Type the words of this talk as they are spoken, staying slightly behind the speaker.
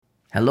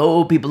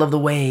Hello, people of the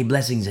way,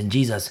 blessings in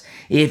Jesus.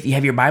 If you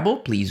have your Bible,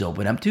 please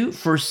open up to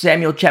 1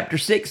 Samuel chapter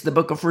 6, the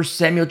book of 1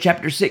 Samuel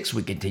chapter 6.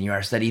 We continue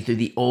our study through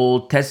the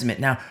Old Testament.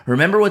 Now,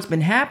 remember what's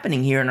been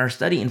happening here in our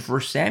study in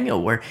 1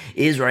 Samuel, where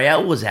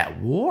Israel was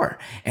at war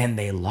and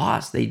they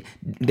lost.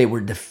 They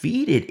were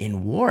defeated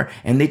in war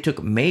and they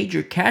took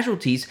major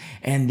casualties,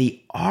 and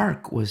the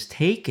ark was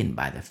taken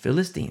by the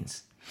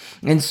Philistines.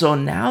 And so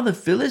now the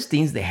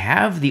Philistines, they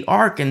have the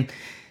ark, and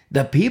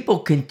the people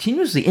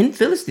continuously,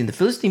 the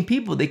Philistine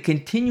people, they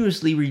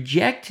continuously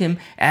reject him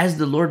as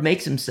the Lord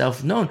makes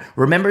himself known.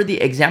 Remember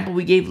the example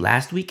we gave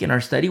last week in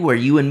our study where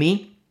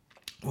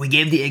we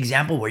gave the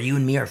example where you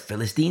and me are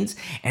Philistines,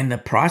 and the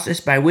process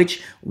by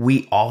which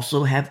we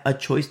also have a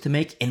choice to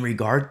make in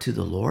regard to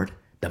the Lord,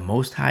 the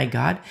Most High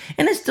God.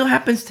 And it still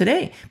happens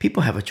today.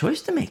 People have a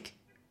choice to make.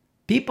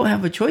 People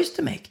have a choice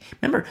to make.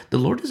 Remember, the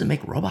Lord doesn't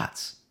make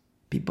robots.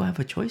 People have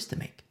a choice to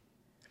make.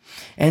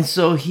 And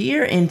so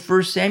here in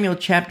 1 Samuel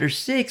chapter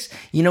 6,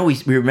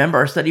 we remember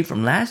our study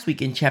from last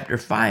week in chapter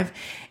 5,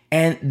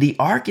 and the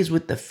ark is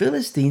with the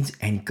Philistines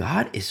and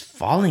God is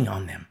falling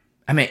on them.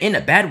 I mean, in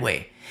a bad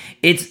way.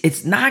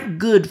 It's not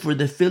good for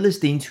the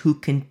Philistines who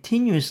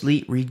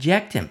continuously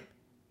reject him.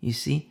 You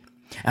see?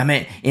 I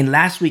mean, in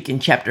last week in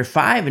chapter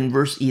 5 and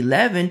verse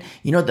 11,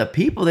 the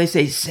people, they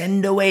say,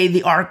 send away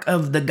the ark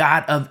of the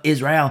God of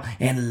Israel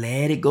and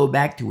let it go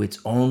back to its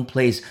own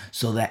place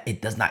so that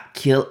it does not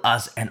kill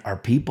us and our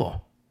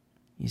people.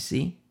 You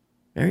see,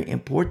 very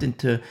important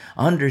to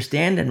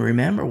understand and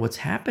remember what's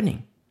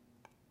happening.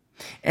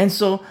 And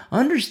so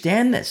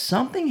understand that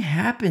something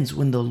happens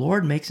when the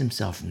Lord makes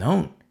himself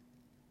known.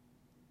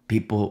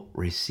 People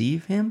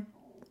receive him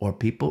or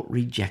people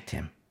reject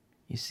him.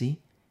 You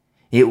see?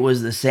 It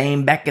was the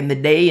same back in the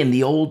day, in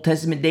the Old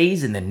Testament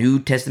days, in the New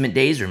Testament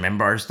days.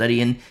 Remember our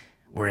study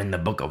we're in the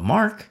book of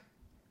Mark.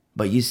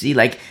 But you see,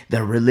 like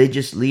the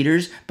religious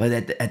leaders, but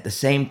at the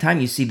same time,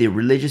 you see the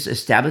religious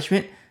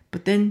establishment.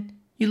 But then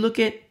you look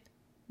at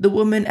the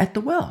woman at the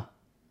well.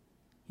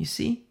 You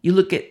see, you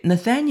look at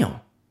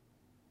Nathaniel.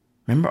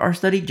 Remember our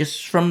study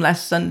just from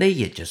last Sunday?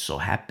 It just so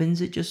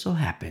happens.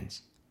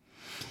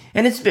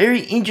 And it's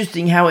very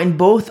interesting how in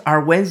both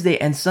our Wednesday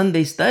and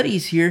Sunday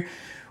studies here,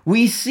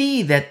 we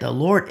see that the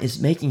Lord is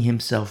making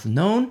himself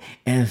known,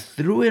 and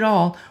through it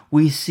all,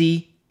 we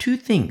see two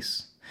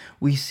things.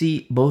 We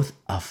see both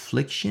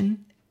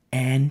affliction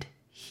and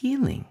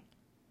healing,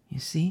 you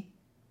see?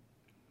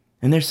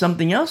 And there's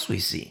something else we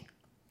see.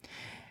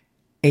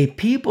 A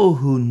people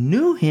who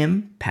knew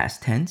him,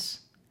 past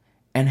tense,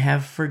 and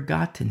have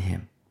forgotten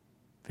him.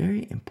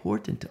 Very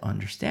important to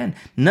understand.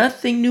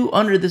 Nothing new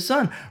under the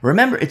sun.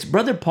 Remember, it's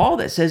Brother Paul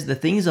that says the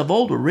things of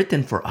old were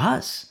written for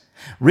us.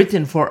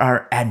 Written for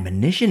our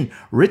admonition,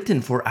 written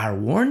for our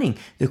warning.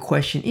 The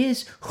question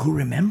is, who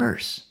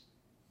remembers?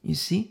 You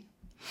see?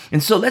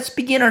 And so let's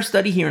begin our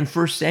study here in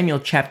 1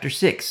 Samuel chapter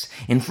 6.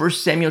 In 1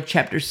 Samuel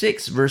chapter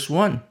 6, verse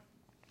 1.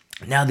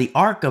 Now the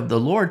ark of the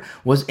Lord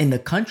was in the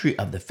country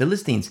of the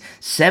Philistines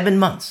 7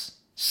 months.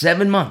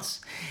 7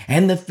 months.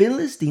 And the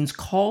Philistines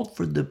called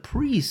for the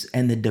priests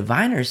and the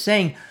diviners,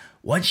 saying,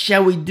 what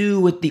shall we do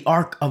with the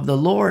ark of the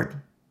Lord?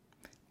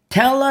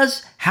 Tell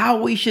us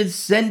how we should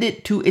send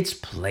it to its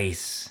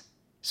place.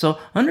 So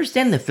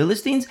understand the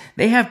Philistines,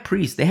 they have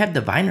priests, they have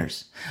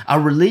diviners, a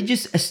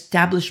religious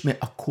establishment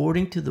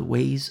according to the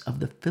ways of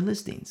the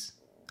Philistines.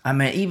 I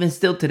mean, even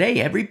still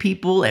today, every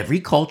people, every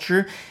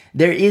culture,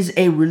 there is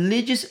a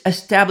religious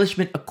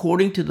establishment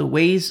according to the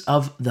ways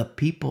of the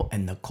people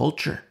and the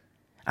culture.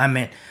 I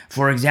mean,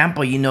 for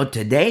example,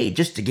 today,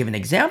 just to give an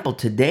example,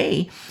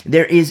 today,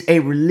 there is a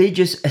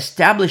religious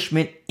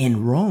establishment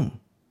in Rome.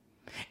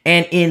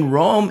 And in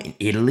Rome, in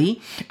Italy,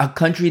 a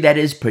country that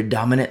is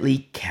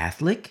predominantly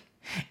Catholic,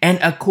 and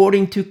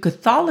according to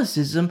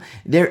Catholicism,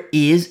 there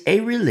is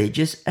a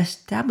religious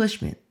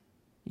establishment,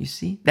 you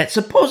see, that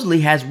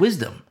supposedly has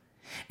wisdom.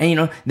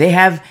 And, they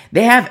have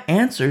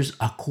answers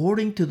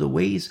according to the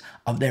ways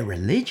of their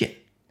religion.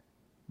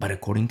 But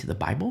according to the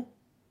Bible,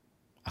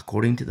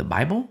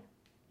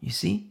 you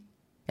see,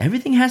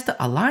 everything has to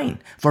align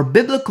for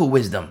biblical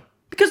wisdom.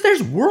 Because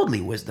there's worldly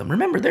wisdom.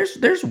 Remember,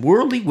 there's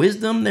worldly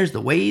wisdom. There's the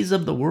ways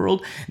of the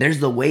world. There's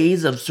the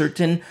ways of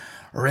certain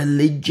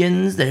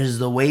religions. There's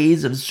the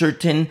ways of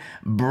certain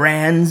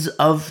brands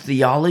of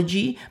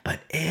theology.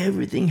 But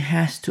everything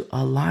has to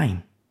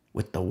align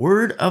with the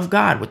Word of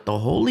God, with the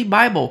Holy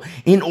Bible,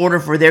 in order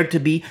for there to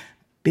be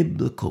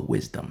biblical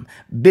wisdom,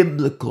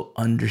 biblical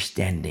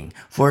understanding,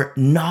 for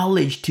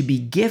knowledge to be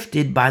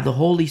gifted by the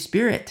Holy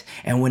Spirit.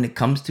 And when it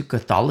comes to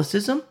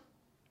Catholicism,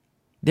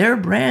 their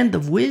brand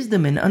of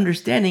wisdom and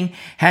understanding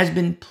has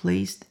been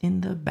placed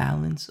in the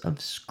balance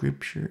of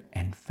Scripture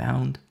and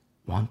found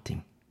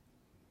wanting.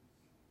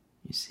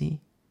 You see?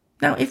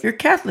 Now, if you're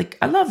Catholic,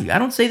 I love you. I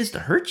don't say this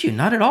to hurt you,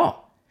 not at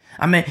all.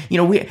 I mean,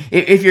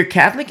 if you're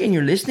Catholic and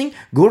you're listening,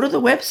 go to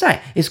the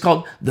website. It's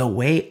called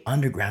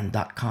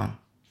thewayunderground.com.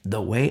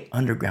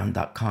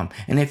 Thewayunderground.com.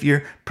 And if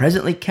you're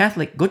presently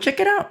Catholic, go check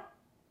it out.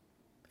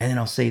 And then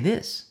I'll say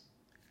this: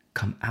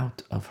 come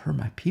out of her,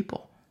 my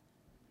people.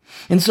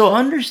 And so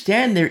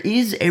understand there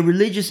is a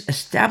religious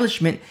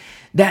establishment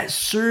that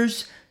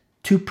serves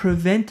to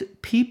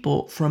prevent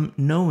people from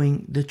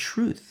knowing the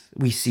truth.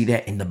 We see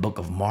that in the book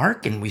of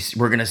Mark, and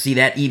we're going to see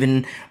that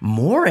even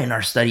more in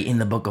our study in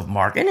the book of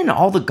Mark and in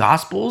all the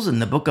Gospels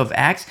and the book of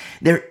Acts.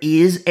 There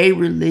is a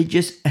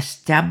religious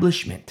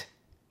establishment,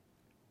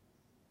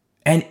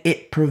 and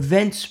it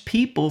prevents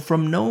people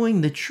from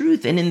knowing the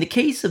truth. And in the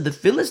case of the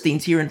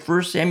Philistines here in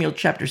 1 Samuel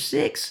chapter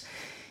 6,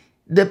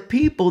 the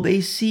people,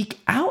 they seek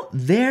out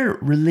their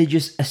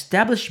religious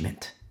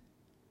establishment.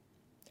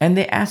 And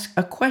they ask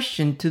a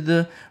question to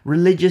the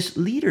religious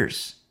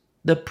leaders,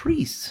 the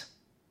priests,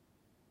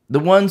 the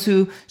ones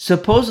who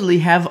supposedly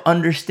have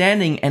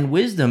understanding and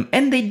wisdom.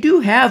 And they do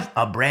have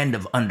a brand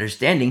of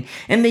understanding,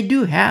 and they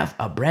do have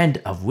a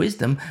brand of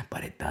wisdom,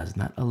 but it does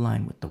not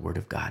align with the word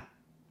of God.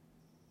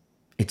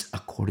 It's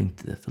according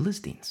to the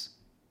Philistines.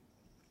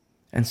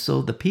 And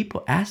so the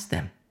people ask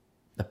them,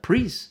 the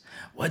priests,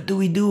 what do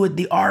we do with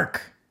the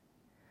ark?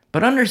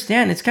 But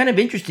understand, it's kind of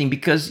interesting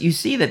because you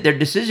see that their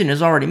decision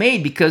is already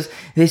made, because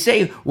they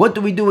say, what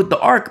do we do with the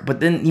ark? But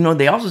then,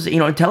 they also say,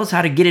 tell us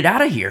how to get it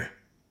out of here.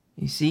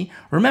 You see,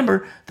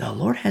 remember, the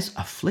Lord has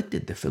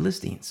afflicted the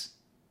Philistines.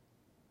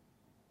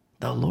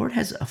 The Lord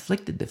has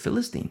afflicted the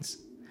Philistines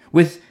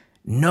with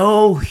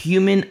no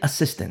human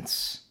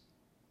assistance.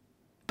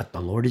 But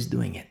the Lord is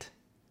doing it.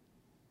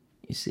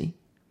 You see?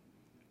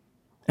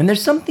 And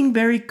there's something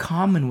very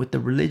common with the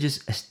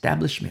religious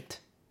establishment.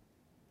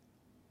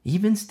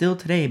 Even still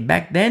today,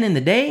 back then in the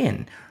day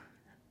and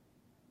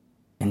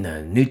in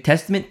the New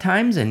Testament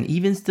times, and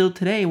even still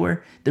today,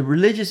 where the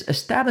religious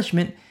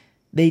establishment,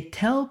 they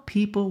tell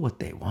people what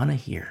they want to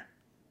hear.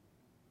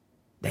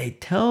 They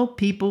tell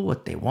people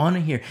what they want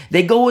to hear.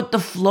 They go with the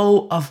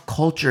flow of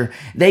culture.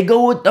 They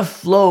go with the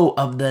flow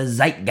of the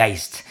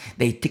zeitgeist.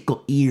 They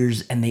tickle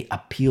ears and they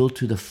appeal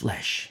to the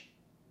flesh.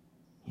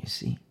 You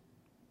see?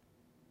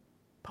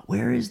 But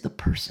where is the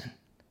person?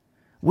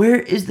 Where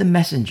is the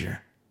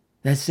messenger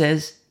that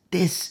says,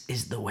 this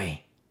is the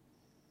way,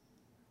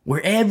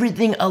 where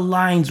everything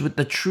aligns with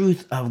the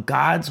truth of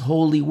God's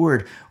holy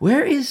word?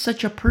 Where is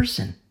such a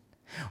person?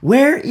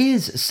 Where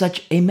is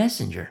such a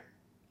messenger?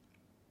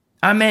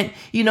 I mean,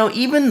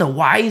 even the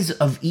wise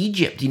of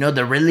Egypt,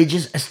 the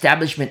religious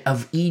establishment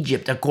of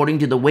Egypt, according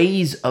to the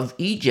ways of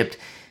Egypt,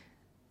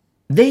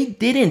 they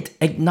didn't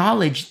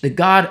acknowledge the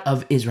God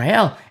of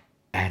Israel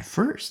at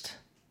first.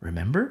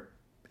 Remember?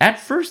 At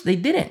first, they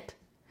didn't.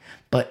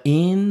 But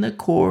in the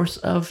course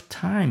of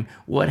time,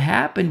 what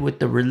happened with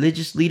the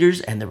religious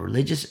leaders and the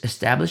religious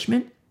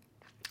establishment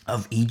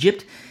of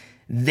Egypt,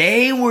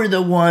 they were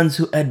the ones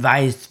who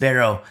advised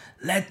Pharaoh,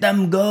 let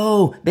them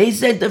go. They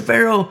said to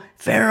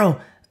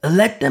Pharaoh,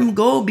 let them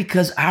go,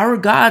 because our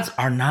gods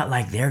are not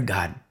like their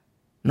God.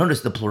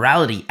 Notice the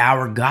plurality.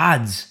 Our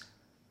gods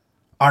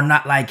are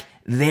not like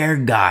their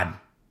God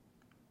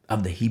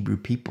of the Hebrew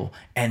people.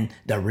 And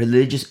the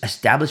religious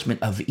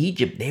establishment of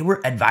Egypt, they were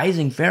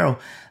advising Pharaoh,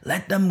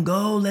 let them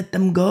go, let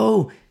them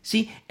go.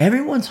 See,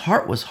 everyone's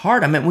heart was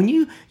hard. I mean, when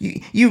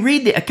you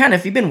read the account,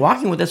 if you've been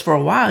walking with us for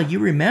a while, you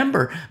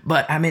remember.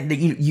 But I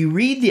mean, you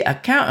read the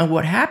account, and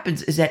what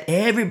happens is that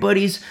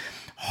everybody's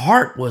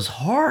heart was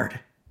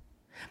hard.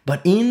 But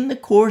in the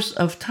course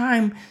of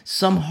time,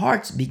 some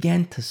hearts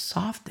began to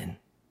soften.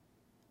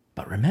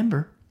 But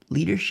remember,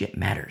 leadership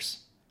matters.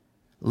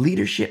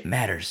 Leadership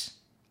matters.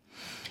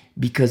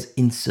 Because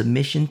in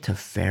submission to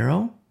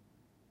Pharaoh,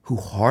 who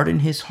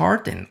hardened his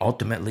heart, and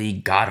ultimately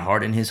God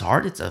hardened his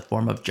heart, it's a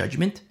form of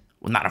judgment.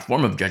 Well, not a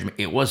form of judgment.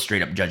 It was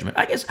straight up judgment.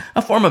 I guess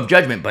a form of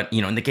judgment, but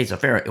in the case of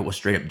Pharaoh, it was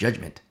straight up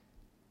judgment.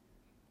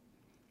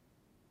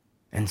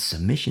 And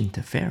submission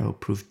to Pharaoh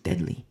proved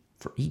deadly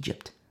for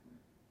Egypt.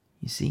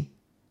 You see?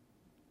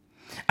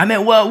 I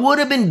mean, well, it would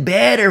have been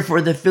better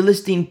for the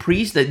Philistine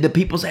priests. The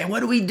people say,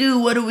 what do we do?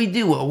 What do we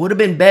do? Well, it would have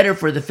been better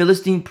for the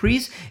Philistine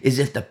priests is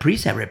if the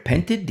priests had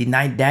repented,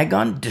 denied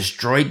Dagon,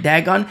 destroyed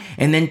Dagon,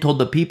 and then told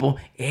the people,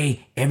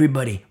 hey,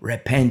 everybody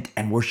repent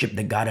and worship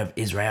the God of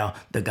Israel,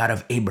 the God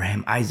of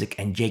Abraham, Isaac,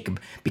 and Jacob,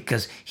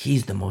 because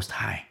he's the Most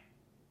High.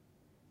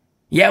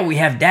 Yeah, we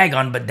have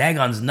Dagon, but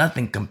Dagon's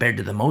nothing compared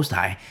to the Most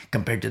High,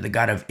 compared to the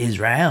God of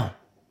Israel.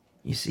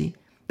 You see,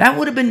 that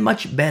would have been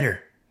much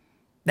better.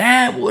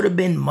 That would have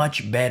been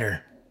much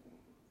better.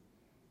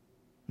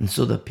 And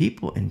so the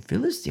people in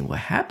Philistine, what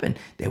happened?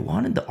 They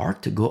wanted the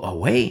ark to go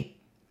away.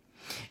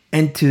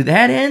 And to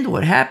that end,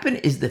 what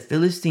happened is the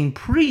Philistine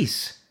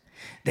priests,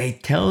 they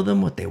tell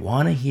them what they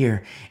want to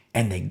hear,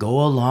 and they go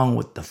along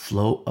with the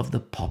flow of the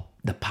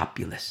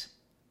populace.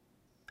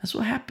 That's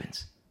what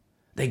happens.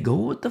 They go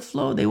with the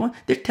flow.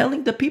 They're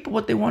telling the people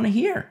what they want to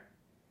hear.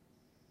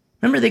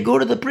 Remember, they go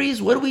to the priest.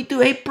 What do we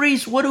do? Hey,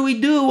 priest, what do we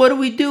do? What do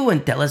we do?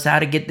 And tell us how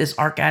to get this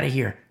ark out of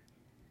here.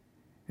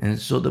 And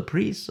so the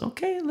priests,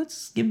 okay,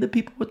 let's give the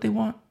people what they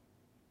want.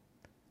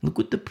 Look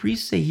what the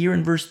priests say here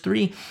in verse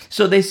 3.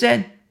 So they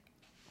said,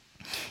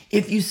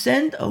 if you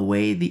send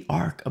away the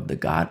ark of the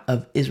God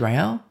of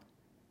Israel,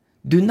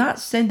 do not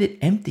send it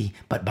empty,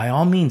 but by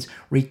all means,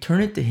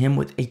 return it to him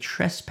with a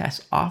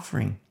trespass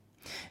offering.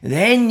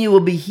 Then you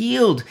will be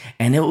healed,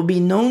 and it will be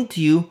known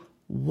to you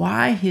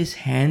why his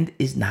hand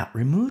is not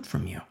removed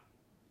from you.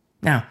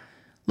 Now,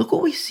 look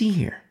what we see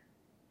here.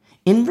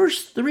 In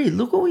verse 3,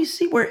 look what we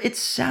see where it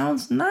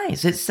sounds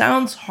nice. It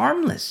sounds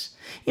harmless.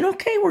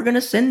 Okay, we're going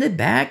to send it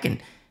back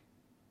and,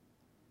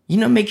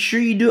 make sure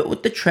you do it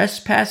with the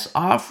trespass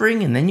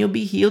offering and then you'll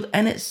be healed.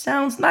 And it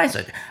sounds nice.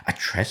 A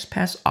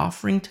trespass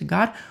offering to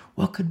God?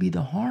 What could be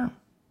the harm?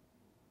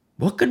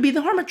 What could be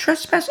the harm? A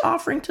trespass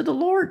offering to the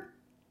Lord.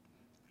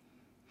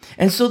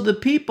 And so the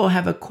people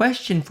have a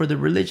question for the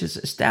religious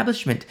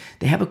establishment.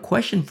 They have a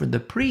question for the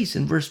priests.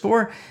 In verse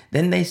 4,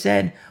 then they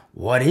said,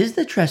 what is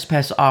the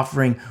trespass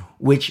offering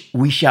which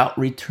we shall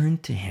return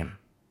to him?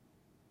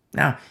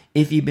 Now,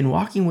 if you've been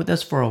walking with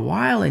us for a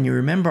while and you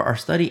remember our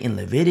study in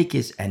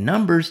Leviticus and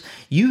Numbers,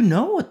 you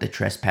know what the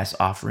trespass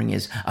offering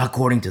is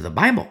according to the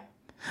Bible,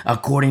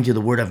 according to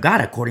the Word of God,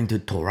 according to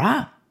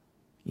Torah.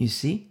 You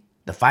see,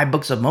 the 5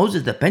 books of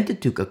Moses, the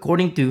Pentateuch,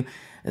 according to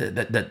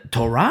the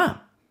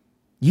Torah.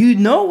 You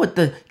know what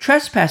the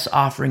trespass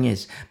offering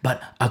is,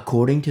 but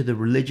according to the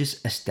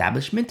religious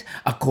establishment,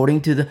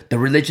 according to the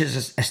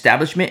religious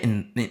establishment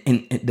in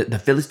the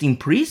Philistine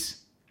priests,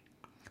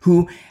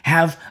 who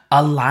have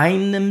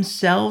aligned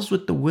themselves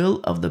with the will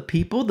of the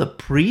people, the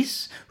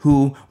priests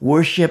who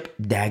worship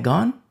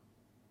Dagon.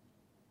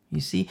 You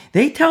see,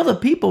 they tell the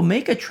people,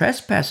 make a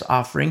trespass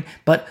offering,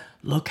 but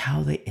look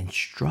how they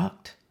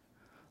instruct.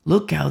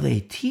 Look how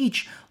they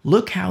teach.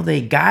 Look how they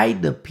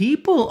guide the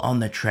people on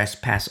the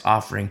trespass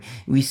offering.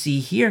 We see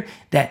here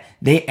that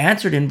they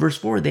answered in verse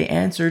 4, they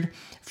answered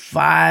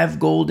 5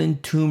 golden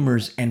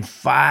tumors and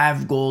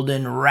 5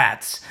 golden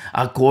rats,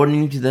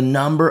 according to the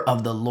number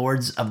of the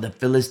lords of the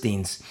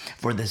Philistines.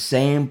 For the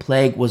same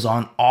plague was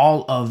on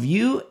all of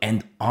you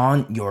and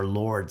on your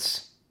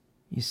lords.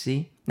 You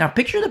see? Now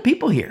picture the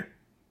people here.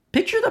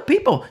 Picture the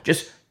people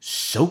just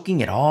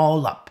soaking it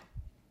all up.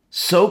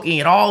 Soaking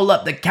it all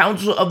up. The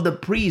council of the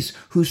priests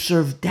who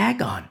serve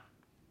Dagon.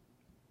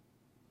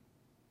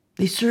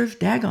 They serve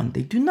Dagon.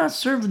 They do not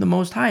serve the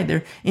Most High.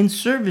 They're in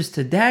service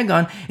to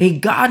Dagon, a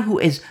god who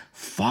is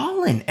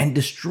fallen and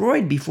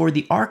destroyed before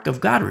the ark of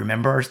God.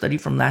 Remember our study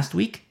from last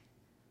week?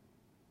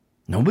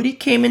 Nobody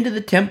came into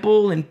the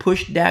temple and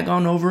pushed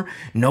Dagon over.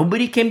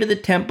 Nobody came to the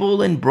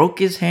temple and broke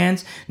his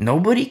hands.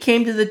 Nobody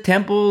came to the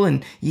temple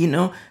and,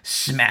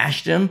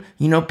 smashed him,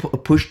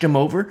 pushed him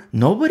over.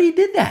 Nobody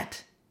did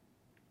that.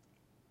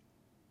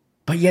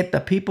 But yet the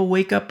people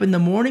wake up in the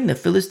morning, the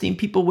Philistine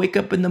people wake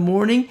up in the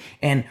morning,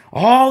 and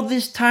all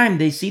this time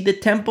they see the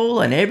temple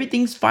and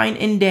everything's fine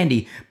and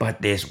dandy.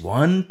 But this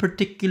one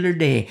particular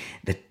day,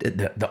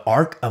 the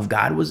ark of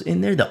God was in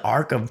there, the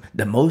ark of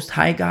the Most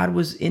High God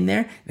was in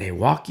there. They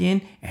walk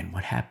in, and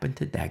what happened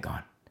to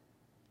Dagon?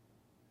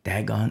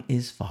 Dagon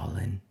is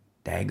fallen.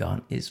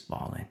 Dagon is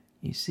fallen.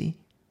 You see?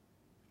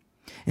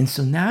 And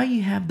so now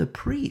you have the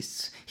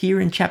priests here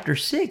in chapter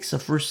 6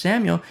 of 1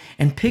 Samuel,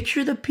 and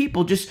picture the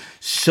people just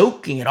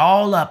soaking it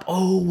all up.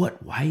 Oh,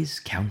 what wise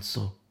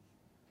counsel.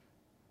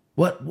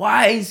 What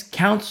wise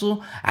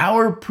counsel.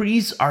 Our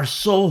priests are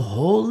so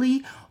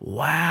holy.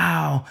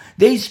 Wow.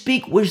 They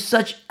speak with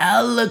such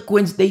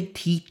eloquence. They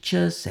teach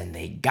us and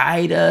they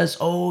guide us.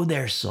 Oh,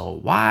 they're so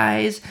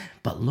wise.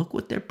 But look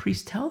what their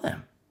priests tell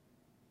them.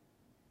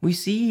 We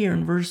see here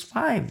in verse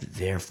 5,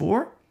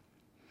 therefore,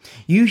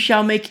 you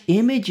shall make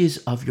images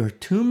of your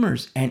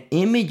tumors and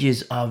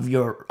images of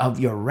your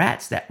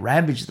rats that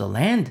ravage the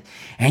land,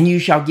 and you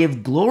shall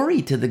give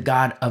glory to the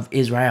God of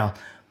Israel.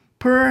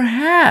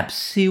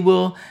 Perhaps he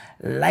will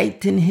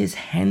lighten his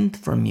hand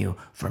from you,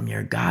 from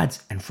your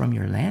gods, and from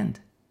your land.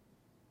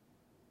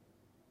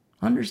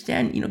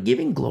 Understand,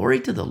 giving glory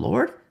to the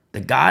Lord,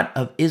 the God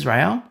of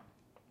Israel,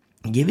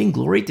 giving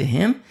glory to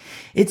him,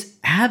 it's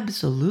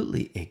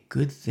absolutely a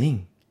good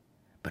thing.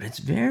 But it's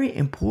very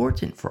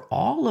important for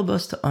all of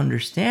us to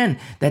understand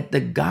that the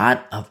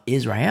God of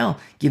Israel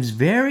gives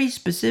very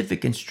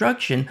specific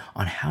instruction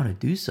on how to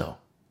do so.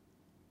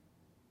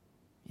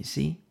 You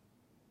see?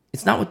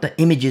 It's not with the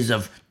images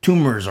of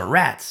tumors or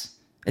rats.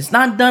 It's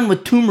not done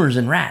with tumors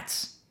and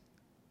rats.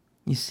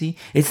 You see?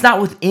 It's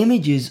not with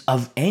images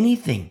of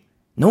anything.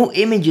 No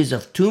images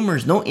of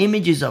tumors, no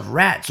images of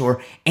rats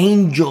or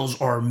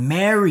angels or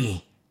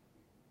Mary.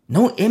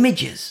 No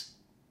images.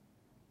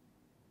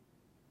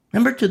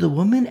 Remember to the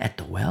woman at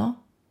the well?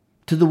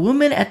 To the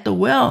woman at the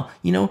well,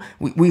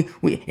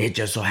 it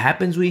just so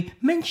happens we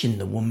mentioned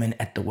the woman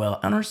at the well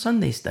on our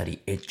Sunday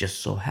study. It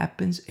just so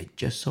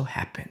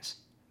happens.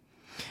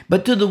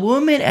 But to the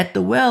woman at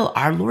the well,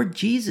 our Lord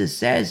Jesus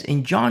says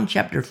in John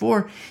chapter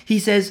 4, he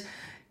says,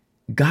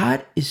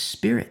 God is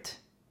spirit,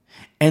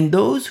 and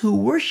those who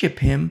worship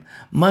him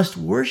must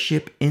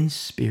worship in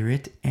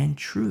spirit and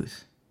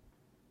truth.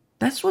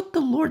 That's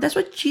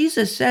what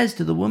Jesus says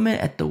to the woman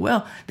at the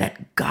well,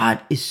 that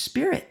God is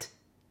spirit.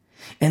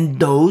 And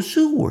those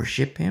who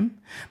worship him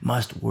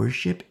must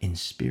worship in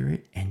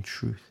spirit and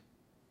truth.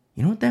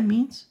 You know what that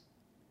means?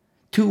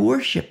 To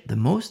worship the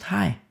Most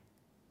High,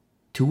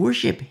 to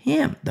worship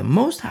him, the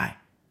Most High,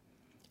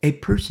 a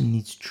person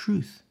needs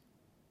truth.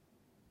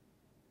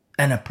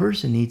 And a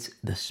person needs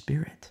the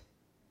Spirit.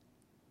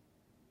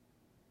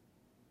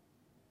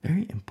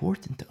 Very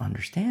important to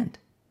understand.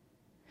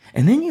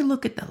 And then you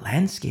look at the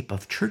landscape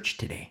of church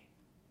today.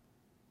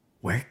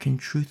 Where can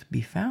truth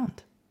be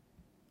found?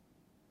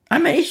 I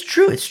mean, it's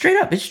true. It's straight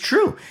up. It's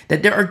true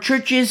that there are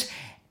churches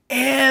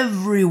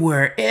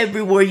everywhere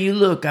you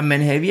look. I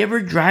mean, have you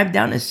ever drive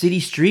down a city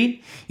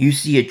street? You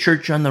see a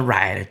church on the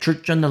right, a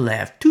church on the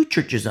left, two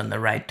churches on the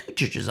right, two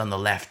churches on the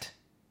left.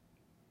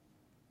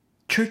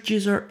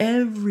 Churches are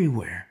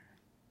everywhere.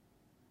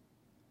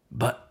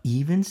 But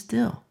even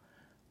still,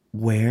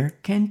 where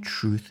can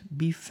truth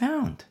be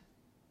found?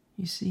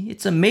 You see,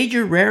 it's a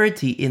major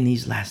rarity in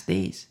these last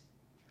days.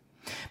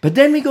 But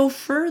then we go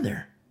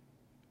further.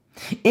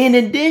 In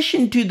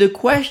addition to the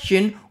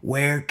question,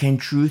 where can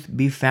truth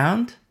be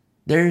found?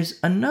 There's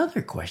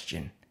another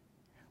question.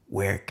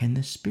 Where can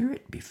the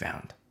Spirit be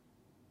found?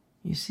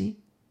 You see,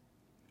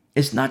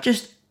 it's not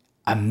just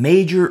a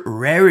major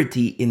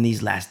rarity in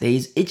these last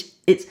days.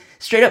 It's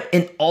straight up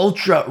an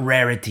ultra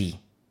rarity.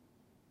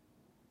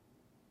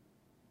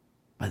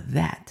 But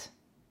that,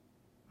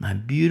 my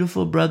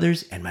beautiful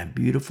brothers and my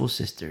beautiful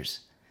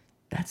sisters,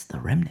 that's the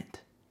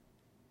remnant.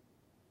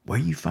 Where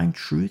you find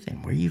truth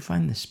and where you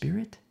find the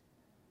Spirit,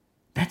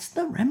 that's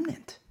the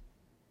remnant.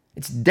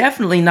 It's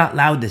definitely not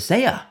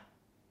Laodicea.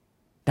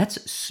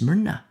 That's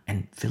Smyrna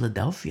and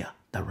Philadelphia,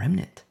 the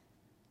remnant.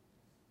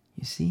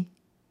 You see?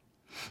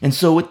 And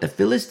so with the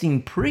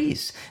Philistine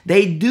priests,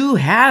 they do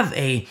have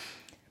a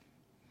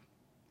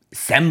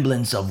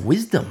semblance of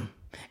wisdom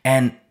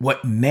and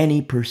what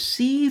many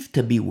perceive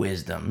to be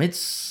wisdom.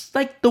 It's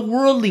like the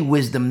worldly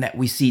wisdom that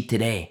we see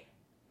today.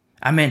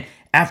 I mean,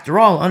 after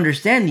all,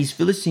 understand these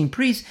Philistine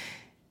priests,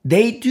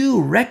 they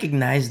do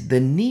recognize the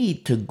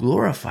need to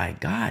glorify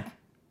God.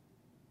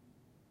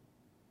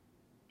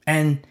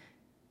 And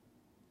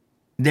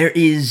there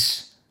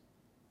is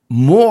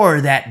more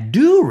that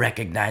do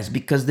recognize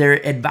because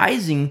they're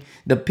advising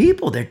the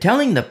people. They're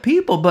telling the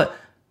people, but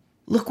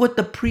look what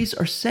the priests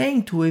are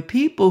saying to a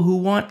people who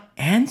want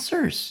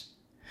answers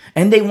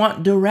and they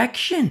want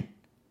direction.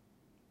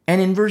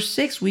 And in verse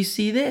 6, we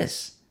see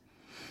this.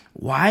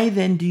 Why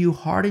then do you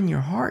harden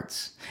your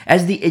hearts,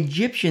 as the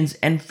Egyptians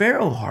and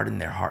Pharaoh hardened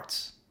their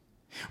hearts?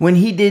 When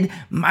he did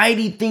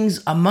mighty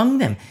things among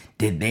them,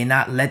 did they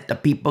not let the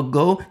people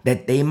go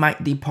that they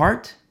might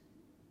depart?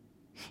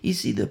 You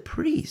see, the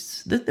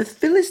priests, the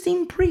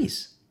Philistine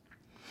priests,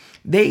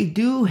 they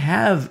do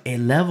have a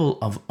level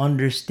of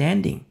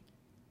understanding,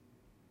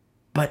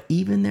 but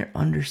even their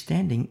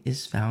understanding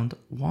is found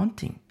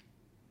wanting.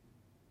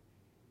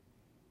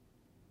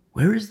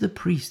 Where is the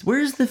priest? Where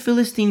is the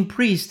Philistine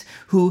priest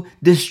who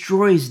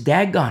destroys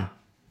Dagon?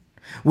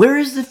 Where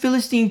is the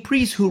Philistine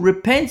priest who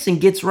repents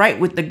and gets right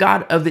with the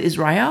God of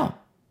Israel?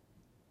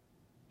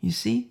 You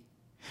see?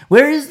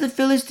 Where is the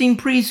Philistine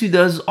priest who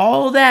does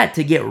all that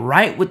to get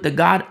right with the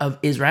God of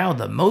Israel,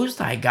 the Most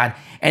High God,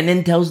 and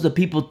then tells the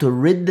people to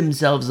rid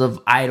themselves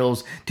of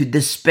idols, to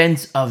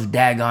dispense of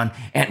Dagon,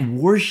 and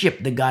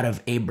worship the God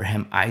of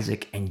Abraham,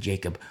 Isaac, and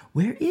Jacob?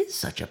 Where is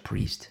such a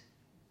priest?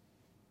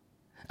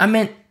 I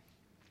mean,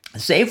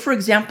 say, for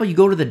example, you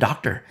go to the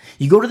doctor.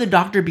 You go to the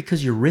doctor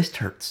because your wrist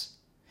hurts.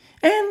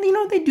 And,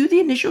 they do the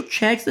initial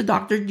checks. The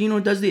doctor,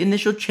 does the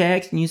initial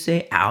checks and you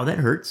say, ow, that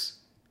hurts.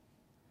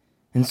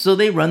 And so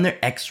they run their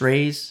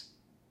x-rays.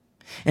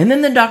 And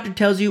then the doctor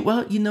tells you,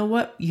 well, you know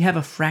what? You have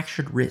a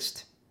fractured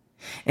wrist.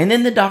 And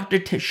then the doctor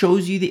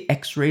shows you the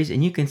x-rays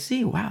and you can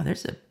see, wow,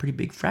 there's a pretty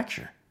big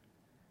fracture.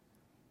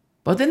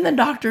 But then the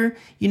doctor,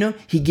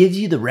 he gives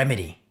you the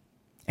remedy.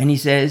 And he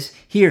says,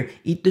 here,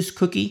 eat this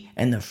cookie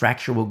and the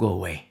fracture will go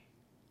away.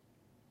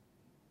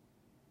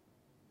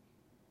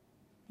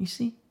 You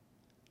see?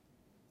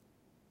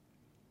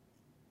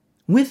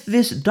 With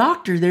this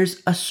doctor,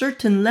 there's a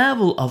certain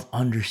level of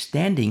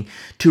understanding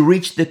to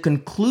reach the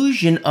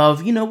conclusion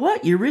of,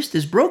 your wrist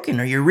is broken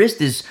or your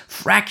wrist is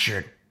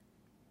fractured.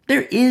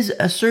 There is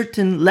a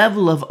certain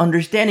level of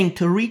understanding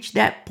to reach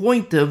that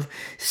point of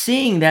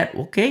seeing that,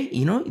 okay,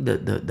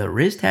 the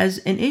wrist has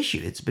an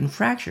issue. It's been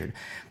fractured.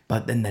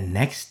 But then the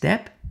next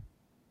step,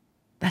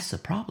 that's the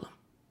problem.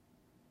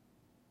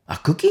 A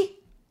cookie?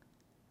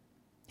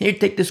 Here,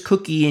 take this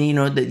cookie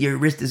and that your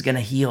wrist is going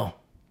to heal.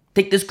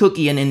 Take this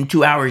cookie and in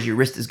 2 hours your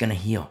wrist is going to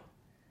heal.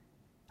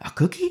 A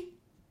cookie?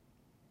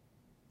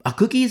 A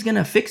cookie is going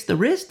to fix the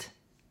wrist?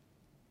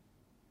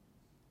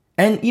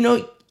 And,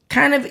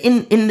 kind of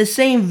in the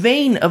same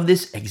vein of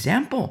this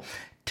example,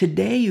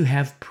 today you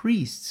have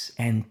priests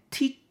and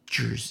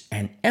teachers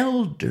and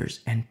elders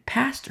and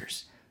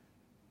pastors.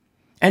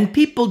 And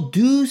people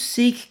do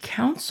seek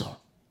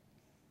counsel.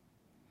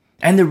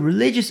 And the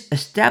religious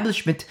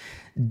establishment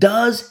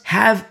does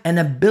have an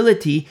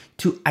ability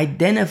to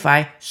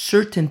identify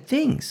certain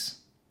things.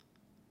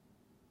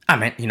 I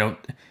mean,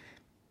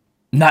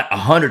 not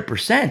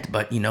 100%,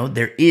 but,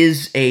 there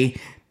is a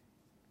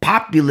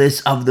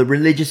populace of the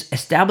religious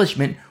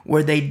establishment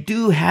where they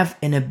do have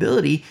an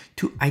ability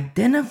to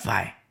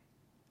identify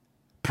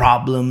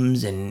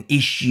problems and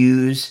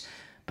issues.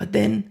 But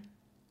then,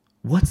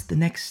 what's the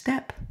next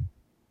step?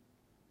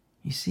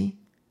 You see?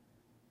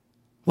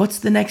 What's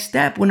the next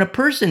step? When a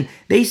person,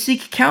 they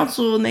seek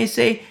counsel and they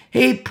say,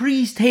 hey,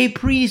 priest,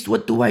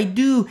 what do I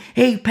do?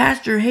 Hey,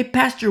 pastor,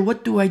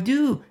 what do I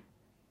do?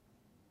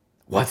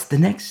 What's the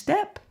next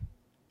step?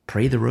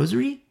 Pray the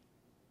rosary?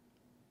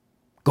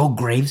 Go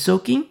grave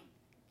soaking?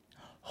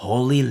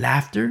 Holy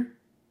laughter?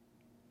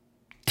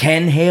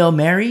 10 Hail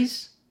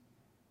Marys?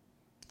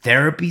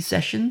 Therapy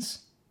sessions?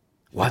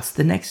 What's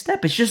the next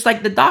step? It's just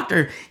like the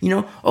doctor,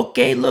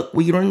 okay, look,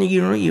 we're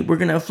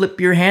going to flip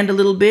your hand a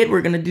little bit.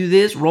 We're going to do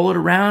this, roll it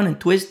around and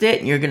twist it.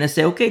 And you're going to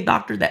say, okay,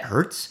 doctor, that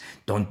hurts.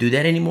 Don't do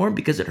that anymore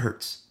because it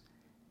hurts.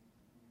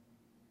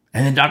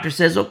 And the doctor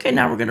says, okay,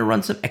 now we're going to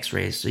run some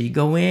x-rays. So you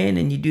go in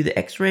and you do the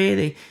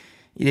x-ray.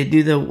 They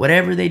do the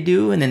whatever they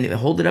do, and then they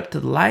hold it up to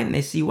the light and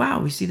they see, wow,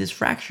 we see this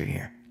fracture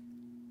here.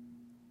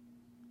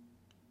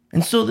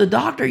 And so the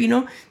doctor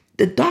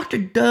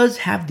does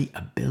have the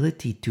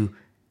ability to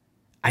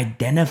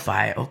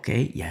identify,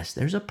 okay, yes,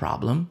 there's a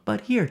problem,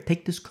 but here,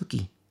 take this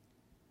cookie.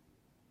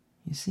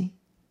 You see?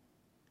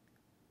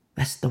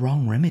 That's the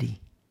wrong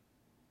remedy.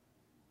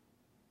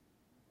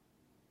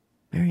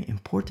 Very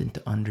important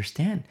to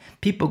understand.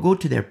 People go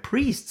to their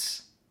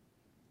priests.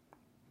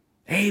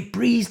 Hey,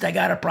 priest, I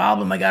got a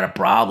problem.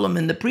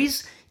 And the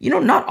priest,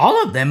 not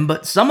all of them,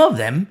 but some of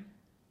them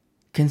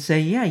can say,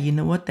 yeah, you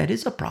know what? That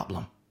is a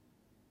problem.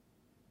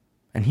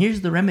 And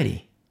here's the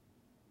remedy.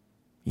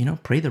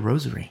 Pray the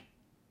rosary.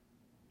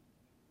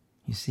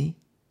 You see?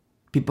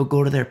 People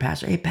go to their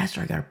pastor. Hey,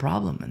 pastor, I got a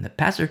problem. And the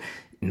pastor,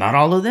 not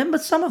all of them,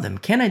 but some of them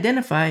can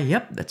identify,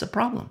 yep, that's a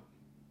problem.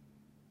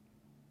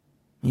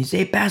 And you say,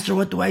 hey, pastor,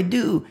 what do I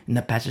do? And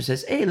the pastor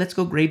says, hey, let's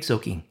go grave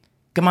soaking.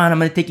 Come on, I'm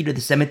going to take you to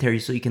the cemetery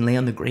so you can lay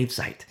on the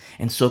gravesite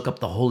and soak up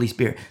the Holy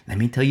Spirit. Let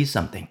me tell you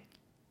something.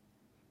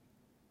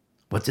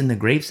 What's in the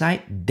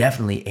gravesite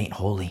definitely ain't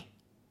holy.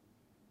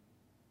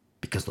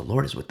 Because the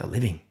Lord is with the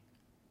living.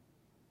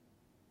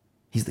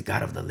 He's the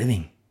God of the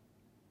living.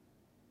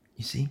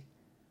 You see?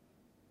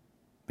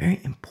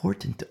 Very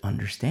important to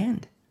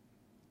understand.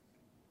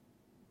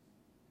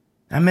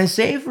 I'm going to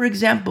say, for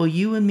example,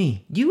 you and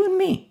me,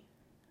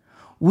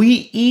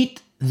 we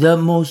eat the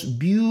most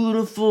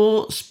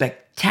beautiful,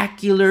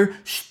 spectacular,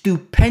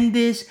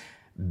 stupendous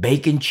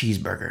bacon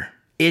cheeseburger.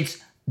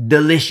 It's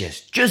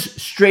delicious, just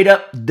straight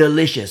up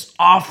delicious,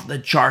 off the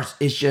charts.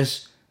 It's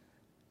just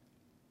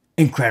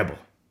incredible.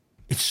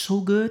 It's so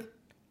good.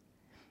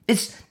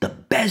 It's the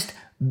best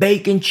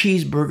bacon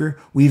cheeseburger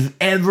we've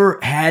ever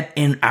had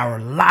in our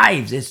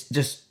lives. It's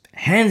just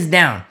hands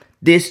down.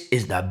 This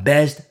is the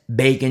best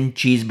bacon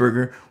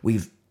cheeseburger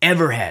we've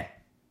ever had.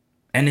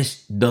 And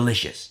it's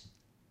delicious.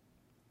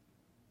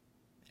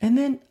 And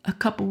then a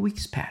couple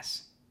weeks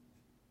pass.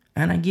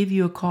 And I give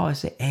you a call. I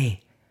say,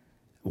 hey,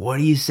 what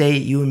do you say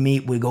you and me,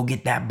 we go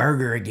get that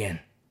burger again?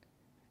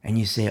 And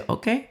you say,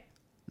 okay,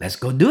 let's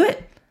go do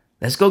it.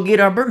 Let's go get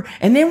our burger.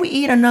 And then we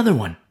eat another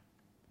one.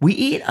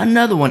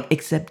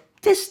 Except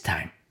this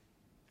time,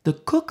 the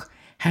cook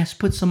has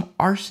put some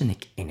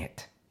arsenic in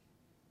it.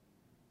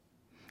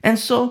 And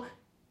so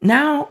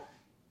now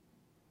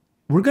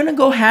we're going to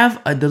go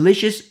have a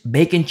delicious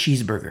bacon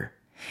cheeseburger.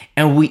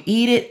 And we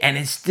eat it and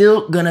it's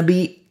still going to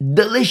be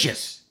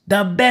delicious.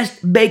 The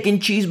best bacon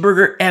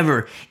cheeseburger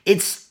ever.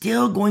 It's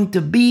still going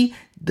to be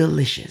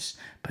delicious.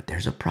 But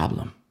there's a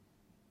problem.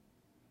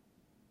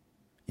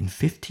 In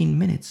 15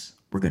 minutes,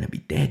 we're going to be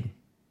dead.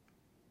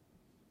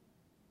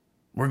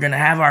 We're going to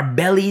have our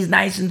bellies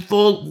nice and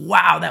full.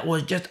 Wow, that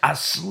was just a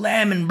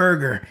slamming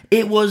burger.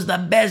 It was the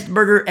best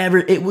burger ever.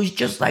 It was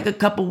just like a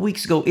couple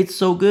weeks ago. It's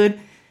so good.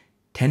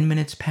 10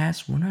 minutes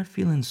pass, we're not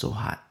feeling so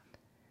hot.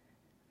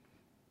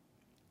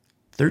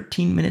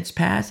 13 minutes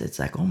pass, it's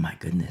like, oh my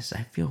goodness,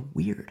 I feel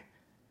weird.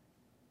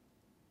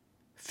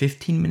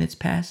 15 minutes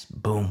pass,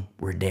 boom,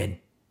 we're dead.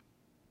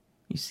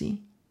 You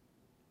see?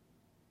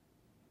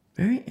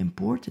 Very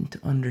important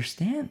to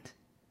understand.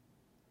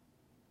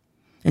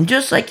 And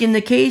just like in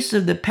the case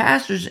of the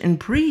pastors and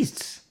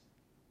priests,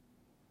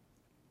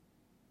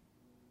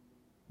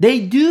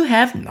 they do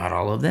have, not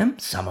all of them,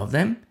 some of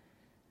them,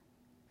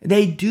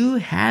 they do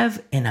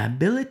have an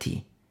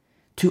ability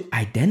to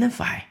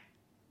identify.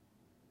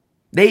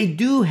 They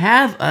do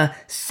have a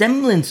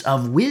semblance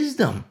of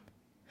wisdom.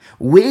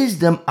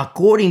 Wisdom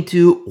according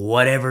to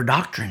whatever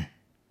doctrine.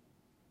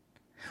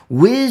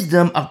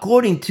 Wisdom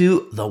according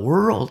to the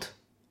world.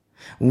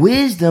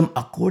 Wisdom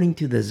according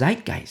to the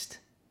zeitgeist.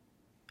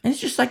 And it's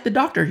just like the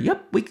doctor.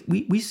 Yep,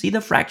 we see the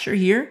fracture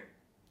here.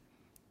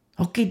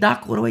 Okay,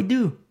 doc, what do I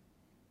do?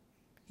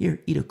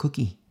 Here, eat a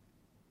cookie.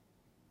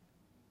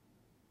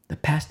 The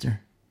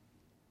pastor.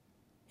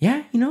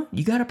 Yeah,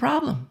 you got a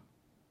problem.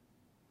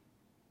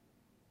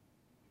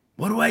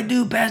 What do I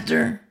do,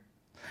 pastor?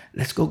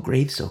 Let's go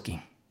grave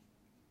soaking.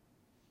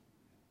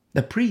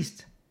 The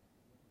priest.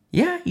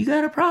 Yeah, you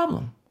got a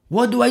problem.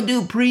 What do I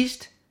do,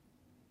 priest?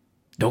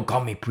 Don't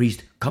call me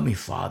priest, call me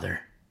father.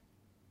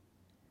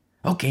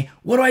 Okay,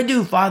 what do I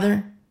do,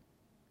 father?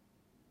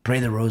 Pray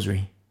the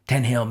rosary,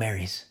 10 Hail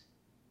Marys.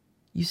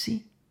 You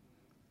see?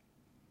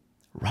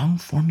 Wrong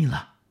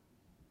formula.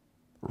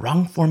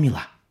 Wrong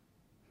formula.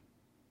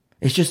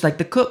 It's just like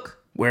the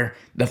cook. Where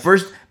the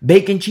first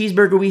bacon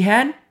cheeseburger we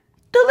had,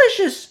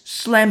 delicious,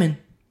 slamming.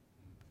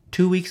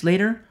 2 weeks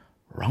later,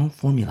 wrong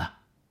formula.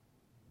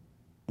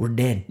 We're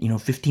dead.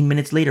 15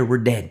 minutes later, we're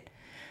dead.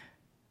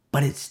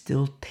 But it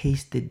still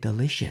tasted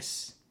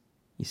delicious.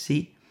 You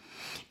see?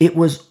 It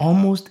was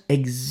almost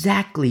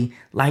exactly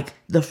like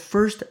the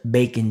first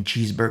bacon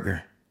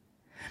cheeseburger.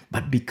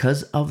 But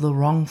because of the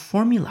wrong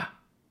formula,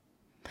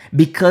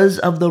 because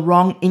of the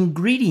wrong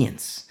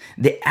ingredients,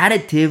 the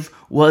additive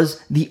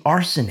was the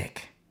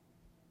arsenic.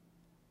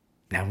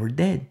 Now we're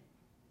dead.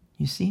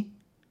 You see?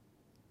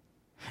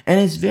 And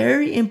it's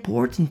very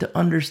important to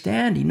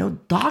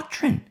understand,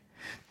 doctrine.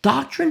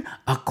 Doctrine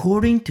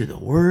according to the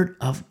Word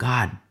of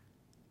God.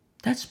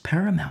 That's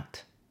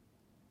paramount.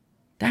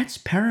 That's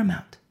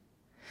paramount.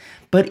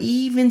 But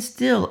even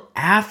still,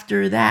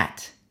 after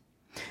that,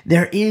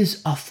 there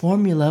is a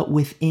formula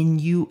within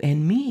you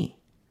and me.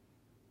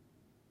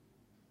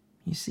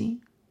 You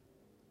see?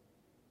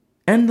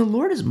 And the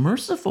Lord is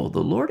merciful.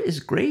 The Lord is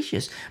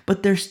gracious.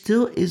 But there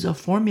still is a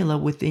formula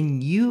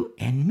within you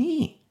and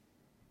me.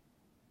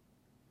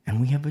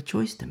 And we have a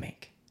choice to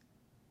make.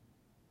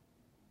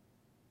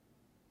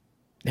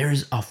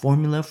 There's a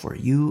formula for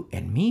you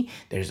and me.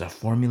 There's a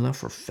formula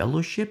for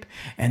fellowship.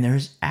 And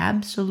there's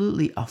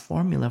absolutely a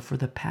formula for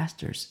the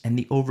pastors and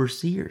the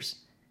overseers.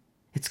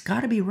 It's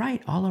got to be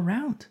right all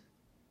around.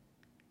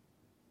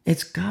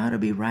 It's got to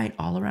be right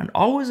all around.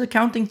 Always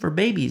accounting for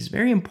babies.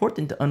 Very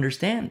important to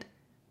understand.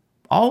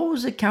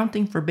 Always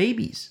accounting for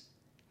babies.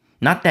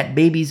 Not that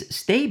babies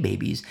stay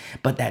babies,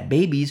 but that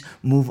babies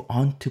move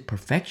on to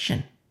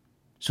perfection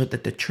so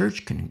that the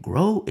church can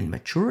grow in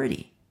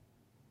maturity.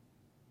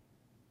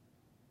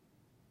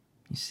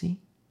 You see?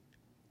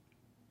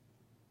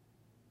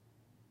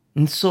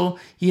 And so,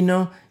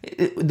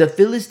 the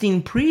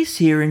Philistine priests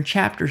here in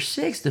chapter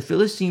 6, the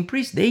Philistine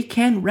priests, they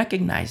can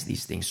recognize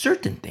these things,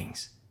 certain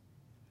things.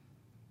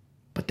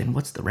 But then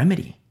what's the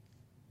remedy?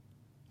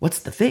 What's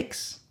the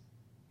fix?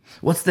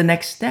 What's the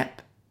next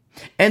step?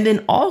 And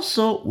then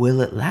also, will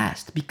it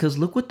last? Because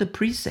look what the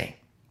priests say.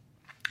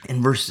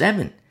 In verse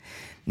 7,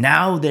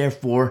 now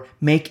therefore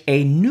make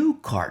a new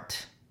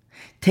cart.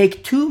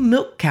 Take 2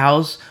 milk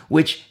cows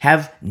which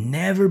have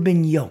never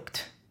been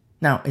yoked.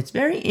 Now, it's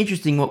very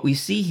interesting what we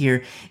see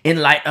here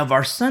in light of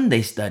our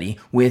Sunday study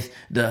with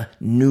the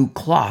new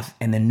cloth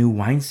and the new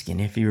wineskin,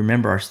 if you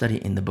remember our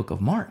study in the book of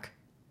Mark.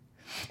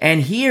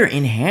 And here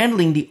in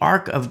handling the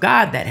ark of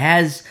God that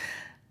has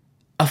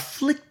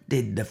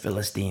afflicted the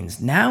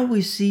Philistines, now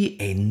we see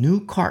a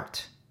new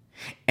cart.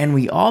 And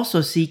we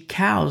also see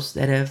cows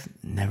that have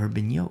never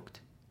been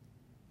yoked.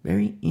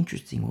 Very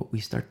interesting what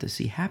we start to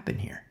see happen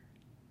here.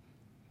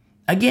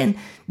 Again,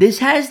 this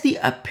has the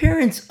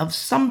appearance of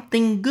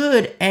something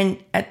good,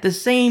 and at the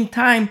same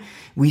time,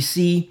 we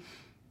see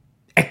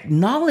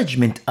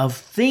acknowledgement of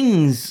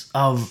things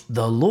of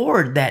the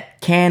Lord that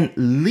can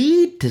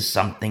lead to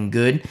something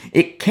good.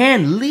 It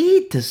can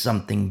lead to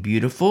something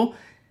beautiful,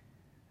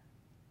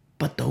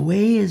 but the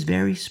way is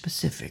very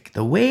specific.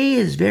 The way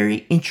is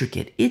very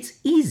intricate. It's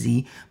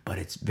easy, but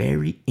it's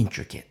very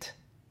intricate.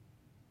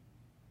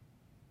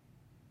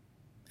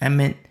 I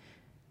meant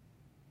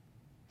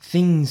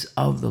things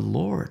of the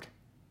Lord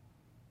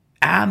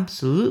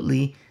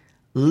absolutely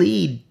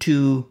lead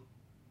to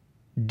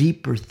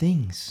deeper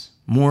things,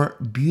 more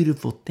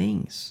beautiful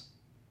things.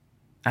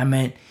 I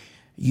mean,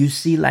 you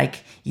see,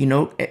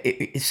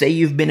 say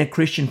you've been a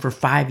Christian for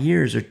 5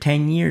 years or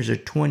 10 years or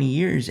 20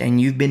 years,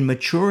 and you've been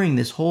maturing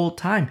this whole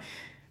time.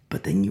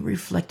 But then you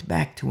reflect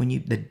back to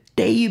the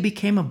day you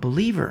became a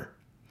believer.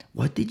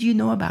 What did you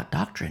know about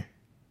doctrine?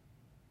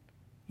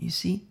 You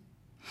see?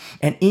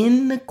 And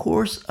in the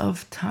course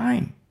of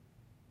time,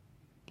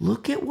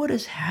 look at what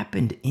has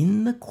happened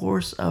in the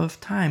course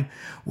of time,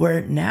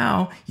 where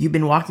now you've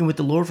been walking with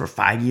the Lord for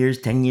 5 years,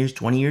 10 years,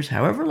 20 years,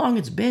 however long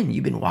it's been,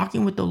 you've been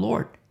walking with the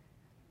Lord.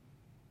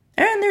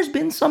 And there's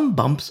been some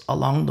bumps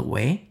along the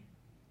way.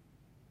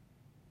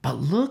 But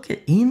look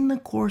at, in the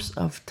course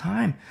of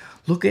time,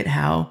 look at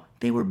how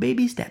they were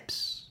baby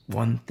steps.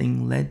 One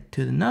thing led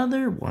to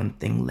another, one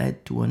thing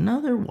led to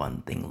another,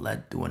 one thing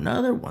led to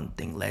another, one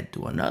thing led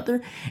to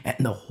another. And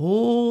the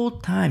whole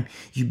time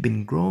you've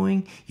been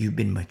growing, you've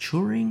been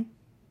maturing.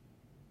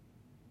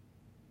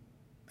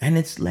 And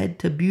it's led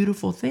to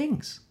beautiful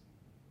things.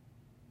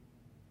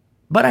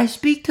 But I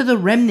speak to the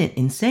remnant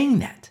in saying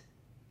that.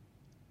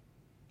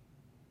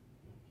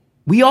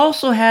 We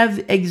also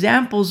have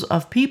examples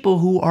of people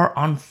who are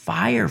on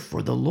fire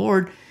for the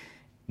Lord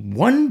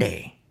one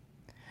day,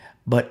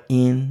 but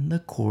in the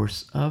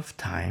course of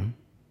time,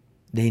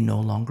 they no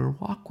longer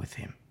walk with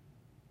Him.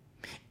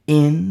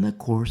 In the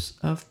course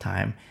of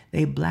time,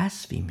 they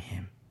blaspheme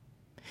Him.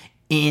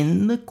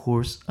 In the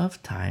course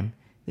of time,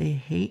 they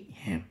hate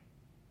Him.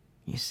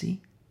 You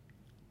see?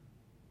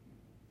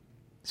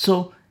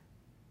 So,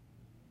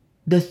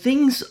 the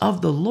things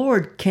of the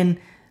Lord can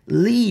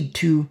lead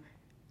to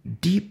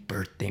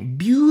deeper things,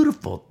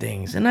 beautiful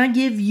things. And I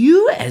give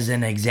you as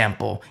an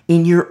example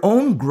in your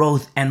own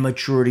growth and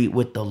maturity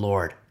with the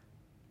Lord.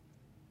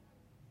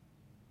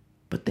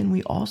 But then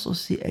we also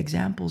see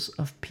examples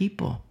of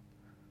people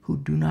who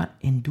do not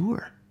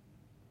endure.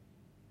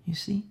 You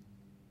see?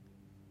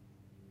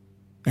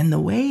 And the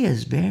way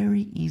is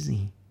very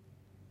easy.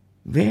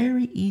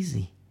 Very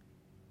easy.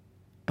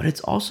 But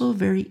it's also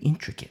very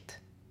intricate.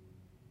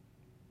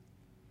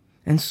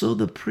 And so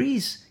the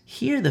priests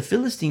here, the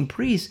Philistine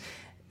priests,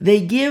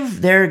 they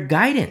give their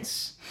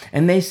guidance.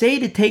 And they say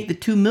to take the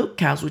 2 milk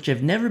cows which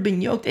have never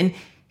been yoked and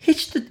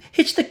hitch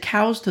the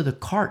cows to the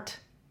cart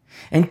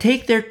and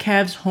take their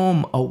calves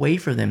home away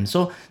for them.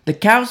 So the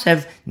cows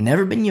have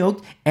never been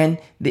yoked, and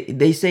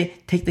they say,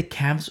 take the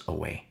calves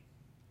away.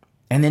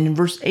 And then in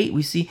verse 8,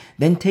 we see,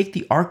 then take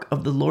the ark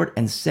of the Lord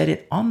and set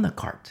it on the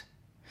cart,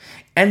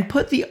 and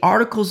put the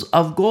articles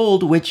of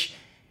gold which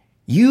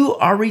you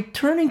are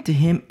returning to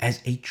him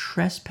as a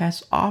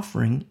trespass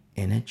offering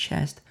in a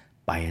chest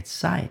by its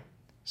side.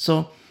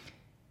 So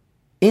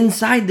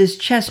inside this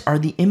chest are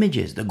the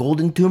images, the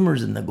golden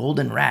tumors and the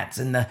golden rats,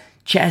 and the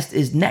chest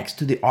is next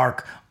to the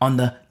ark on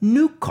the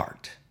new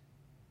cart.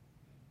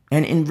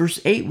 And in verse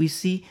 8, we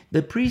see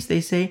the priests,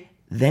 they say,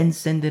 then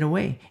send it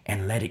away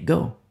and let it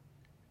go.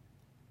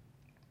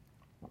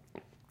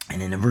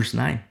 And then in verse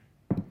 9,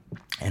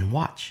 and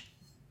watch.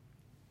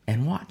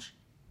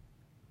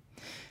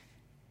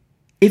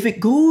 If it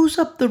goes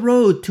up the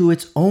road to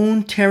its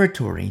own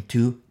territory,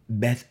 to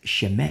Beth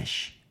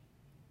Shemesh,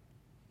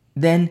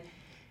 then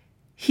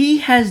he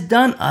has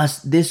done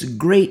us this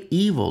great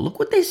evil. Look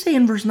what they say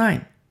in verse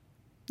 9.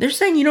 They're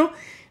saying,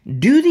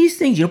 do these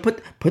things.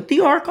 Put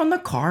the ark on the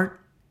cart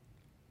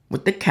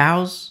with the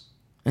cows,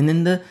 and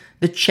then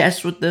the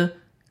chest with the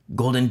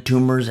golden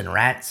tumors and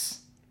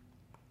rats.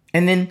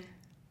 And then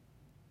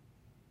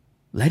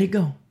let it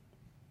go.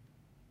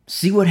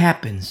 See what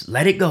happens.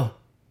 Let it go.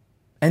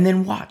 And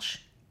then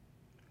watch.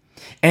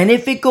 And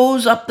if it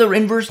goes up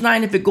in verse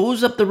 9, if it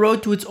goes up the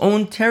road to its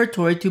own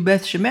territory, to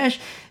Beth Shemesh,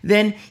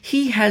 then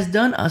he has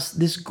done us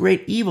this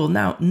great evil.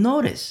 Now,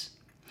 notice,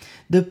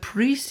 the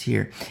priest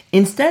here,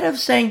 instead of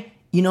saying,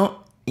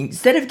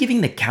 instead of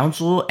giving the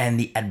counsel and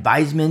the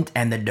advisement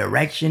and the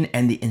direction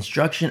and the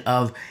instruction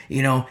of,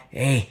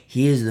 hey,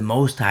 he is the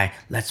Most High,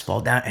 let's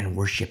fall down and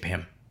worship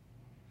him.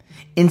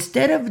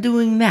 Instead of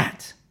doing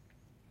that,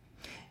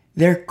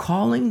 they're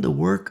calling the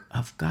work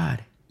of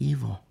God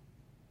evil.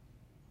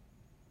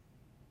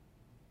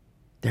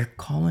 They're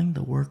calling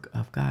the work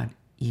of God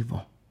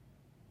evil.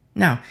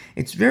 Now,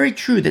 it's very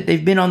true that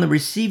they've been on the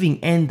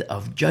receiving end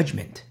of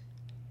judgment.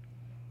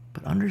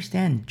 But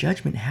understand,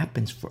 judgment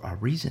happens for a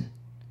reason.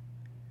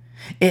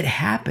 It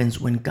happens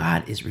when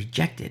God is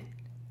rejected,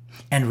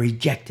 and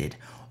rejected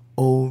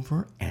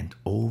over and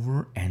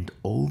over and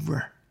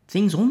over.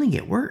 Things only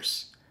get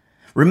worse.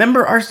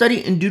 Remember our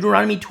study in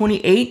Deuteronomy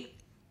 28?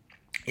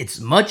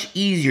 It's much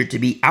easier to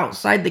be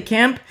outside the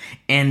camp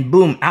and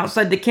boom,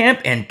 outside the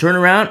camp and turn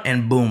around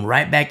and boom,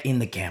 right back in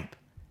the camp.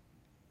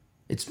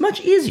 It's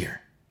much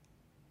easier.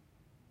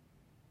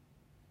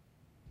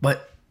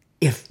 But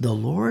if the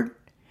Lord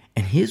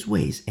and his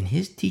ways and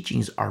his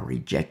teachings are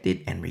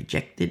rejected and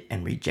rejected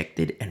and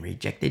rejected and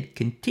rejected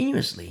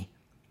continuously,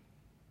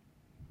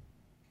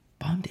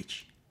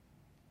 bondage.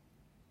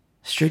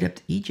 Straight up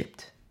to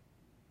Egypt.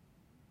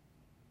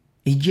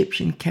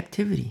 Egyptian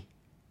captivity,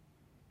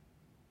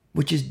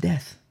 which is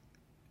death.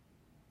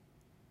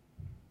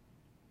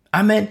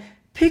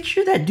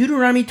 Picture that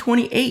Deuteronomy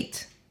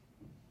 28.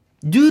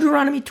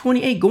 Deuteronomy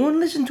 28. Go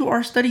and listen to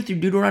our study through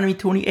Deuteronomy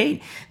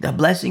 28. The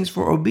blessings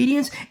for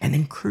obedience and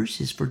then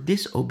curses for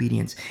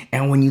disobedience.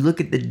 And when you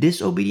look at the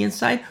disobedience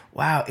side,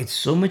 wow, it's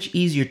so much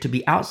easier to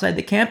be outside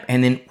the camp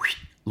and then,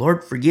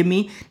 Lord, forgive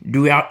me,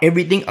 do out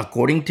everything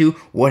according to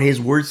what his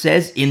word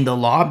says in the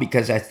law,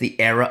 because that's the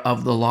era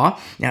of the law.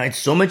 Now, it's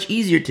so much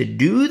easier to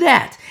do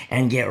that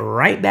and get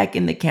right back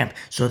in the camp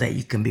so that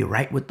you can be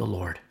right with the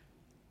Lord.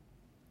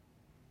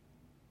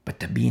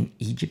 But to be in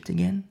Egypt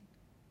again?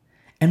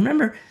 And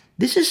remember,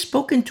 this is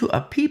spoken to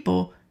a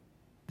people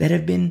that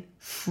have been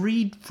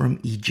freed from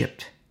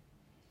Egypt.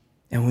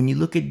 And when you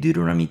look at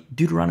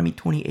Deuteronomy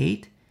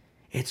 28,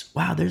 it's,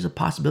 wow, there's a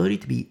possibility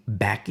to be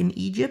back in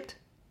Egypt.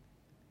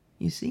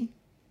 You see?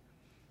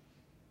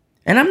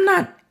 And I'm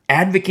not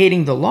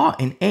advocating the law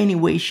in any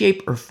way,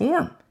 shape, or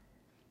form.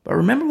 But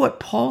remember what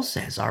Paul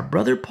says, our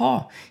brother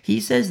Paul. He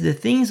says the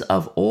things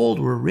of old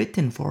were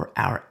written for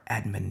our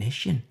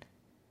admonition.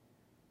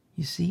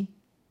 You see?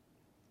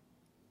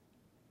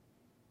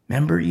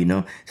 Remember,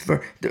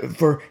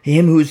 for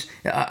him who's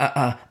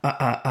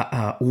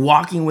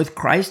walking with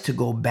Christ to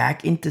go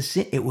back into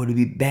sin, it would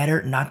be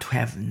better not to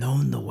have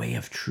known the way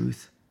of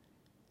truth.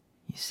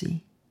 You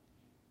see?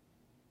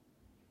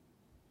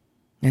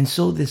 And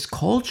so this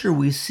culture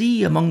we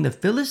see among the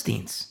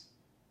Philistines,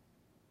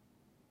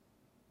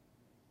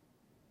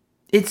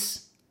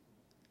 it's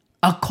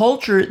a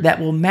culture that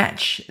will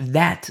match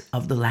that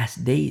of the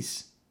last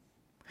days,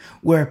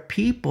 where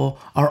people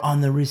are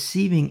on the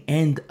receiving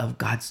end of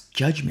God's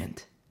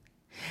judgment.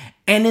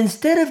 And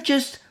instead of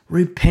just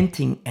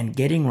repenting and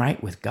getting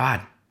right with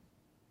God,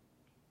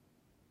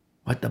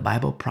 what the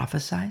Bible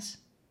prophesies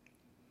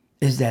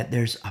is that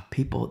there's a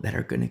people that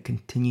are going to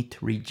continue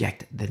to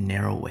reject the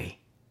narrow way.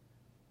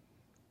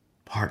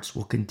 hearts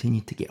will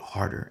continue to get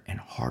harder and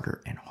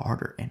harder and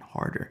harder and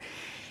harder.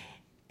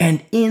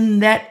 And in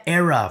that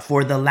era,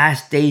 for the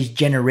last days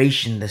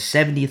generation, the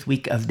 70th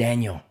week of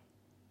Daniel,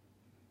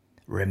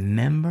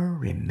 remember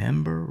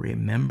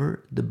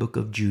the book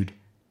of Jude.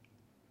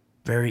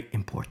 Very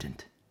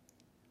important.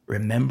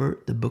 Remember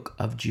the book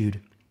of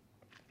Jude.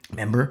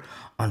 Remember,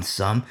 on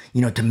some,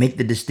 to make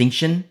the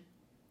distinction,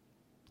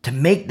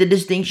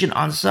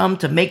 on some,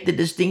 to make the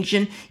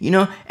distinction,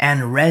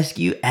 and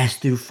rescue as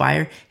through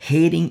fire,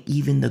 hating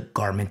even the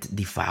garment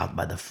defiled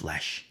by the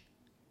flesh.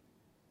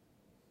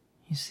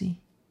 You see?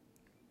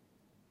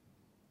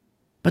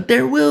 But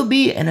there will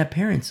be an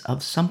appearance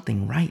of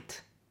something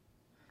right.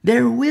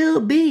 There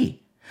will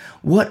be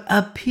what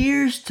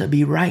appears to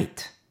be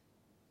right.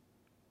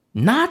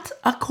 Not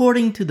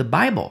according to the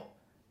Bible,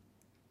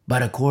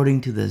 but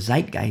according to the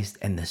zeitgeist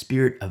and the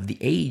spirit of the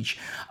age,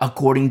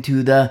 according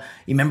to the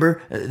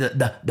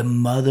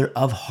mother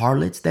of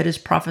harlots that is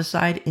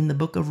prophesied in the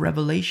book of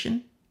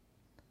Revelation.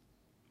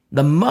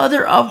 The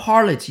mother of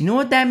harlots, you know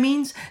what that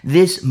means?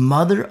 This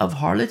mother of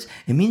harlots,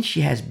 it means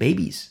she has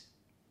babies.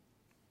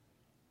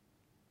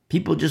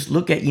 People just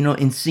look at,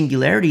 in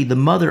singularity, the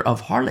mother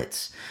of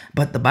harlots.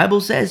 But the Bible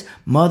says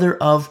mother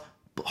of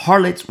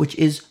harlots, which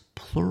is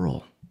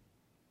plural.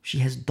 She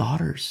has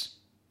daughters.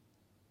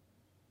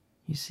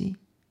 You see?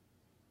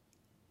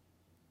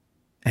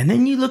 And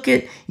then you look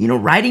at,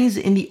 writings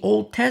in the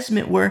Old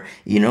Testament where,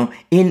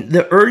 in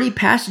the early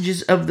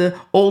passages of the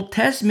Old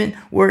Testament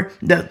where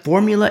the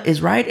formula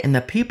is right and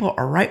the people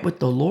are right with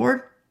the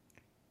Lord.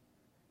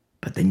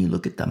 But then you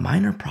look at the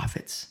minor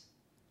prophets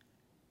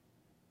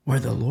where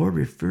the Lord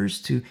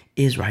refers to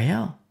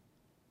Israel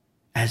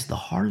as the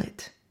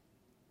harlot.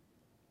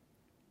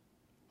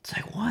 It's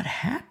like, what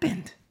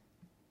happened?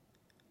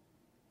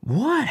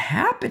 What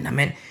happened? I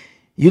mean,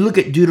 you look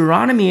at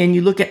Deuteronomy and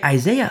you look at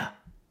Isaiah.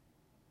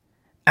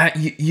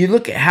 You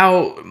look at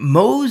how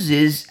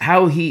Moses,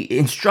 how he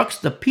instructs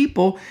the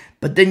people,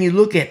 but then you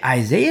look at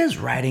Isaiah's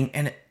writing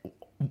and,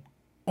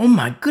 oh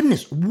my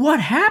goodness, what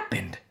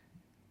happened?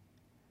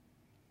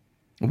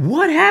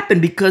 What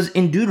happened? Because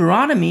in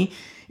Deuteronomy,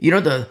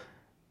 the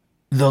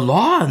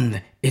law,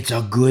 and it's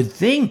a good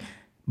thing.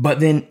 But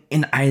then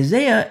in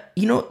Isaiah,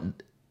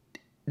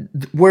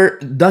 where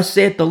thus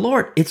saith the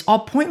Lord, it's all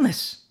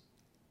pointless.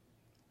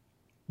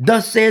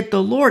 Thus saith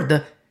the Lord,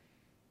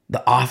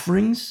 the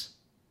offerings,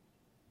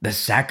 the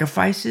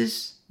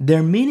sacrifices,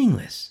 they're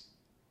meaningless.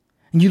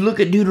 And you look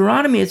at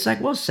Deuteronomy, it's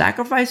like, well,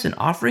 sacrifice and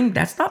offering,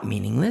 that's not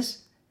meaningless.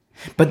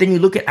 But then you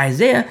look at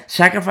Isaiah,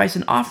 sacrifice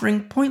and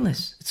offering,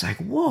 pointless. It's like,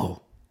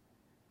 whoa,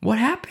 what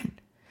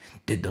happened?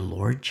 Did the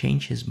Lord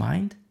change his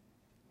mind?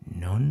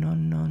 No.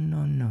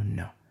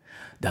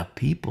 The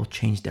people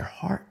changed their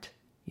heart.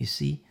 You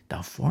see,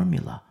 the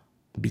formula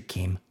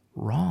became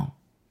wrong.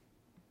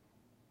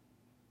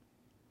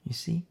 You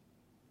see?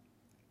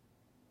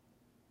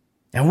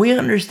 And we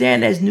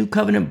understand as New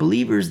Covenant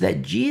believers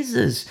that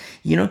Jesus,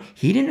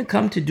 he didn't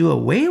come to do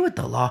away with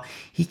the law.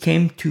 He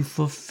came to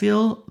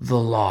fulfill the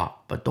law.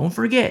 But don't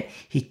forget,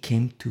 he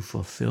came to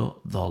fulfill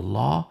the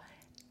law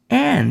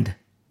and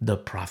the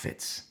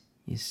prophets.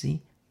 You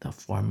see, the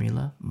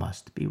formula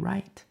must be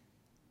right.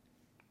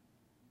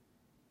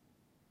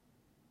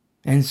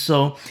 And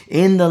so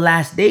in the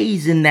last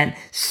days, in that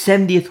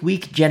 70th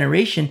week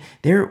generation,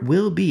 there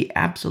will be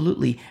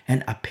absolutely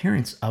an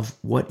appearance of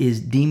what is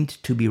deemed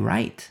to be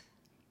right.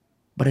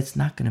 But it's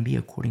not going to be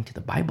according to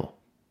the Bible.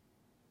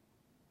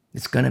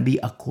 It's going to be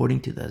according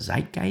to the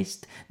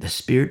zeitgeist, the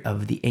spirit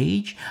of the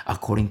age,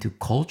 according to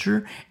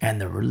culture and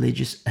the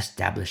religious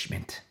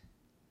establishment.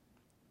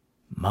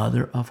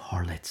 Mother of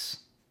harlots.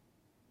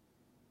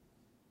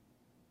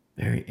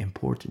 Very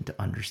important to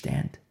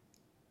understand.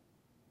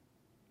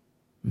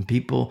 And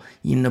people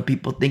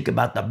think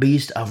about the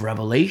beast of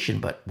Revelation,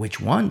 but which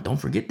one? Don't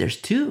forget,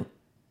 there's two.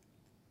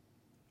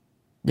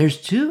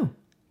 There's two.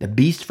 The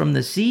beast from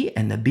the sea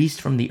and the beast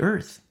from the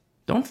earth.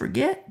 Don't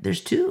forget,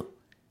 there's two.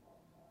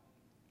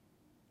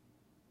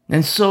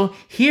 And so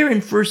here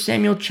in 1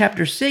 Samuel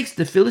chapter 6,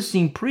 the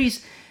Philistine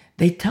priests,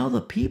 they tell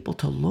the people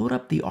to load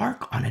up the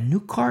ark on a new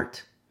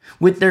cart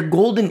with their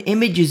golden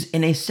images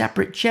in a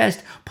separate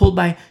chest pulled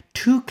by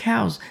 2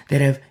 cows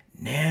that have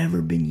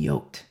never been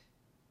yoked.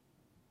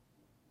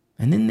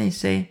 And then they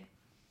say,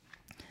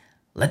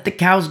 let the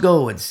cows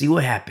go and see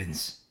what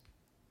happens.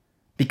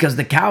 Because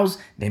the cows,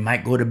 they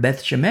might go to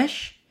Beth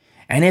Shemesh.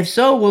 And if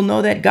so, we'll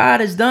know that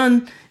God has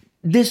done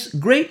this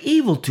great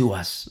evil to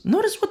us.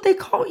 Notice what they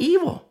call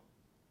evil.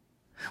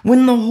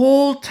 When the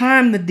whole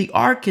time that the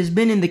ark has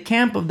been in the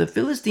camp of the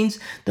Philistines,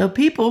 the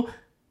people,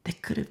 they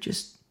could have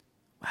just,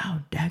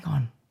 wow,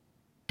 Dagon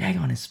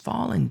is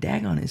fallen,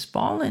 Dagon is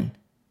fallen.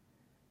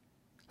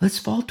 Let's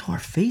fall to our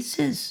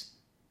faces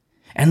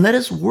and let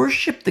us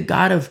worship the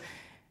God of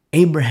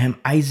Abraham,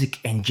 Isaac,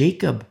 and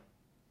Jacob.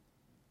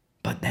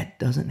 But that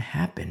doesn't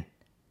happen.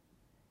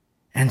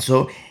 And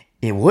so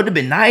it would have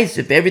been nice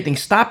if everything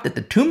stopped at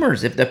the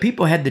tumors, if the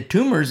people had the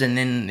tumors and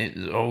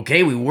then,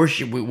 okay, we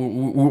worship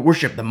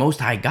the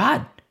Most High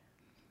God.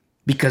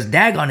 Because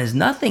Dagon is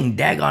nothing.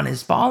 Dagon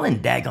is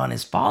fallen. Dagon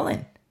is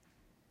fallen.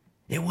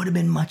 It would have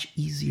been much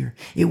easier.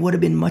 It would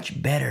have been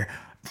much better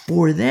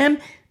for them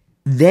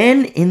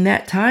then in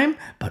that time,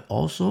 but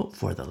also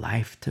for the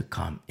life to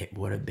come. It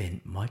would have been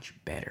much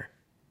better.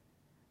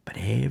 But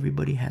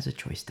everybody has a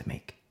choice to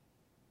make.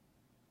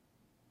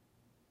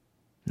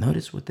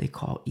 Notice what they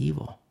call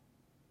evil.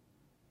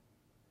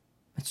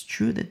 It's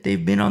true that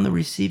they've been on the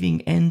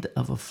receiving end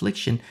of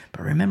affliction,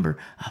 but remember,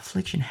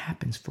 affliction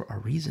happens for a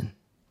reason.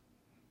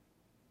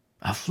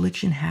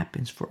 Affliction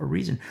happens for a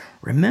reason.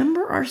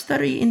 Remember our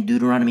study in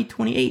Deuteronomy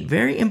 28.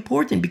 Very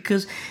important,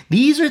 because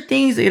these are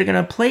things that are going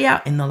to play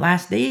out in the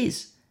last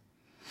days.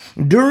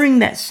 During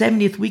that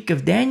 70th week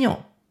of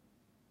Daniel.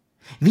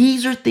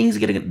 These are things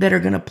that are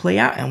going to play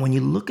out. And when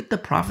you look at the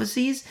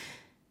prophecies,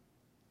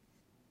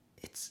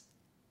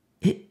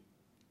 it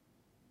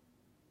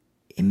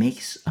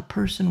makes a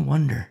person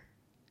wonder.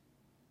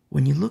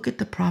 When you look at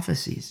the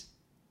prophecies,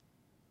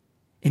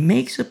 it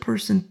makes a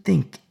person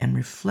think and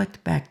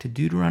reflect back to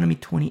Deuteronomy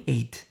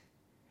 28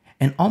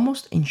 and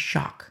almost in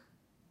shock.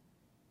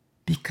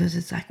 Because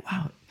it's like,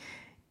 wow,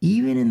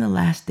 even in the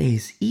last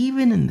days,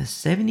 even in the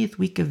 70th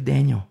week of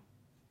Daniel,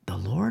 the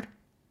Lord,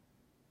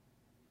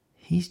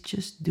 He's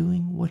just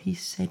doing what He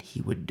said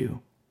He would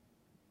do.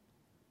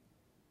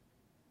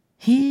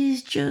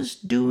 He's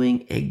just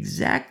doing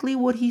exactly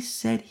what He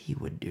said He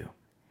would do.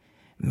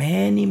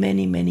 Many,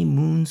 many, many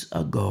moons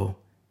ago,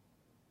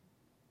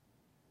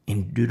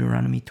 in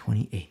Deuteronomy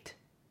 28,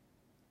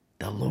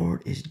 the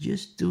Lord is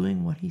just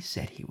doing what He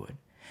said He would.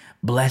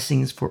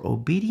 Blessings for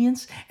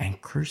obedience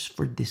and curse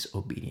for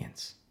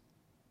disobedience.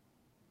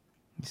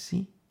 You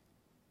see?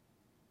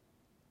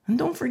 And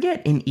don't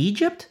forget, in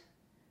Egypt,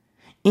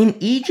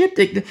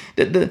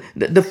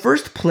 the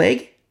first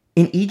plague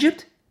in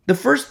Egypt, the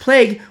first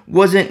plague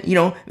wasn't,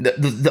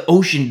 the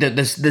ocean,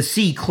 the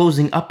sea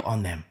closing up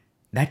on them.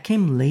 That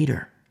came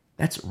later.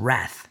 That's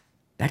wrath.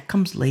 That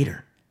comes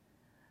later.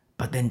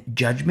 But then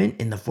judgment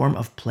in the form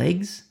of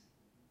plagues,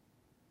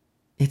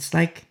 it's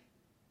like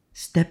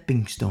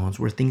stepping stones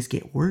where things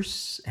get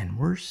worse and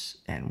worse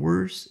and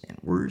worse and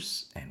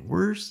worse and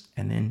worse.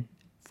 And then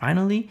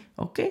finally,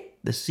 okay,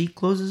 the sea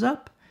closes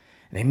up.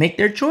 They make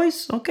their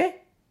choice, okay.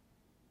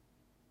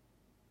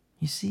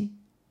 You see?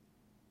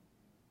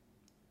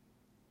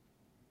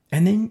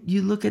 And then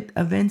you look at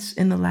events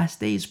in the last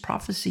days,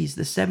 prophecies,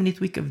 the 70th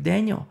week of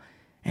Daniel.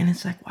 And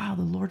it's like, wow,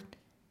 the Lord,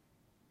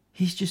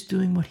 He's just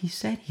doing what He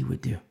said He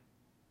would do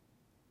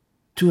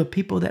to a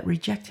people that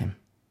reject Him.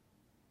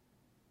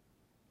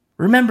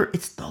 Remember,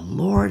 it's the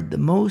Lord, the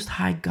Most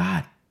High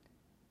God.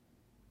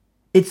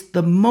 It's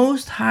the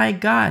Most High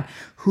God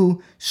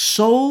who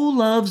so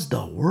loves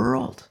the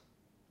world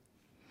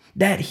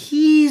that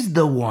He's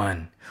the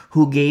one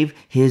who gave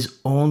His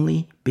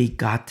only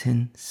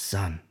begotten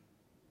Son.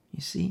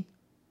 You see?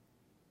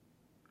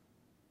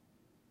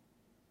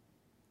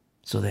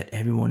 So that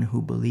everyone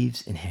who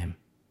believes in Him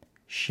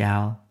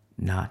shall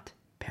not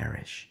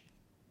perish.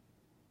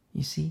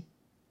 You see?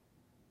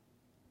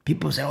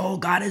 People say, oh,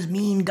 God is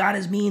mean. God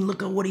is mean.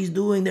 Look at what He's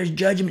doing. There's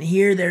judgment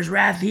here. There's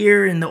wrath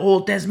here. In the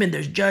Old Testament,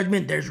 there's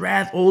judgment. There's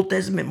wrath. Old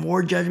Testament,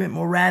 more judgment,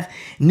 more wrath.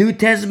 New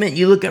Testament,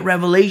 you look at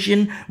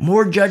Revelation,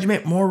 more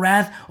judgment, more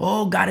wrath.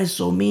 Oh, God is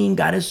so mean.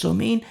 God is so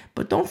mean.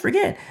 But don't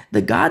forget,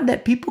 the God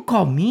that people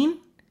call mean,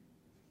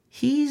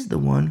 He's the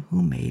one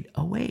who made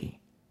a way.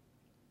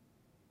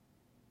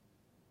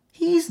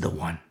 He's the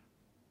one.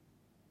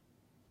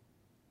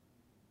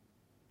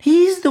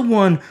 He's the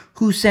one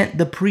who sent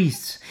the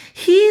priests.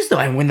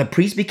 And when the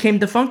priests became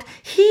defunct,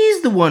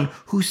 He's the one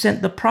who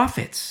sent the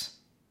prophets.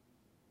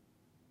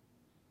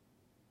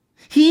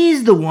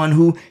 He's the one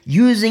who,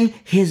 using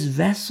His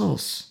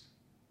vessels,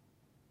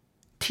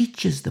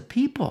 teaches the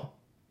people.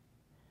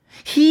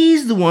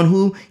 He's the one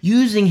who,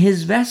 using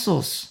His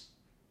vessels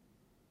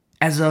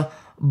as a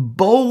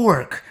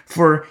bulwark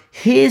for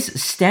His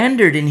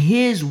standard and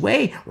His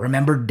way.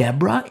 Remember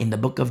Deborah in the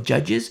book of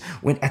Judges,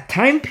 when a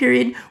time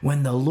period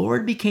when the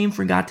Lord became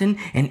forgotten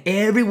and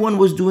everyone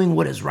was doing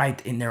what is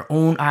right in their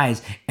own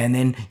eyes. And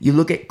then you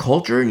look at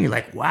culture and you're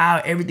like,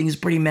 wow, everything's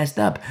pretty messed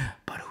up.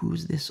 But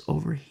who's this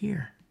over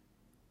here?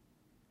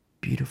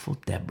 Beautiful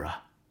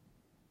Deborah.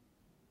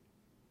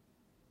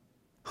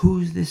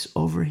 Who's this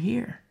over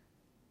here?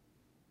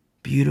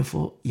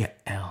 Beautiful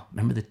Yael.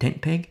 Remember the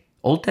tent peg?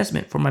 Old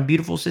Testament, for my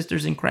beautiful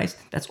sisters in Christ.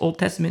 That's Old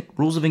Testament,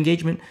 rules of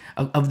engagement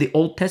of the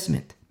Old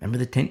Testament. Remember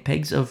the tent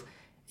pegs of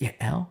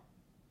Yael?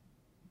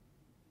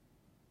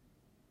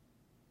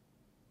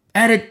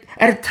 At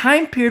a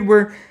time period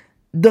where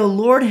the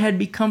Lord had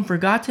become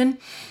forgotten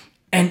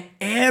and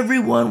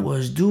everyone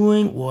was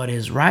doing what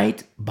is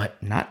right,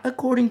 but not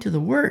according to the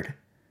word.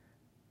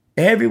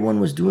 Everyone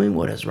was doing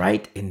what is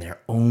right in their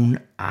own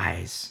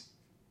eyes.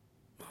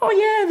 Oh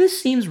yeah,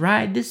 this seems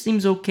right. This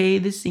seems okay.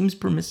 This seems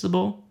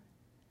permissible.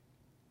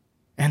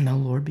 And the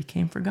Lord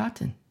became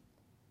forgotten.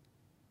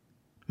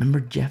 Remember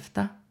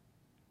Jephthah?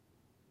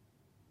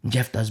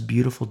 Jephthah's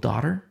beautiful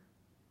daughter?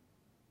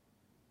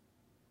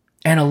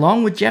 And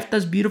along with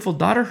Jephthah's beautiful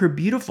daughter, her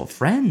beautiful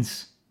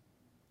friends.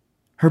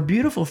 Her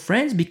beautiful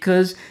friends,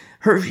 because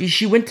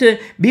she went to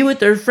be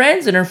with her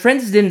friends, and her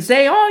friends didn't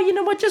say, "Oh, you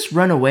know what? Just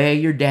run away.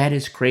 Your dad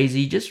is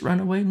crazy. Just run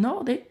away."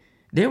 No,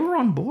 they were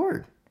on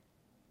board.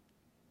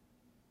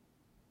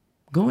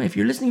 If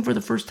you're listening for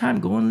the first time,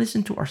 go and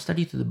listen to our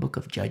study through the book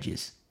of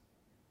Judges.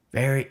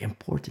 Very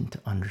important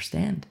to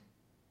understand.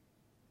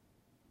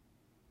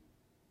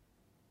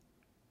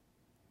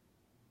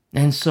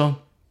 And so,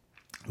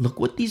 look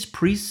what these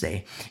priests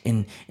say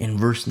in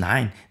verse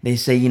 9. They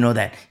say,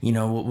 that,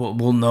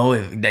 we'll know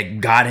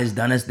that God has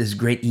done us this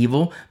great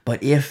evil.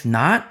 But if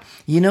not,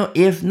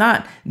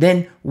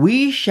 then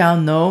we shall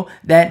know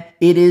that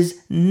it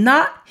is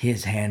not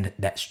his hand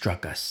that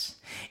struck us.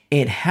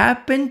 It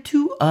happened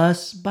to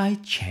us by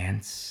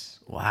chance.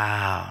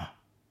 Wow.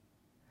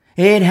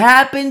 It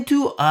happened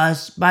to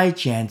us by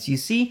chance. You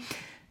see,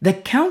 the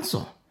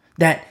counsel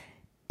that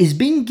is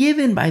being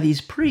given by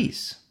these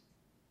priests,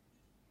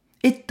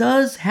 it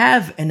does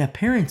have an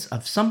appearance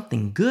of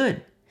something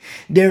good.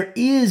 There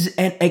is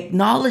an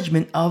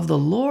acknowledgement of the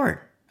Lord.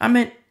 I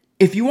mean,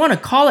 if you want to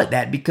call it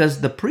that,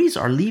 because the priests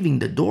are leaving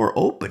the door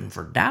open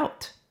for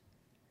doubt.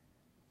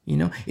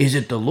 Is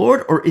it the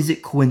Lord or is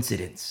it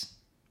coincidence?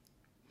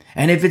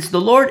 And if it's the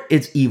Lord,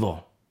 it's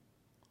evil.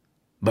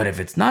 But if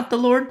it's not the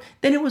Lord,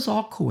 then it was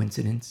all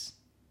coincidence.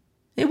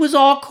 It was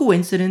all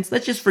coincidence.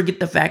 Let's just forget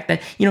the fact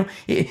that,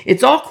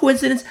 it's all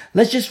coincidence.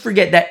 Let's just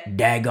forget that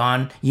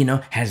Dagon,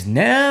 has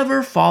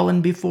never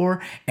fallen before.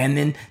 And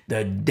then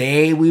the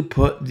day we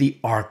put the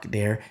ark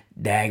there,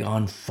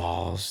 Dagon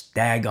falls.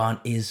 Dagon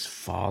is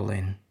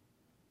fallen.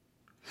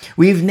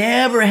 We've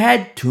never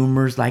had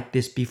tumors like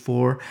this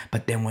before.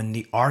 But then when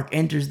the ark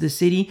enters the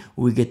city,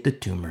 we get the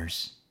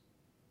tumors.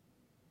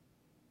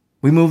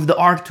 We move the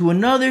ark to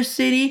another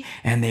city,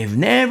 and they've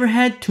never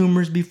had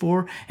tumors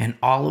before, and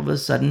all of a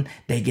sudden,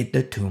 they get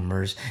the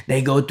tumors.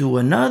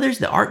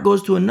 The ark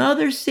goes to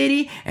another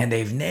city, and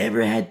they've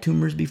never had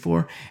tumors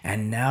before,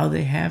 and now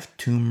they have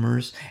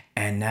tumors,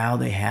 and now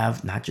they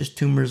have not just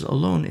tumors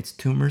alone, it's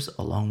tumors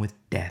along with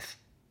death.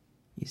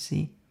 You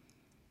see?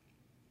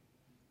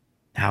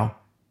 How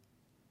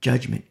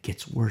judgment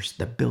gets worse,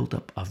 the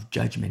buildup of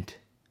judgment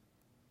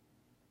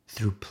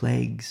through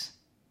plagues.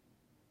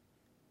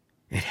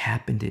 It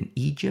happened in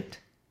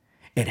Egypt,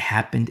 it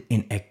happened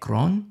in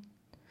Ekron,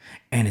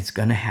 and it's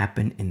going to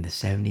happen in the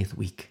 70th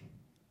week.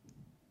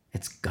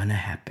 It's going to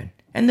happen.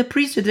 And the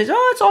priest says,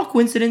 it's all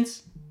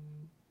coincidence.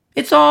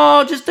 It's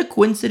all just a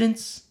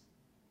coincidence.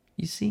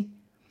 You see?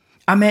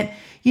 I mean,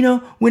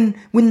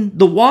 when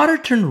the water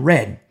turned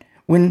red,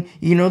 when,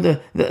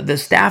 the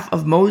staff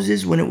of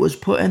Moses, when it was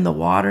put in the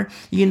water,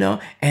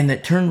 and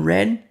it turned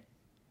red,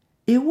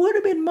 it would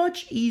have been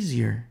much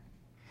easier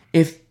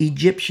if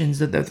Egyptians,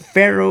 the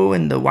Pharaoh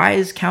and the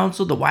wise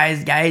council, the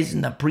wise guys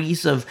and the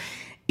priests of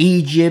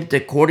Egypt,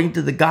 according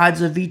to the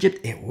gods of Egypt,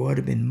 it would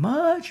have been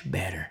much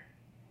better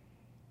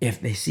if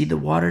they see the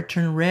water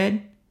turn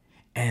red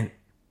and,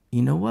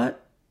 you know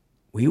what?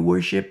 We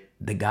worship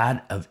the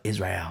God of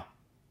Israel.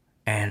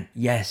 And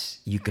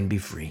yes, you can be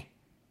free.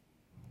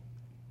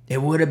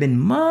 It would have been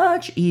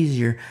much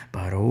easier,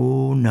 but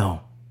oh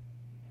no.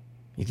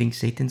 You think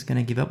Satan's going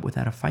to give up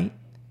without a fight?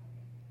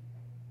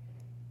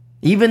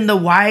 Even the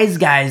wise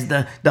guys,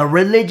 the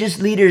religious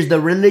leaders, the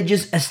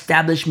religious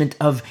establishment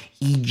of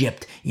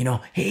Egypt,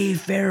 hey,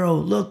 Pharaoh,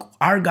 look,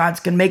 our gods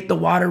can make the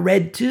water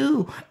red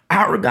too.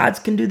 Our gods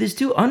can do this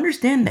too.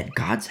 Understand that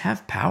gods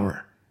have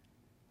power.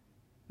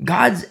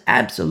 Gods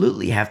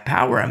absolutely have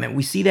power. I mean,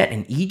 we see that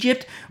in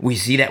Egypt. We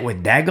see that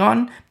with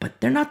Dagon,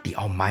 but they're not the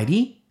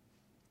Almighty.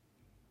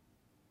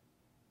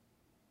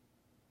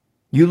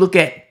 You look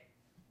at,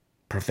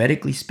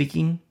 prophetically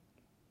speaking,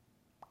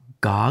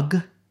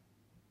 Gog,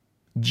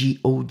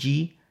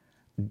 G-O-G,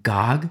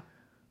 Gog,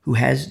 who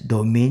has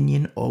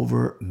dominion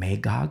over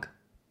Magog.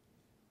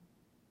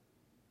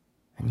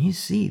 And you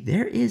see,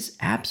 there is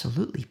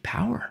absolutely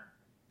power.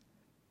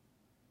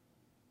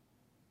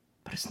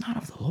 But it's not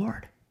of the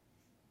Lord.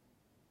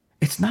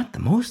 It's not the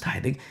Most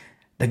High.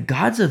 The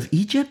gods of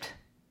Egypt,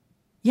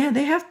 yeah,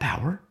 they have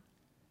power.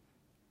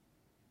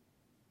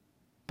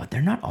 But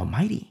they're not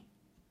almighty.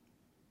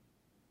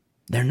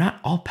 They're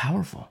not all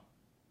powerful.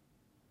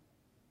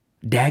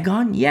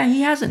 Dagon, yeah,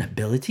 he has an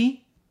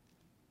ability,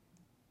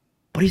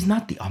 but he's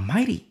not the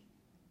Almighty.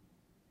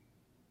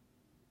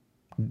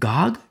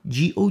 Gog,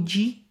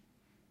 G-O-G,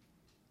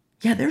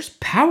 yeah, there's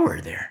power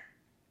there,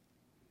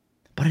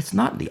 but it's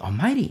not the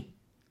Almighty.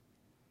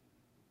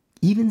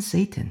 Even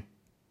Satan,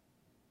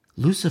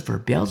 Lucifer,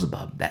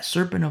 Beelzebub, that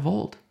serpent of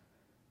old,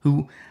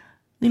 who,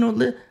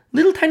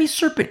 little tiny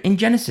serpent in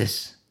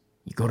Genesis.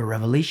 You go to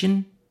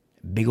Revelation,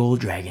 big old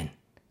dragon.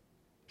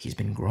 He's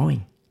been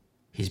growing.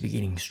 He's been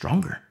getting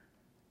stronger.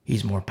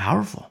 He's more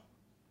powerful.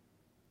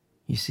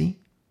 You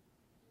see?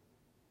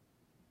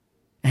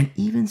 And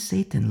even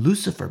Satan,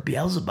 Lucifer,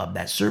 Beelzebub,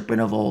 that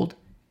serpent of old,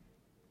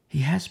 he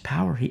has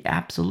power. He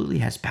absolutely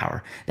has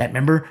power.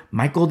 Remember,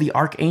 Michael the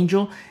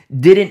archangel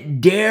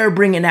didn't dare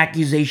bring an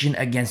accusation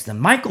against him.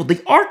 Michael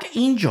the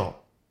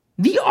archangel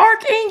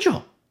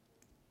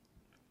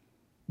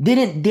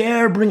didn't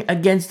dare bring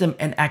against him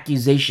an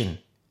accusation.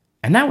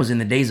 And that was in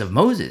the days of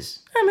Moses.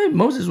 I mean,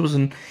 Moses was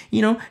an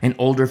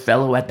older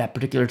fellow at that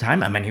particular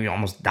time. I mean, he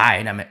almost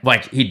died. I mean, well,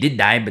 he did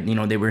die, but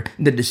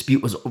the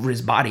dispute was over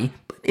his body.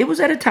 But it was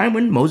at a time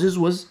when Moses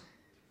was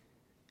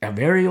a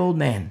very old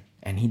man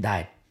and he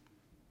died.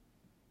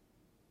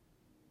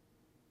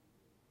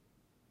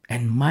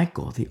 And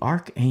Michael, the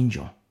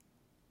archangel,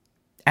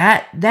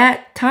 at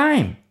that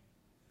time,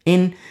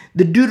 in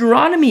the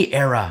Deuteronomy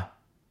era,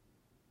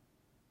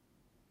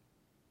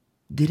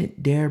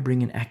 didn't dare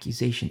bring an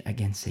accusation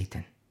against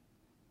Satan.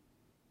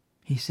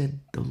 He said,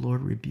 "The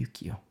Lord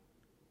rebuke you."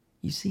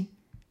 You see?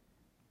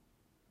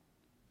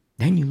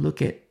 Then you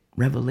look at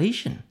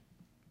Revelation,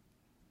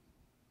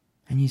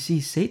 and you see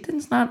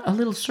Satan's not a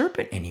little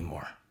serpent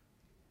anymore.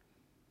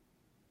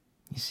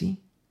 You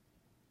see?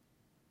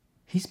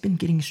 He's been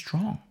getting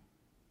strong.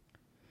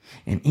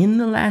 And in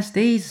the last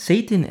days,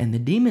 Satan and the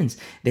demons,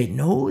 they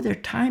know their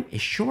time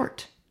is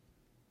short.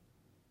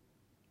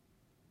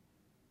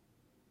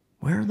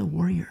 Where are the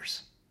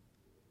warriors?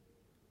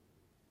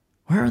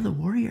 Where are the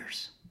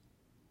warriors?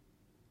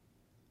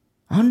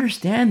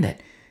 Understand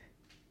that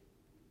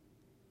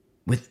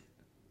with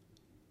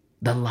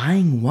the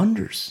lying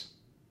wonders,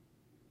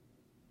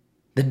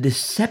 the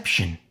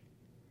deception,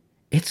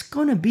 it's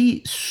going to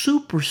be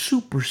super,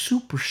 super,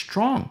 super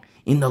strong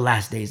in the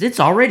last days. It's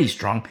already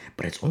strong,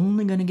 but it's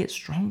only going to get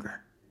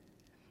stronger.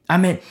 I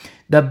mean,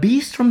 the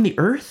beast from the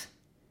earth,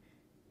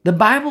 the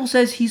Bible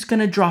says he's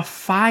going to draw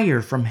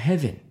fire from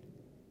heaven.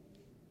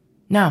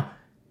 Now,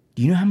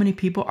 do you know how many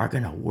people are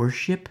going to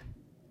worship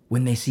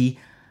when they see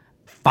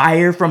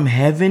fire from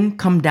heaven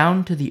come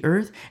down to the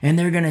earth? And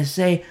they're going to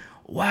say,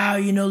 "Wow,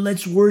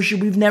 let's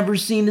worship. We've never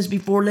seen this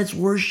before. Let's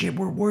worship.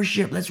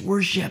 Let's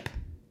worship."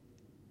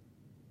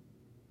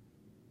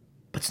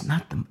 But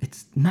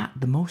it's not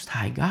the Most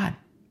High God.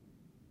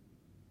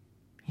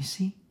 You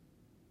see?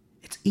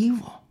 It's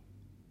evil.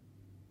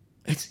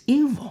 It's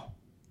evil.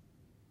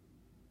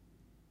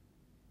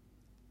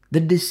 The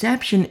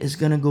deception is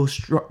going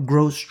to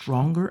grow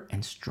stronger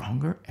and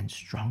stronger and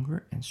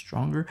stronger and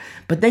stronger.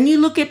 But then you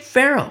look at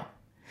Pharaoh.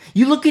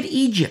 You look at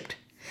Egypt.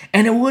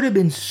 And it would have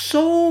been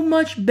so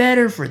much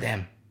better for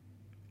them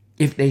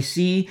if they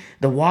see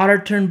the water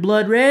turn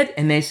blood red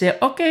and they say,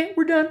 "Okay,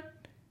 we're done.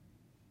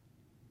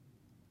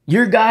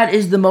 Your God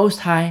is the Most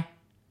High.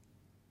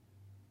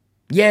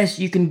 Yes,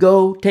 you can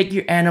go take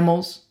your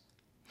animals.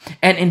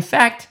 And in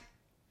fact,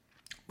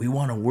 we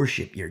want to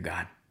worship your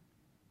God."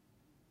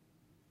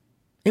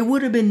 It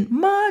would have been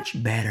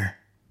much better.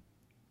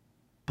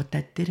 But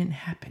that didn't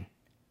happen.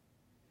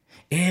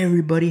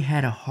 Everybody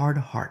had a hard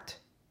heart.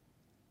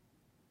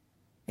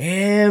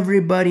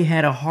 Everybody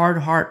had a hard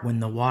heart when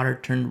the water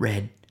turned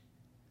red.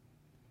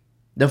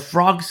 The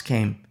frogs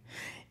came.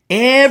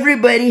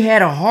 Everybody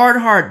had a hard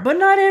heart, but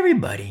not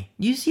everybody.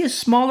 You see a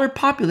smaller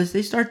populace,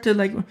 they start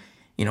to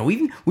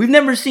we've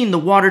never seen the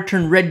water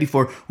turn red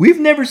before. We've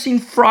never seen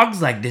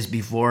frogs like this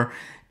before.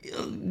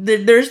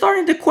 They're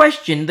starting to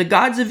question the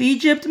gods of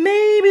Egypt.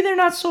 Maybe they're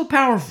not so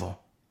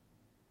powerful.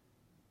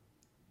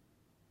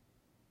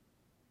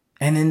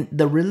 And then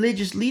the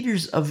religious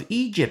leaders of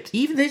Egypt,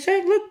 even they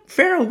said, "Look,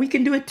 Pharaoh, we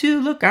can do it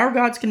too. Look, our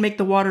gods can make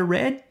the water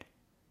red."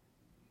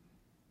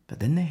 But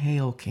then the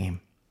hail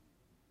came.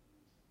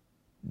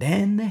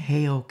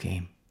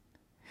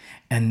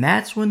 And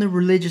that's when the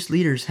religious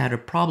leaders had a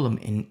problem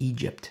in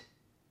Egypt.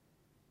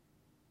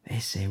 They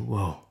say,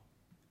 "Whoa,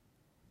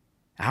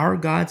 our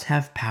gods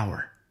have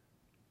power.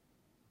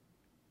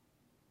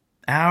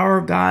 Our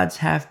gods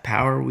have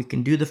power. We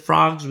can do the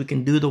frogs. We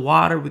can do the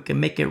water. We can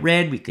make it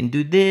red. We can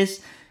do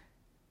this.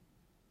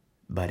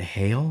 But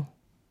hail?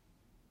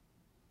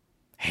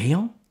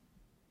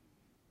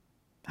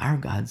 Our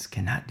gods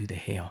cannot do the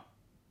hail.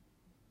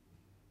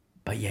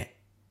 But yet,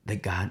 the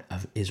God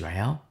of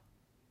Israel,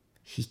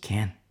 he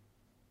can."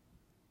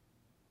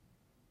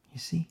 You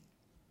see?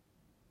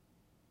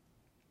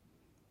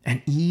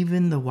 And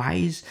even the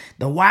wise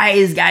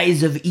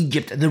guys of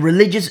Egypt, the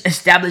religious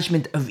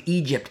establishment of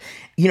Egypt,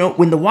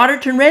 when the water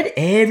turned red,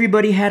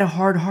 everybody had a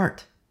hard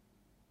heart.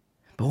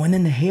 But when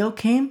then the hail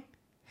came,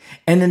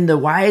 and then the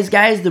wise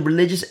guys, the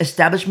religious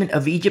establishment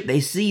of Egypt,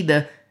 they see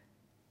the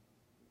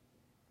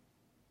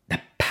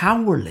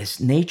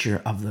powerless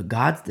nature of the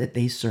gods that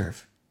they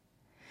serve.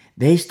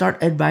 They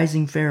start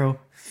advising Pharaoh,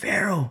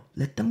 "Pharaoh,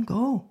 let them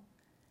go.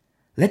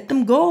 Let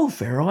them go,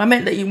 Pharaoh." I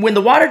mean, when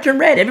the water turned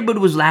red, everybody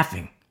was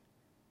laughing.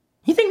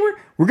 You think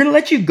we're going to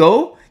let you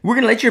go? We're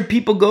going to let your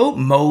people go?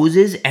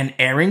 Moses and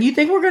Aaron, you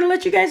think we're going to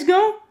let you guys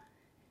go?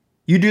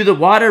 You do the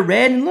water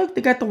red, and look,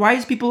 they got the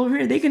wise people over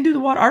here. They can do the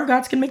water. Our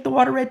gods can make the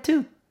water red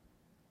too.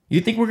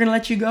 You think we're going to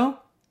let you go?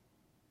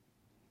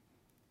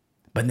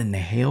 But then the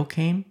hail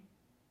came,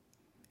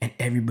 and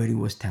everybody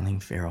was telling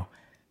Pharaoh,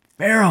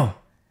 "Pharaoh,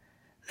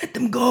 let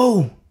them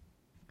go.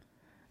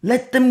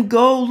 Let them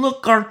go.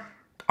 Look, our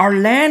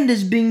land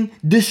is being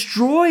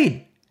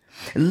destroyed.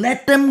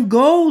 Let them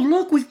go.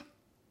 Look,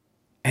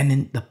 And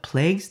then the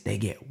plagues, they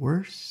get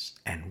worse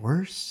and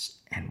worse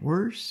and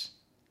worse.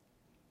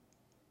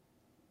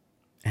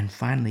 And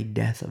finally,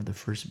 death of the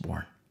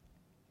firstborn.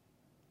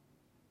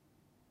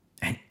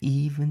 And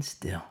even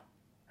still,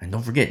 And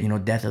don't forget,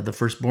 death of the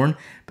firstborn.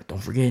 But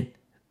don't forget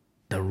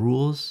the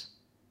rules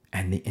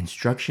and the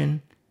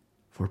instruction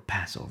for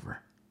Passover.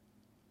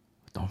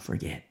 Don't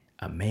forget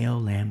a male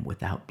lamb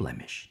without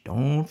blemish.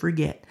 Don't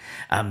forget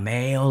a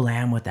male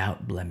lamb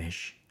without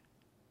blemish.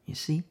 You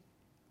see?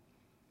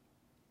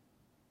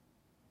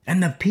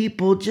 And the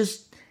people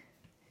just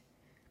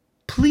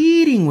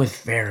pleading with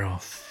Pharaoh.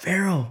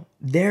 Pharaoh,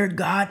 their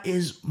God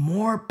is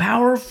more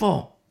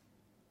powerful.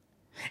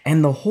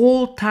 And the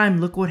whole time,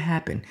 look what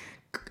happened.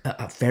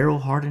 Pharaoh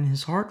hardened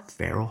his heart.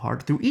 Pharaoh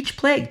hardened. Through each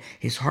plague,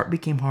 his heart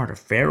became harder.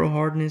 Pharaoh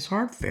hardened his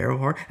heart. Pharaoh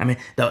hardened.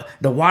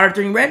 The water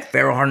turning red,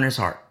 Pharaoh hardened his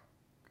heart.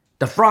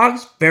 The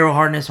frogs, Pharaoh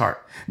hardened his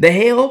heart. The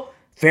hail,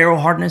 Pharaoh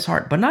hardened his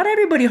heart. But not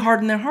everybody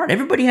hardened their heart.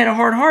 Everybody had a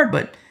hard heart,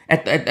 but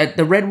at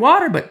the red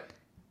water. But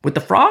with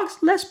the frogs,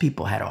 less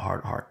people had a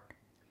hard heart.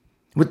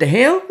 With the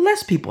hail,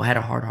 less people had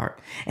a hard heart.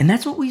 And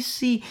that's what we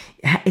see.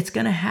 It's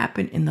going to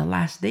happen in the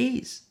last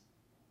days.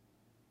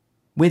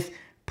 With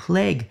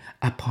plague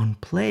upon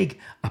plague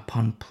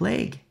upon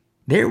plague.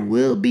 There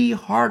will be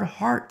hard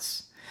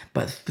hearts.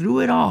 But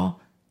through it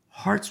all,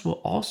 hearts will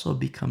also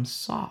become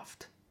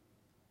soft.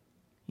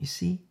 You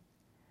see?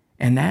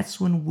 And that's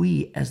when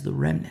we, as the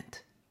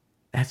remnant,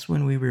 that's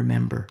when we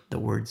remember the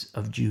words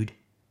of Jude.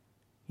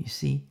 You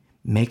see?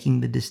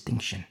 Making the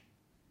distinction.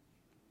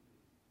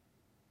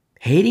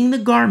 Hating the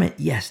garment,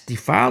 yes.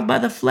 Defiled by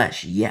the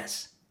flesh,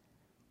 yes.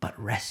 But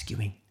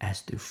rescuing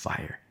as through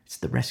fire. It's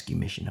the rescue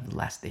mission of the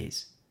last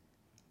days.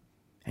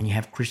 And you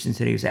have Christians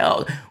today who say,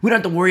 oh, we don't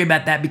have to worry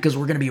about that because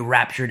we're going to be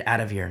raptured out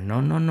of here.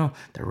 No.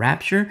 The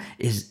rapture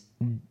is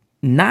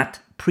not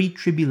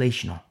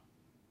pre-tribulational.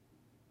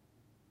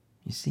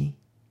 You see?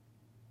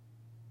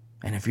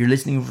 And if you're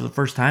listening for the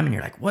first time and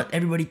you're like, what?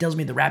 Everybody tells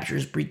me the rapture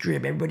is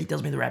pre-trib. Everybody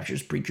tells me the rapture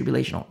is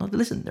pre-tribulational. No,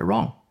 listen, they're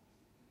wrong.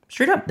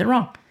 Straight up, they're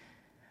wrong.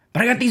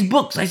 But I got these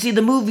books. I see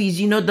the movies,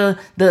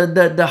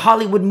 the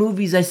Hollywood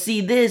movies. I see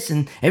this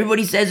and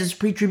everybody says it's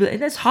pre-tribulation.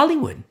 That's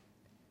Hollywood.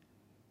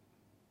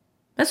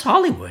 That's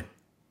Hollywood.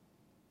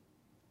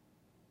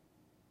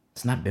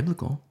 It's not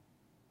biblical.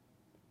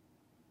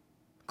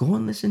 Go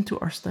and listen to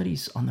our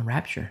studies on the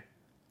rapture.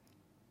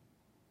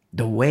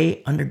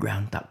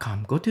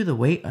 thewayunderground.com. Go to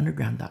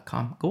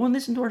thewayunderground.com. Go and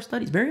listen to our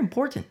studies. Very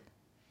important.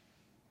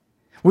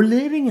 We're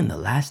living in the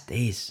last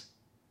days.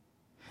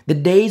 The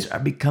days are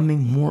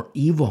becoming more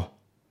evil.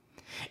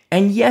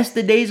 And yes,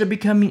 the days are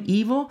becoming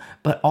evil,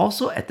 but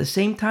also at the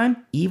same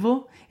time,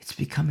 evil, it's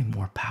becoming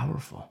more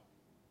powerful.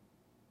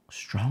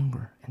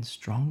 Stronger and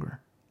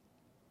stronger.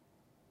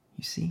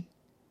 You see?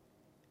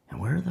 And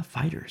where are the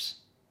fighters?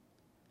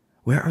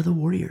 Where are the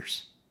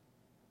warriors?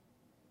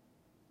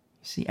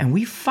 You see? And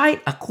we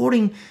fight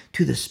according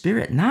to the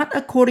Spirit, not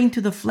according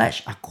to the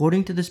flesh,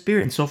 according to the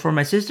Spirit. And so for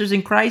my sisters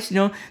in Christ,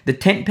 the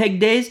tent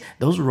peg days,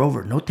 those are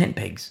over. No tent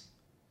pegs.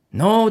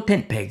 No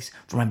tent pegs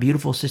for my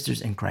beautiful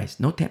sisters in Christ.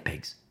 No tent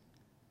pegs.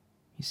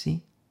 You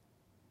see?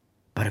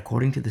 But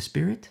according to the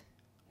Spirit,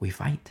 we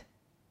fight.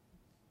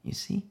 You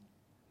see?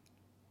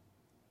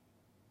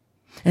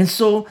 And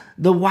so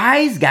the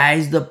wise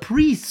guys, the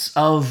priests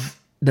of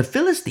the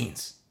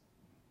Philistines,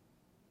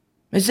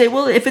 they say,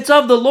 well, if it's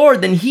of the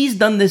Lord, then he's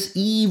done this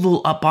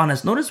evil upon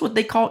us. Notice what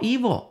they call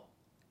evil.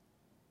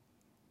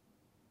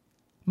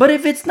 But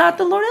if it's not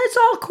the Lord, it's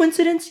all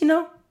coincidence,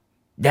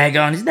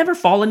 Dagon, he's never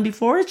fallen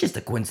before. It's just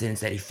a coincidence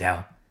that he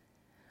fell.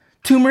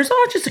 Tumors,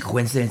 oh, it's just a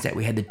coincidence that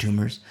we had the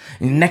tumors.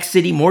 In the next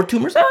city, more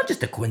tumors, oh,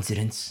 just a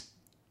coincidence.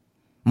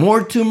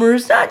 More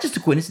tumors, just a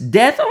coincidence.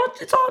 Death, oh,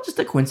 it's all just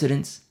a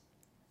coincidence.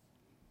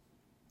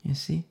 You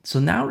see? So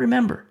now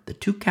remember, the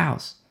two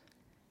cows.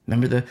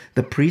 Remember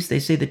the priests, they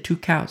say the two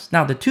cows.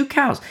 Now, the two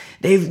cows,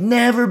 they've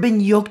never been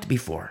yoked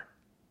before.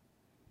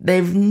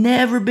 They've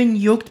never been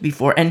yoked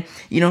before. And,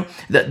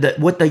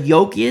 what the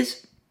yoke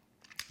is,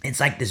 it's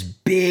like this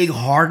big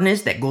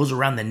harness that goes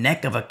around the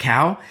neck of a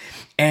cow.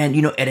 And,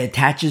 it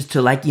attaches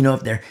to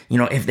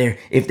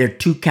if they're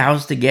two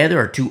cows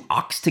together or two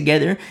ox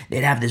together,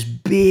 they'd have this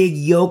big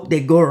yoke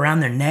that go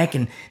around their neck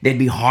and they'd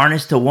be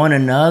harnessed to one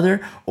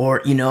another.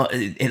 Or,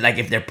 like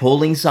if they're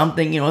pulling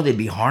something, they'd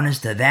be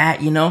harnessed to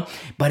that,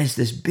 But it's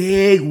this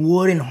big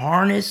wooden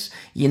harness,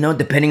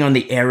 depending on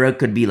the era,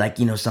 could be like,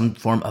 some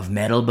form of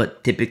metal,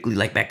 but typically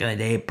like back in the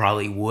day,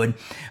 probably wood.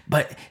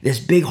 But this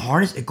big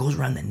harness, it goes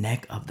around the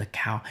neck of the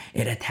cow.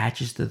 It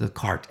attaches to the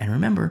cart. And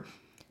remember,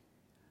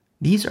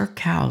 these are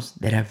cows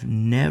that have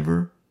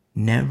never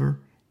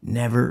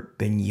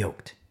been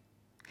yoked.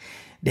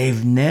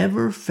 They've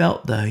never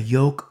felt the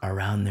yoke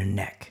around their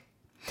neck.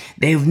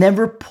 They've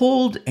never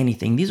pulled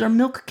anything. These are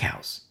milk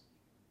cows.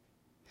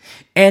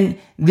 And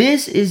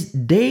this is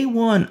day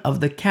one of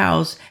the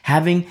cows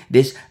having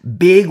this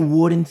big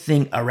wooden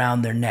thing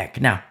around their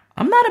neck. Now,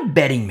 I'm not a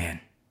betting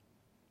man,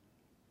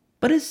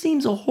 but it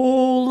seems a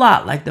whole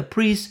lot like the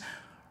priests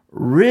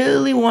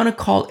really want to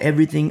call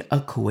everything a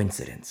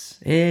coincidence.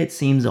 It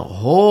seems a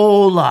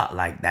whole lot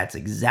like that's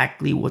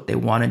exactly what they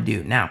want to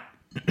do. Now,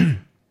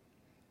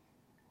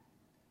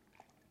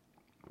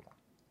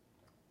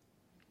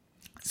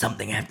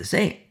 something I have to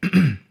say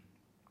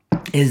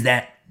is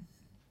that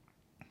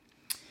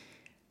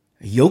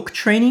Yoke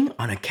training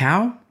on a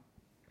cow,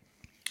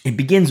 it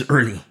begins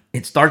early.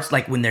 It starts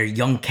like when they're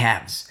young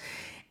calves.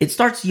 It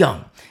starts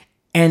young.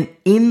 And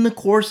in the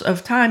course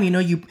of time,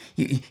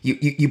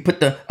 you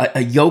put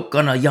a yoke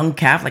on a young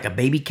calf, like a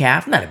baby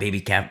calf, not a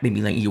baby calf,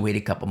 maybe like you wait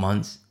a couple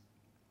months.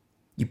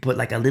 You put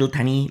like a little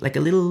tiny,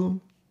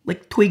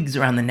 like twigs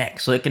around the neck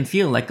so it can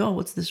feel like, oh,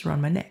 what's this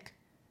around my neck?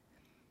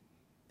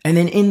 And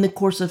then in the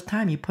course of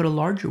time, you put a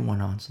larger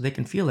one on so they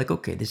can feel like,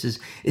 okay,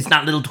 it's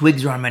not little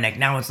twigs around my neck.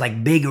 Now it's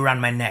like big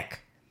around my neck.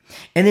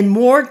 And then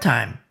more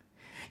time,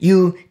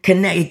 you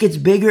connect, it gets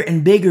bigger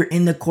and bigger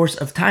in the course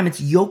of time.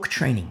 It's yoke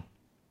training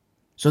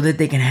so that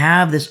they can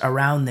have this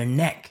around their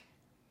neck.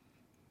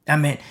 I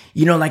mean,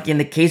 like in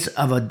the case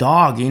of a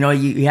dog,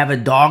 you have a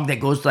dog that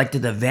goes like to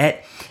the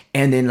vet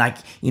and then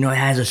it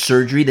has a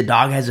surgery. The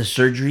dog has a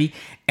surgery.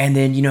 And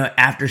then,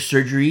 after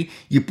surgery,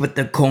 you put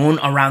the cone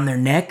around their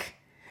neck.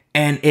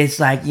 And it's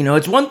like,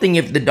 it's one thing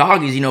if the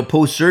dog is,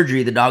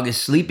 post-surgery, the dog is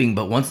sleeping.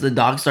 But once the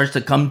dog starts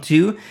to come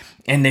to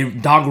and the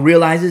dog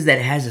realizes that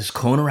it has this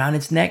cone around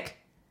its neck,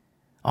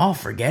 oh,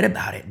 forget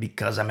about it.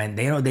 Because,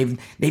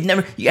 they've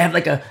never, you have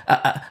like a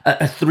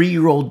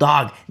 3-year-old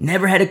dog,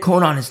 never had a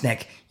cone on its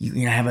neck.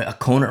 You have a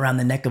cone around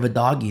the neck of a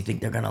dog. You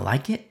think they're going to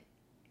like it?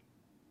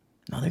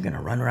 No, they're going to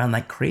run around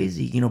like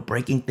crazy,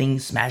 breaking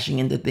things, smashing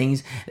into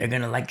things. They're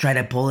going to try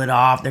to pull it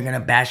off. They're going to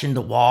bash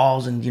into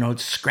walls and,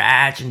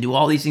 scratch and do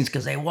all these things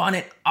because they want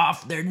it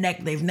off their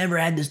neck. They've never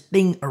had this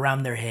thing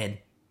around their head.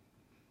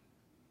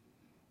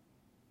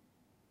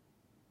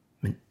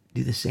 But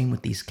do the same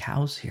with these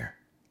cows here.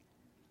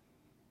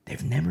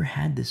 They've never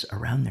had this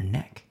around their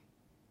neck.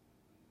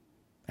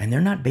 And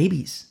they're not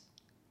babies.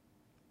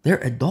 They're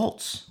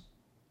adults.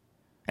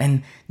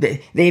 And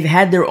they've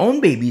had their own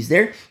babies.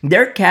 Their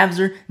calves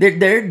are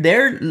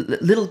their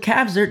little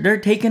calves. They're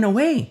taken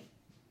away.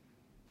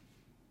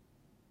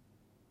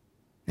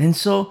 And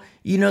so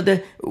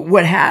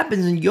what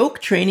happens in yoke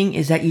training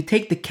is that you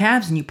take the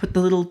calves and you put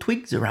the little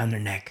twigs around their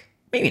neck.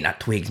 Maybe not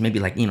twigs, maybe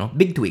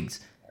big twigs,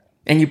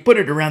 and you put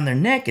it around their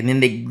neck, and then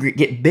they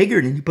get bigger,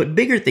 and you put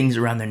bigger things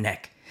around their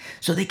neck.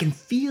 So they can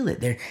feel it.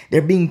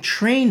 They're being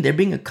trained. They're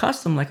being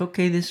accustomed. Like,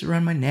 okay, this is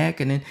around my neck,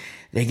 and then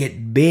they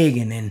get big,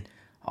 and then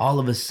all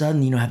of a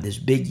sudden, have this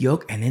big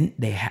yoke, and then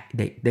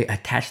they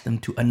attach them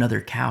to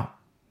another cow.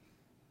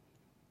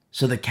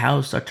 So the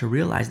cows start to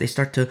realize, they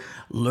start to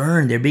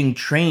learn. They're being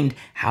trained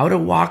how to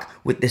walk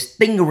with this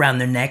thing around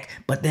their neck,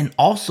 but then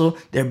also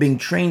they're being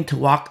trained to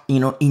walk,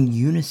 in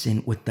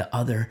unison with the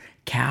other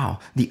cow,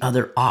 the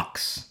other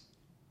ox.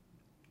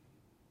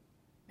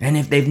 And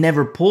if they've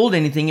never pulled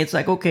anything, it's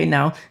like, okay,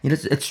 now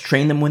let's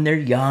train them when they're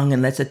young,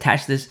 and let's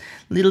attach this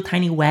little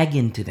tiny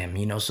wagon to them,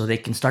 so they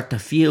can start to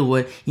feel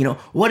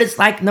what it's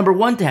like, number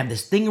one, to have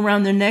this thing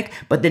around their neck,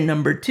 but then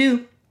number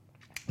two,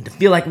 to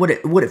feel like what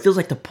it feels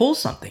like to pull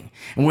something.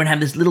 And we're gonna have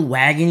this little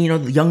wagon,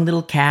 the young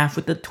little calf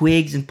with the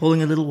twigs and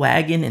pulling a little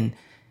wagon, and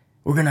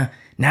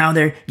now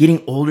they're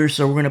getting older,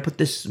 so we're gonna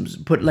put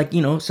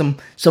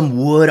some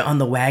wood on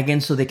the wagon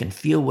so they can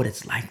feel what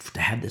it's like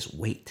to have this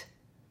weight.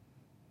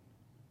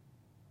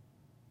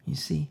 You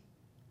see,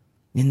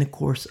 in the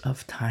course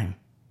of time,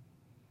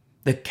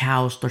 the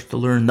cow starts to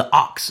learn, the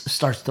ox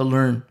starts to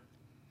learn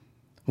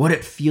what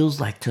it feels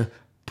like to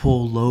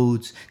pull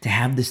loads, to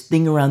have this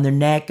thing around their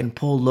neck and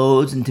pull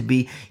loads, and to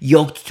be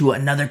yoked to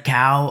another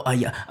cow,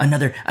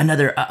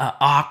 another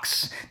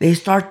ox. They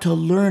start to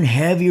learn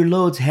heavier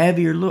loads,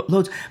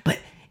 but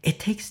it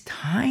takes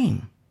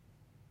time.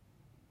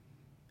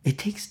 It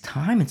takes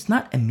time. It's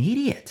not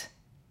immediate.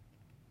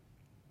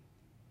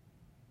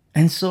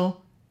 And so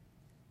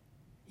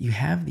you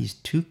have these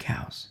 2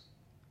 cows,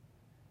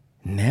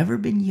 never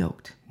been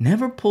yoked,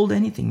 never pulled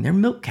anything. They're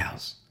milk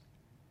cows.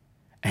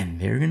 And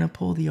they're going to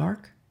pull the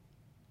ark?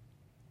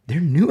 They're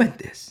new at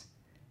this.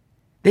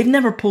 They've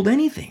never pulled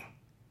anything.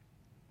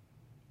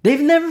 They've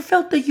never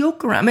felt the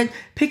yoke around.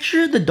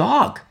 Picture the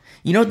dog.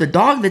 The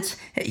dog that's,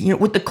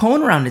 with the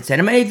cone around its head.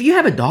 If you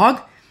have a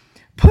dog,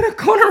 put a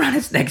cone around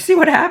its neck. See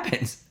what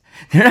happens.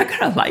 They're not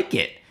going to like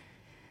it.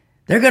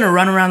 They're going to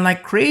run around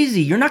like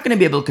crazy. You're not going to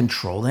be able to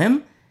control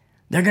them.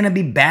 They're going to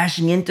be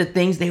bashing into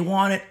things. They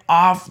want it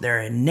off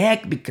their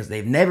neck because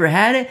they've never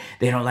had it.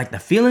 They don't like the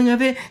feeling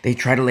of it. They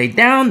try to lay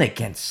down. They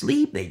can't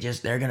sleep.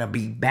 They're going to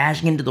be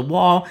bashing into the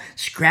wall,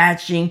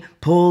 scratching,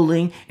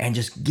 pulling, and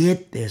just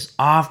get this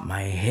off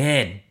my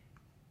head.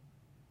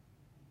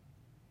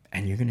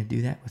 And you're going to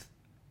do that with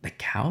the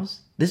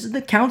cows? This is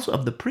the counsel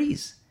of the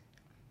priests.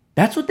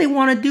 That's what they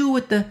want to do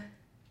with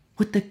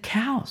the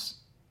cows.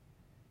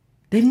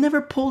 They've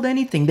never pulled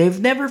anything. They've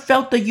never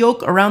felt the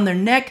yoke around their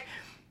neck.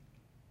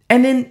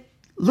 And then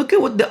look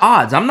at what the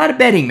odds. I'm not a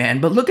betting man,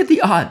 but look at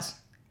the odds.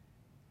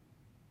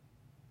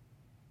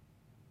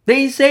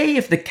 They say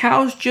if the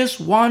cows just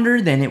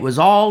wandered, then it was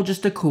all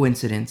just a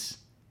coincidence.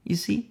 You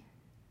see?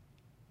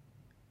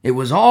 It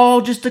was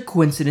all just a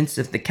coincidence.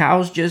 If the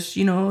cows just,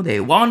 they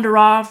wander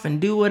off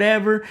and do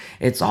whatever,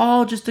 it's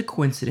all just a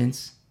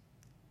coincidence.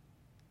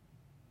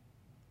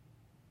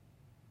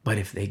 But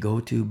if they go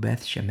to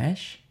Beth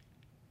Shemesh,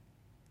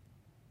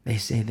 they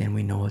say, then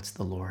we know it's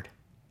the Lord.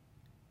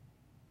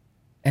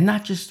 And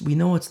not just we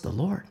know it's the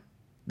Lord,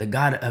 the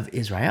God of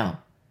Israel.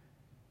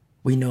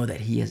 We know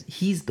that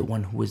he's the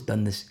one who has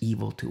done this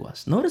evil to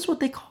us. Notice what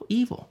they call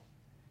evil.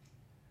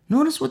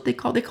 Notice what they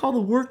call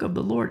the work of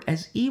the Lord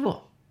as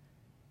evil.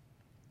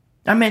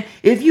 I mean,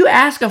 if you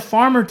ask a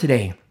farmer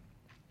today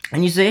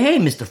and you say, hey,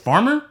 Mr.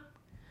 Farmer,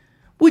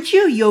 would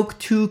you yoke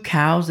 2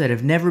 cows that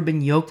have never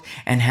been yoked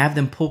and have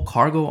them pull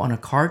cargo on a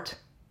cart?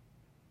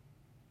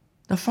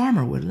 The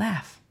farmer would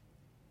laugh.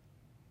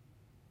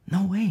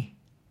 No way.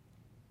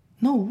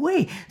 No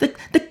way.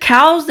 The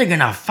cows, they're going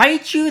to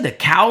fight you. The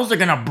cows are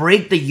going to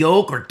break the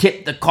yoke or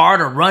tip the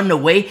cart or run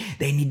away.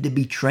 They need to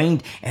be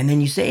trained. And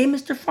then you say, hey,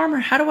 Mr. Farmer,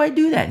 how do I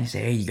do that? And you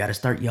say, hey, you got to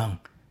start young.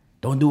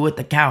 Don't do it with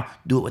the cow.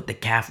 Do it with the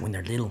calf when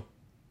they're little.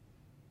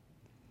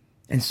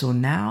 And so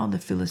now the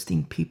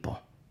Philistine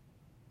people,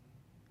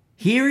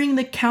 hearing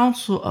the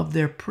counsel of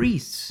their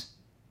priests,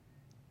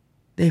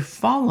 they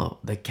follow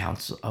the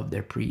counsel of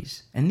their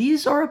priests. And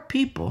these are a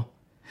people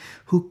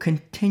who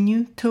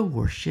continue to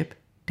worship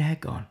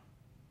Dagon.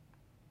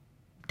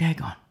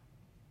 Dagon.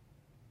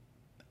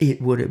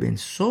 It would have been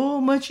so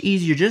much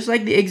easier, just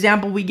like the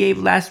example we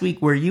gave last week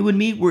where you and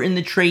me were in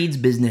the trades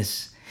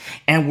business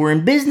and we're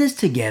in business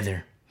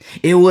together.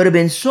 It would have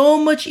been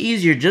so much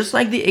easier, just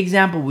like the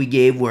example we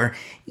gave where,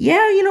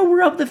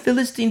 we're of the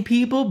Philistine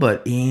people,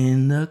 but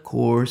in the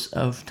course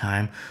of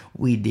time,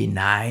 we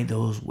deny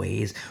those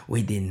ways.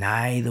 We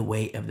deny the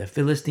way of the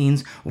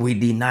Philistines. We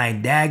deny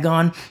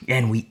Dagon,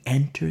 and we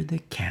enter the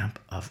camp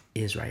of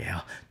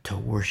Israel to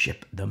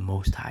worship the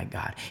Most High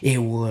God.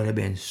 It would have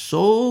been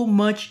so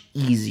much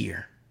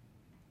easier.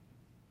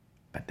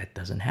 But that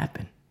doesn't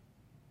happen.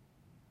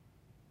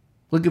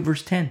 Look at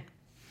verse 10.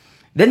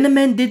 Then the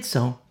men did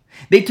so.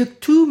 They took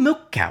 2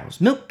 milk cows.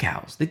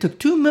 They took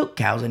 2 milk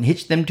cows and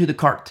hitched them to the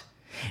cart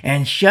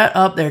and shut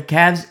up their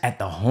calves at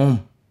the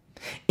home.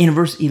 In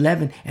verse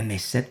 11, and they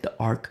set the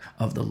ark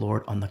of the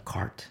Lord on the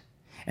cart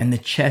and the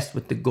chest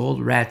with the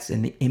gold rats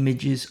and the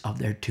images of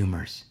their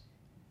tumors.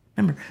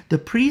 Remember, the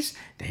priests,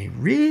 they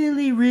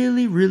really,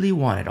 really, really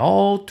wanted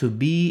all to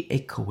be a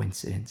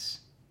coincidence.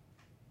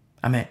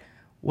 I mean,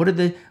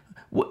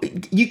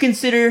 you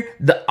consider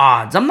the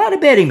odds. I'm not a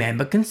betting man,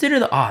 but consider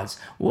the odds.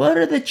 What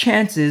are the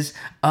chances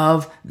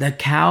of the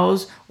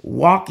cows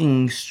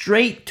walking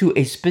straight to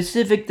a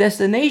specific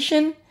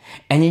destination?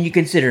 And then you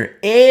consider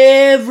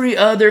every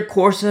other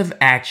course of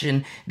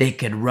action. They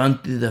could run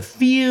through the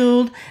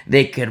field.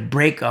 They could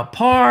break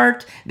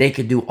apart. They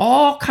could do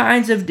all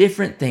kinds of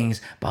different things.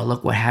 But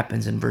look what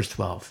happens in verse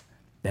 12.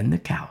 Then the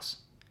cows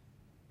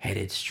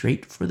headed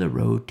straight for the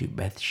road to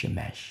Beth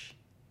Shemesh.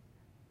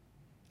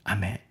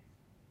 Amen.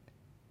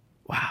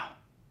 Wow.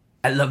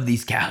 I love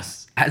these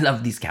cows.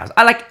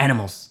 I like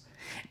animals,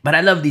 but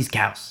I love these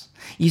cows.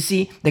 You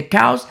see, the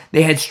cows,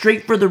 they head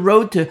straight for the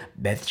road to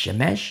Beth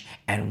Shemesh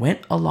and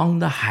went along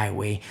the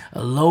highway,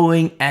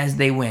 lowing as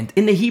they went.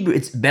 In the Hebrew,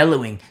 it's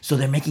bellowing, so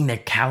they're making their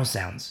cow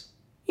sounds.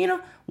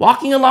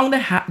 Walking along the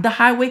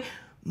highway,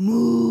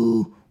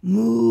 moo,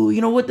 moo.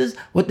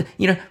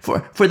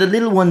 For the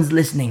little ones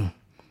listening,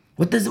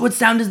 what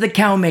sound does the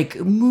cow make?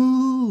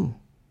 Moo.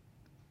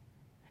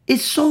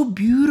 It's so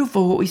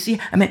beautiful what we see.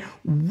 I mean,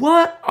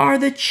 what are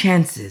the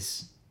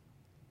chances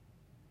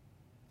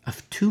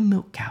of 2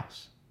 milk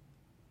cows?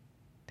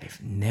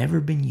 They've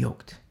never been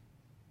yoked.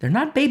 They're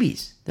not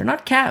babies. They're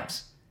not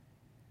calves.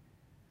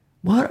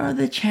 What are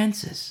the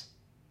chances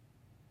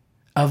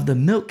of the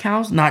milk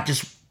cows not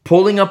just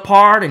pulling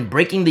apart and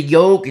breaking the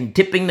yoke and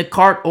tipping the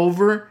cart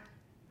over?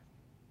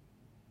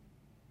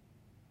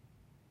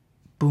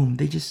 Boom,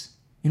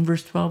 in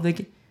verse 12,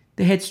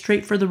 they head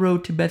straight for the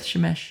road to Beth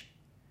Shemesh.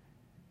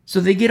 So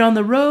they get on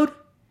the road,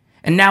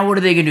 and now what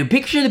are they going to do?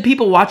 Picture the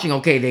people watching.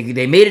 Okay,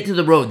 they made it to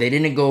the road. They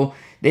didn't go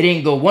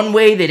one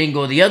way. They didn't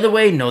go the other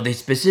way. No, they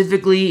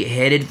specifically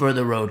headed for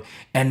the road.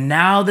 And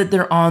now that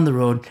they're on the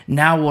road,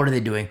 now what are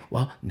they doing?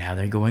 Well, now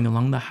they're going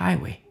along the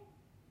highway.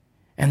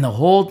 And the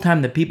whole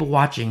time the people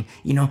watching,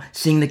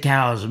 seeing the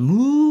cows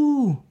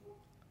moo,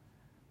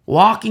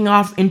 walking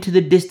off into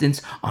the distance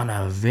on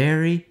a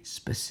very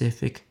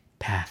specific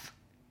path.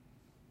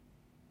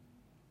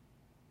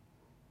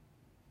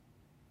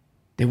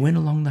 They went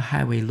along the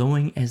highway,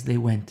 lowing as they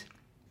went,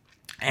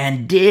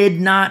 and did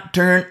not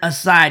turn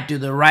aside to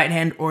the right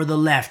hand or the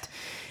left.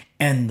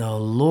 And the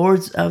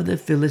lords of the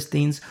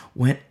Philistines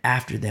went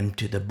after them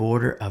to the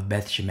border of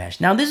Beth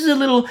Shemesh. Now, this is a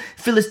little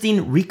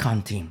Philistine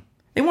recon team.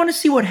 They want to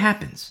see what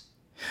happens.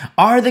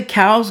 Are the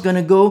cows going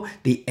to go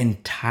the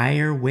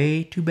entire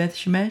way to Beth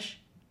Shemesh?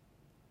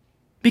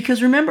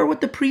 Because remember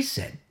what the priest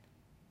said.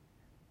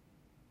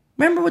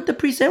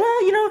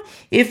 Well,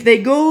 if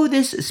they go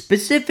this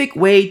specific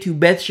way to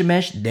Beth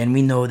Shemesh, then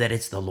we know that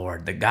it's the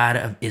Lord, the God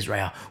of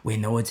Israel. We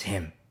know it's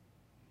him.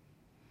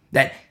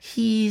 That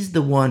he's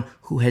the one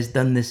who has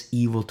done this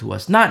evil to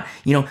us. Not,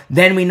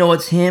 then we know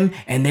it's him,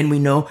 and then we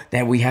know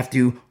that we have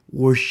to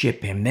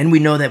worship him. Then we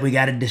know that we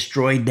got to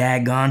destroy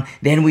Dagon.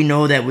 Then we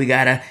know that we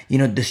got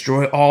to,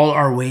 destroy all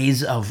our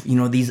ways of,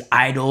 these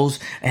idols.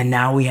 And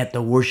now we have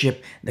to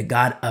worship the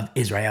God of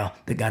Israel,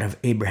 the God of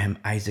Abraham,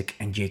 Isaac,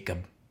 and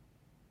Jacob.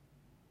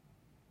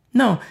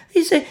 No,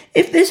 he said,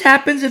 if this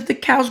happens, if the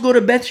cows go to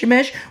Beth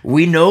Shemesh,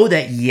 we know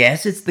that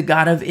yes, it's the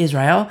God of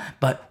Israel,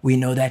 but we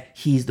know that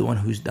he's the one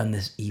who's done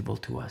this evil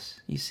to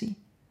us. You see?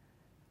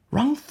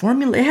 Wrong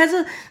formula. It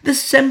has the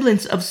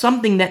semblance of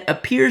something that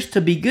appears to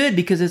be good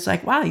because it's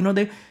like, wow,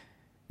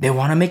 they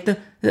want to make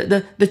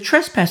the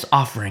trespass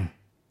offering.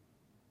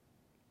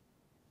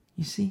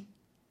 You see?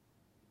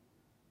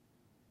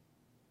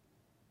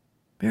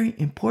 Very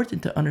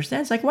important to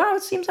understand. It's like, wow,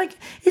 it seems like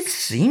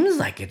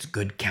it's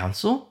good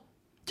counsel.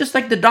 Just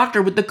like the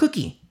doctor with the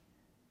cookie.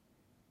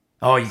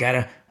 Oh, you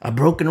got a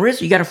broken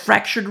wrist? You got a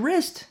fractured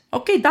wrist.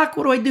 Okay, doc,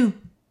 what do I do?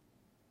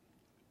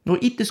 Well,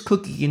 eat this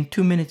cookie. In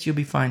 2 minutes, you'll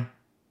be fine.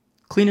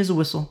 Clean as a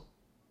whistle.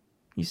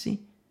 You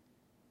see?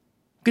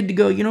 Good to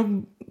go.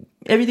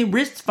 Everything,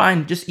 wrist's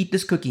fine. Just eat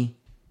this cookie.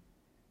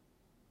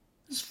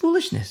 It's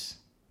foolishness.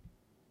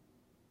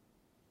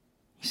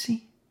 You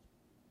see?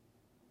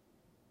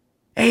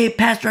 Hey,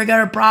 pastor, I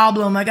got a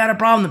problem.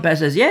 The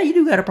pastor says, yeah, you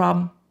do got a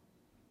problem.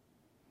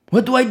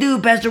 What do I do,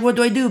 pastor? What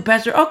do I do,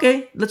 pastor?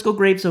 Okay, let's go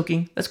grave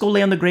soaking. Let's go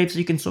lay on the grave so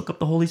you can soak up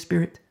the Holy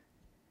Spirit.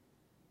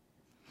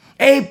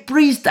 Hey,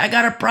 priest, I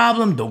got a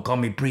problem. Don't call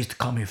me priest,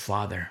 call me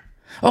father.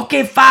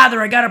 Okay,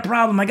 father, I got a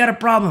problem.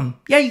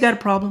 Yeah, you got a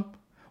problem.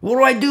 What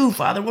do I do,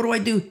 father? What do I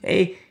do?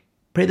 Hey,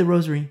 pray the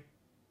rosary.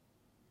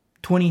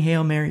 20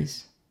 Hail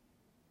Marys.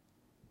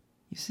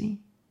 You see?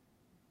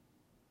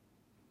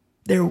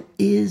 There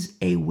is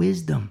a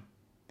wisdom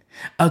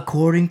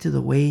according to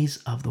the ways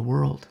of the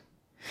world.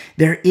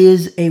 There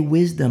is a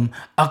wisdom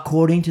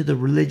according to the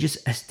religious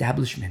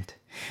establishment.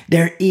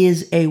 There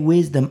is a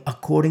wisdom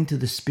according to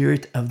the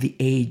spirit of the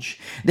age.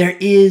 There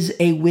is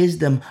a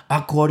wisdom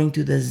according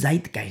to the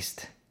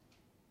zeitgeist.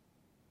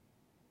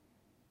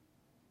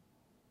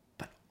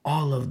 But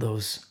all of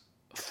those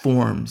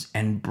forms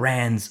and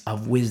brands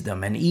of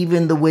wisdom, and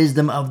even the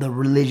wisdom of the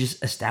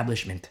religious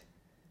establishment,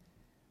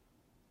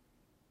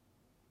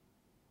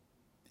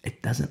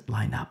 it doesn't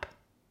line up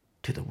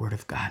to the Word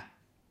of God.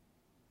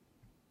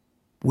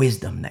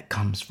 Wisdom that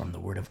comes from the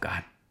Word of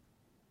God.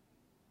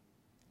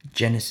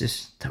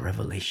 Genesis to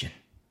Revelation.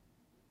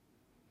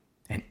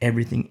 And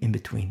everything in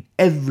between.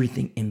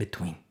 Everything in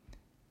between.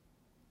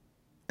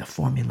 The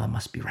formula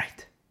must be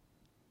right.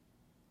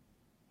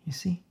 You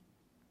see?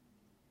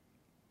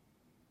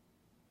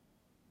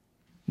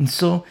 And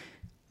so,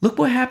 look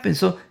what happened.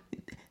 So,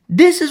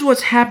 this is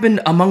what's happened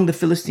among the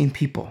Philistine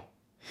people.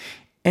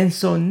 And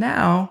so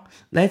now,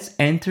 let's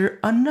enter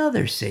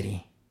another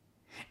city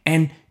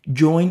and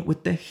join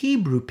with the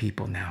Hebrew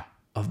people now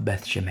of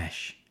Beth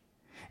Shemesh.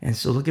 And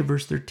so look at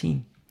verse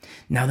 13.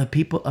 Now the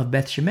people of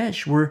Beth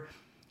Shemesh were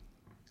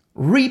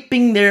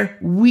reaping their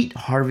wheat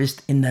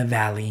harvest in the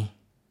valley,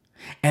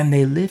 and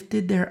they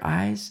lifted their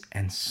eyes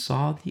and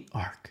saw the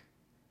ark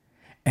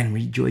and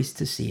rejoiced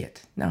to see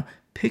it. Now,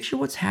 picture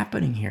what's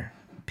happening here.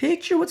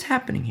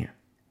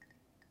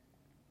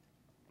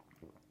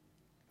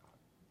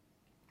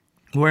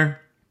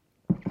 Where,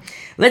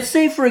 let's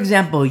say, for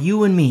example,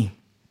 you and me,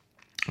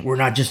 we're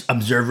not just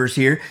observers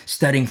here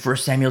studying 1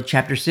 Samuel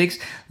chapter 6.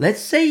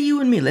 Let's say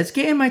you and me, let's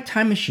get in my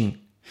time machine.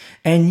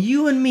 And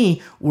you and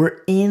me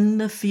were in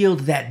the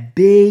field, that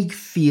big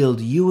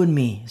field, you and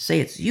me. Say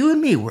it's you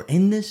and me, we're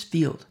in this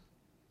field.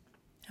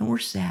 And we're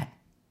sad.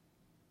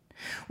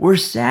 We're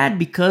sad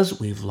because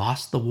we've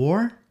lost the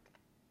war.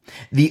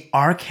 The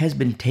ark has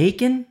been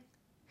taken.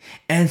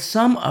 And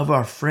some of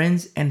our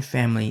friends and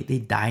family, they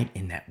died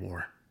in that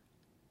war.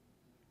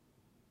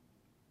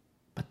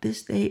 But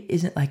this day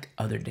isn't like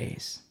other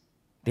days.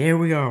 There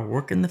we are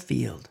working the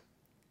field.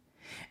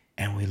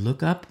 And we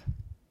look up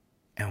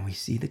and we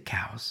see the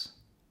cows.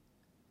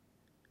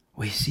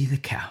 We see the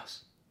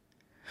cows.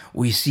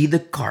 We see the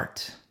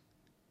cart.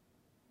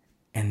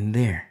 And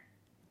there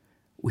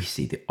we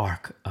see the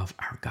ark of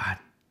our God.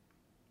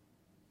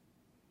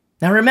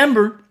 Now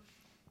remember,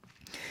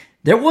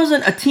 there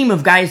wasn't a team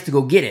of guys to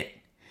go get it.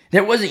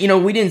 There wasn't,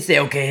 we didn't say,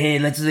 okay, hey,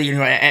 let's,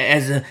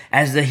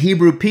 as the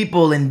Hebrew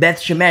people in Beth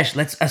Shemesh,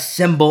 let's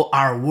assemble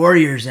our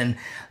warriors and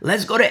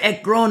let's go to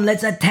Ekron,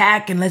 let's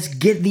attack and let's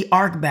get the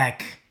ark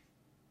back.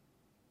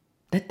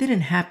 That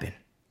didn't happen.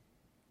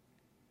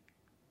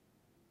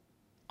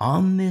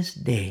 On this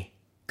day,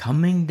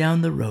 coming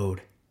down the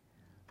road,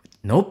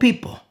 no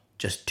people,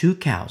 just 2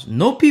 cows,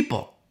 no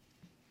people.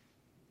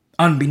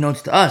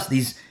 Unbeknownst to us,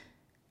 these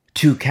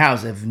 2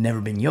 cows have never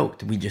been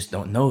yoked. We just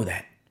don't know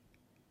that.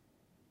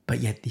 But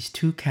yet these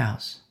 2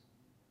 cows,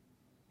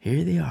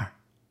 here they are,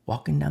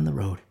 walking down the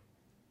road.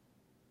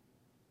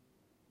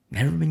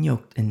 Never been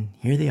yoked, and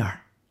here they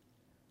are,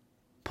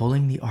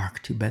 pulling the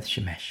ark to Beth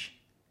Shemesh.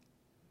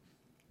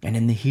 And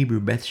in the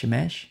Hebrew, Beth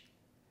Shemesh,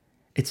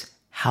 it's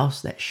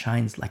house that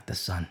shines like the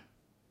sun.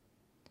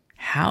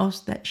 House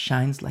that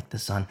shines like the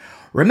sun.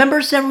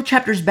 Remember several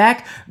chapters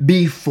back,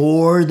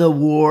 before the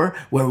war,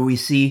 where we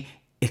see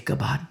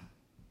Ichabod?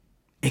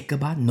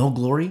 Ichabod, no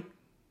glory.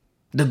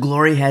 The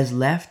glory has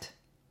left.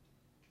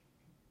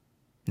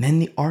 And then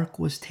the ark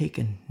was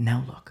taken.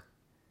 Now look,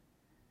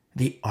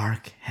 the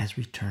ark has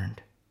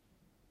returned.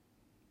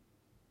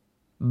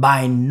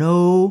 By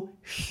no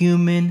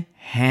human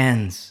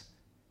hands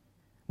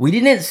We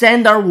didn't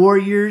send our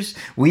warriors.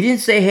 We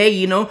didn't say,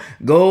 hey,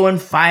 go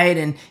and fight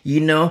and,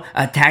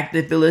 attack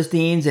the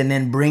Philistines and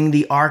then bring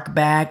the ark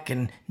back.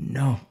 And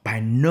no, by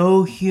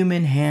no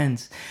human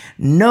hands,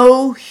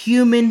 no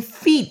human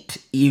feet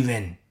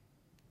even,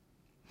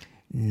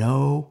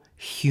 no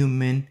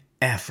human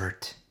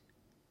effort.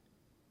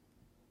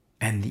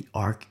 And the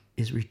ark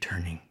is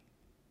returning.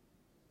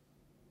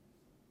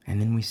 And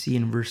then we see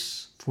in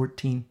verse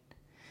 14,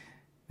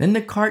 then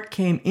the cart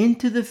came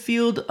into the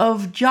field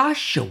of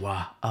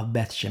Joshua of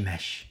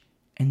Beth-Shemesh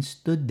and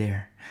stood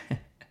there.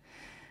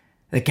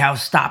 The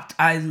cows stopped.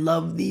 I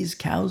love these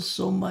cows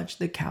so much.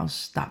 The cows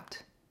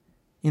stopped.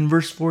 In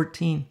verse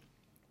 14,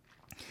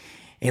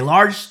 a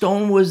large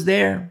stone was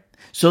there.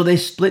 So they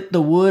split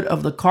the wood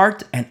of the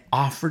cart and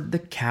offered the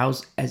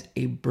cows as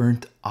a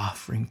burnt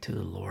offering to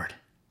the Lord.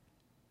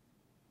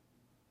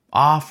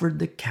 Offered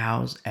the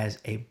cows as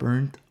a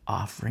burnt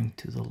offering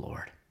to the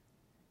Lord.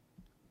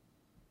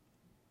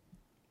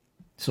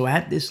 So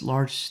at this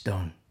large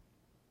stone,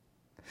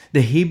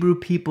 the Hebrew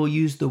people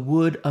used the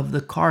wood of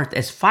the cart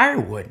as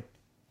firewood,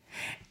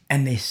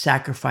 and they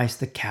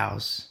sacrificed the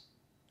cows.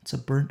 It's a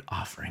burnt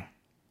offering.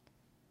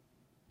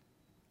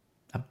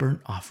 A burnt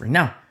offering.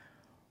 Now,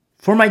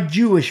 for my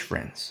Jewish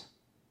friends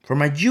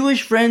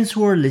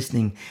who are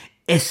listening,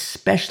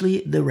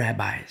 especially the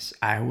rabbis,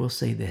 I will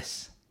say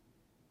this.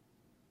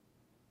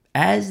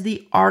 As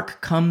the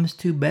ark comes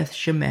to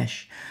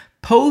Beth-Shemesh,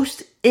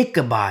 post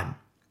Ichabod,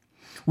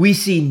 we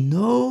see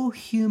no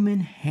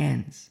human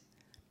hands,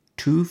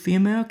 2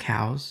 female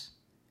cows,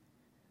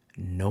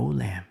 no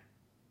lamb.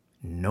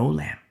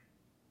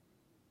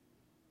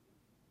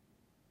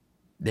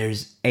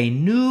 There's a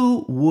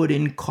new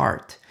wooden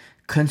cart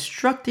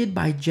constructed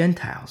by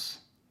Gentiles,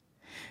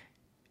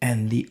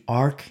 and the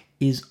ark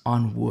is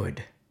on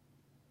wood.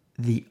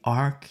 The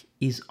ark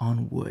is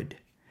on wood.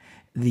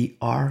 The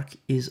ark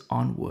is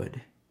on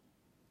wood.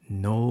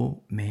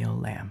 No male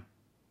lamb.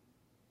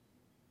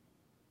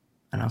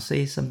 And I'll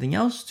say something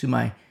else to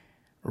my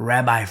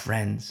rabbi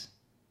friends.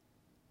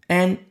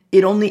 And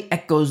it only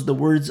echoes the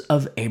words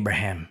of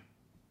Abraham.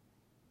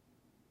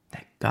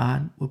 That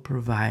God will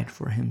provide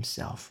for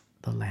himself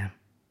the lamb.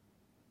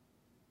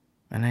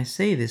 And I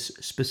say this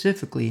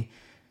specifically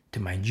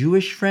to my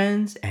Jewish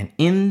friends and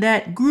in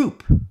that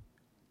group,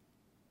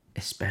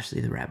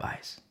 especially the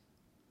rabbis.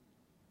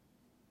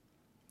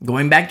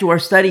 Going back to our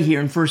study here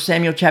in 1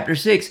 Samuel chapter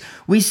 6,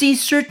 we see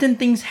certain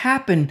things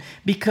happen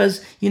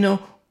because,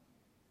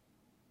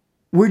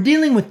 we're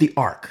dealing with the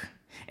ark.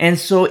 And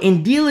so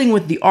in dealing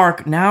with the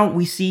ark, now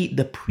we see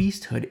the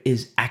priesthood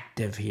is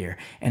active here.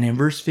 And in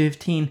verse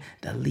 15,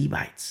 the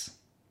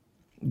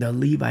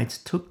Levites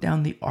took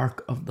down the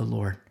ark of the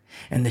Lord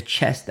and the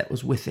chest that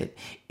was with it,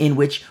 in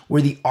which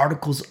were the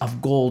articles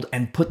of gold,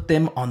 and put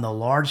them on the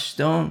large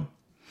stone.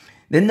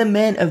 Then the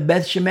men of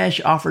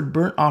Beth-Shemesh offered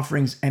burnt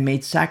offerings and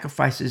made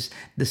sacrifices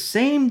the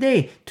same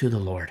day to the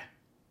Lord.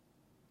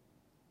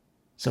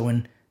 So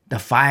when the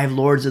 5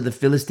 lords of the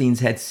Philistines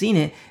had seen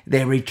it,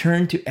 they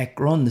returned to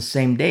Ekron the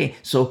same day.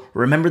 So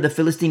remember the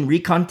Philistine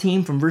recon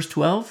team from verse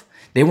 12?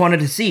 They wanted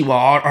to see, well,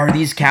 are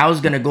these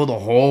cows going to go the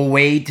whole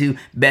way to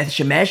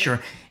Beth-Shemesh,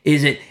 or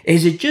is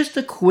it just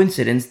a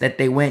coincidence that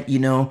they went,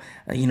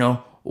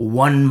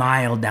 1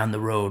 mile down the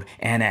road,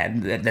 and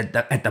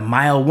at the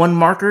mile 1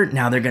 marker,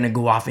 now they're going to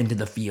go off into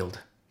the field.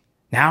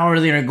 Now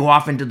they're going to go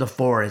off into the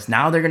forest.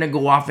 Now they're going to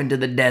go off into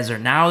the desert.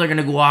 Now they're going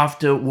to go off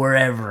to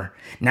wherever.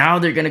 Now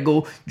they're going to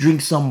go drink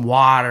some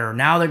water.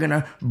 Now they're going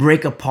to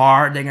break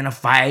apart. They're going to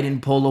fight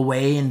and pull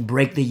away and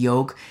break the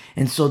yoke.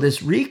 And so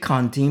this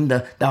recon team,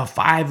 the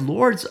 5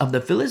 lords of the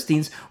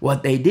Philistines,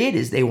 what they did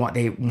is they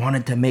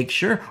wanted to make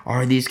sure, where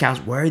are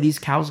these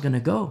cows going to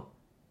go?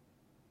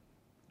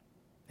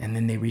 And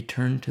then they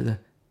returned to the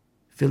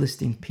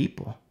Philistine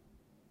people.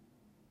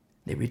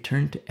 They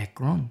returned to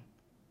Ekron.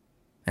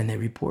 And they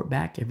report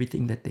back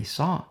everything that they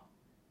saw.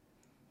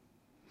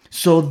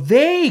 So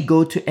they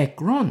go to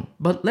Ekron.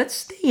 But let's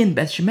stay in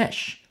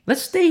Beth-Shemesh.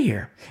 Let's stay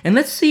here. And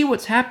let's see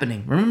what's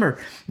happening. Remember,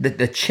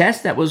 the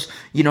chest that was,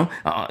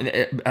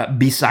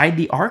 beside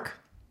the ark.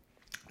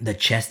 The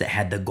chest that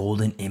had the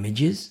golden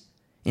images.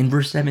 In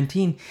verse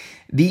 17,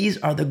 these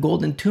are the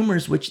golden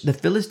tumors which the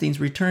Philistines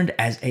returned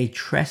as a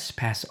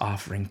trespass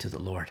offering to the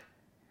Lord.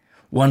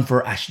 1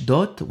 for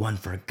Ashdod, 1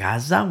 for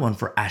Gaza, 1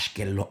 for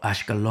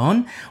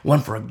Ashkelon, 1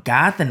 for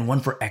Gath, and 1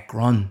 for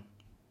Ekron.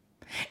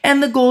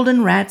 And the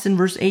golden rats in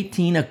verse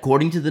 18,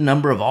 according to the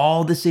number of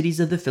all the cities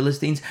of the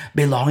Philistines,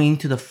 belonging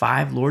to the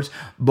 5 lords,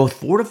 both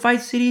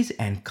fortified cities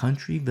and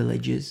country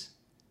villages,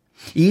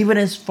 even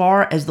as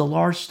far as the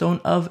large stone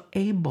of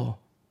Abel,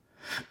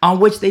 on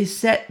which they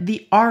set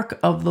the ark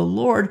of the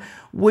Lord,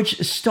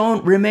 which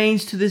stone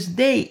remains to this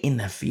day in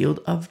the field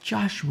of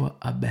Joshua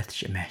of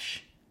Beth-Shemesh.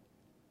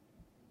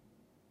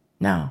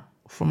 Now,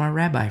 for my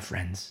rabbi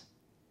friends,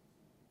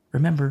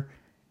 remember,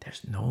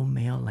 there's no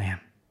male lamb.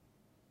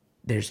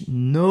 There's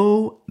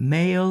no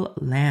male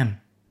lamb.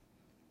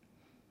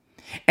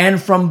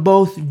 And from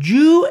both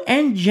Jew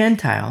and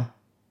Gentile,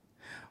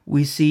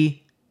 we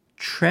see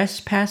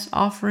trespass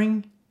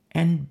offering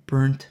and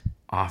burnt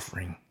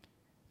offering.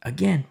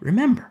 Again,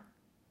 remember,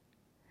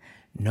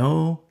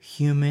 no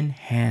human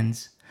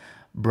hands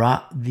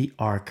brought the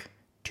ark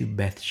to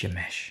Beth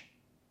Shemesh.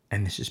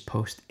 And this is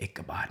post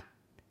Ichabod.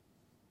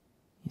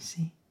 You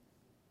see?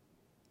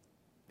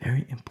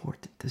 Very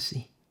important to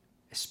see,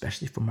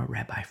 especially for my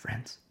rabbi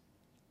friends,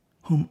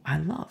 whom I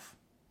love.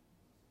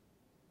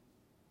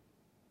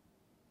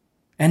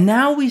 And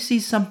now we see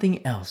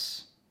something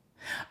else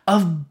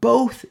of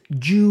both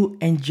Jew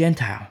and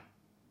Gentile.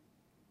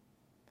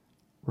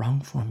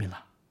 Wrong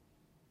formula.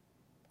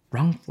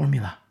 Wrong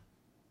formula.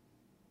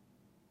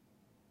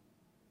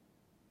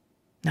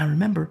 Now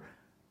remember,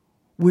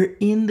 we're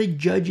in the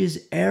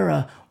Judges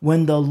era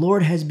when the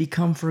Lord has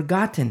become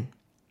forgotten.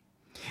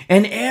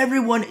 And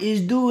everyone is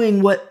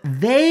doing what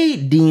they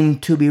deem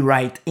to be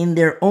right in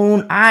their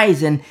own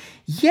eyes. And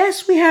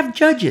yes, we have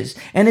judges.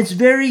 And it's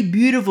very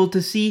beautiful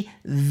to see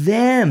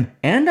them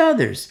and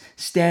others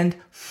stand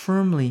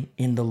firmly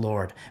in the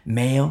Lord.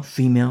 Male,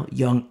 female,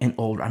 young, and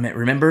old.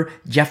 Remember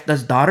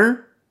Jephthah's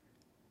daughter?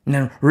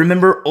 Now,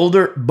 remember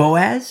older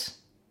Boaz?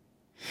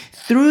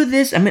 Through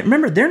this,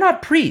 remember, they're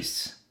not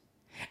priests.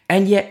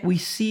 And yet we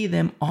see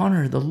them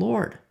honor the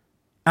Lord.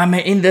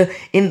 In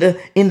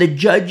the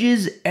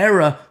Judges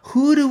era,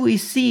 who do we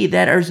see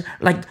that are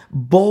like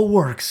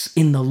bulwarks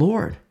in the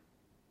Lord?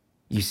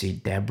 You see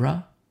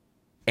Deborah,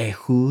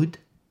 Ehud,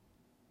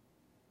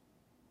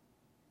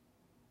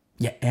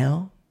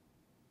 Yael,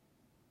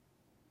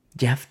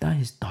 Jephthah,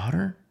 his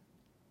daughter.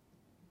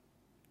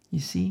 You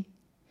see?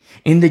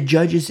 In the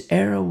Judges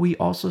era, we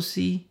also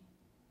see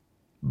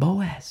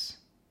Boaz,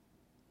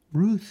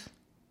 Ruth.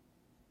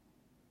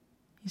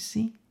 You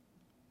see?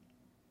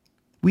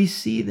 We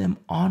see them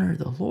honor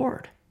the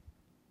Lord.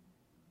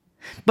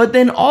 But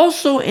then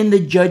also in the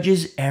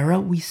Judges era,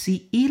 we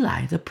see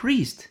Eli, the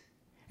priest.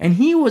 And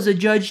he was a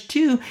judge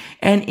too.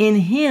 And in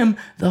him,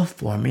 the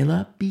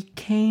formula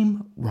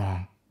became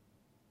wrong.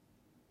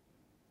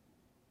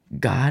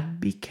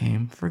 God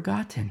became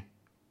forgotten.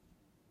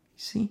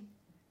 See?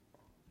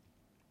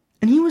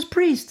 And he was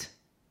priest.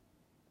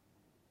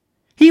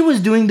 He was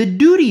doing the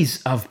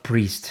duties of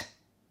priest.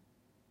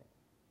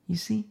 You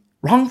see?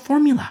 Wrong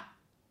formula.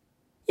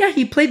 Yeah,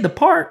 he played the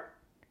part.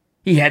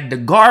 He had the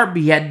garb,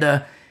 he had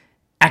the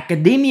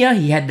academia,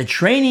 he had the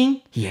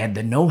training, he had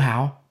the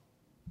know-how.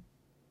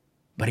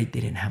 But he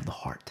didn't have the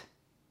heart.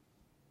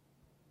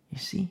 You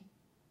see?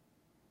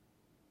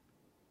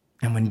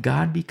 And when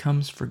God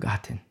becomes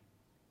forgotten,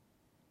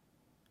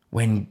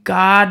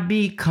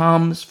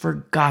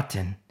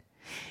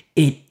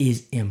 it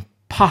is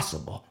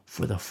impossible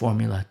for the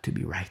formula to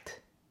be right.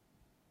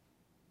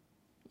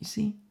 You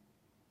see?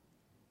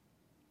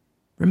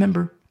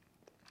 Remember,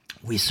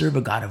 we serve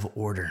a God of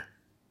order.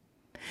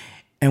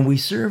 And we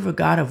serve a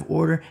God of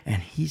order,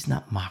 and he's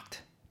not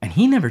mocked. And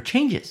he never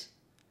changes.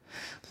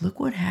 Look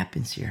what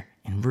happens here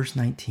in verse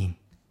 19.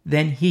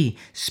 Then he,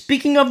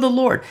 speaking of the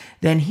Lord,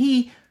 then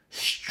he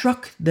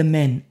struck the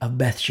men of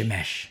Beth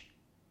Shemesh.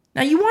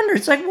 Now you wonder,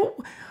 it's like,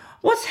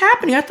 what's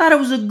happening? I thought it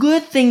was a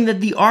good thing that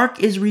the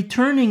ark is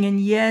returning. And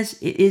yes,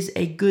 it is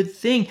a good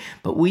thing.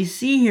 But we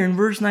see here in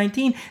verse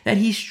 19 that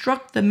he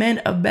struck the men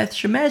of Beth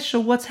Shemesh. So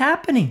what's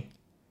happening?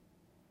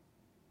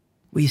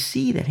 We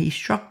see that he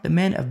struck the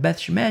men of Beth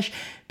Shemesh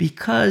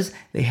because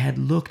they had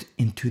looked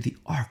into the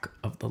ark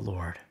of the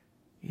Lord.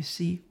 You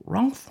see,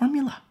 wrong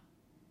formula.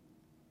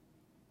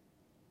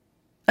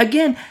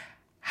 Again,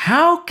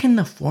 how can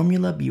the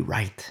formula be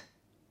right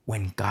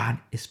when God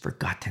is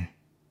forgotten?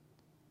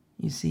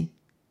 You see,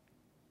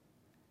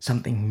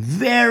 something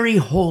very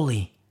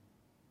holy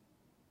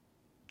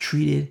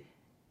treated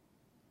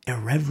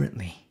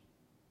irreverently.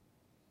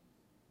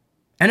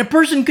 And a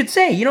person could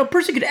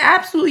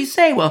absolutely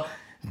say, well,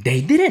 they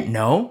didn't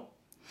know.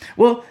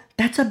 Well,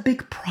 that's a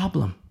big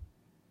problem.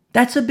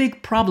 That's a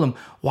big problem.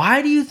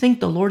 Why do you think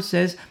the Lord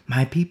says,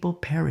 my people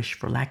perish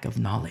for lack of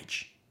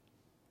knowledge?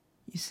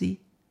 You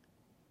see,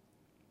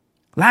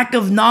 lack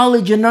of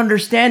knowledge and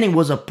understanding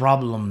was a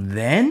problem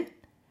then,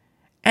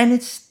 and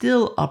it's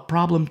still a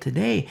problem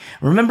today.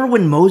 Remember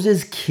when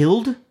Moses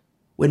killed?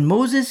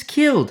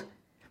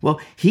 Well,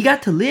 he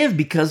got to live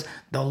because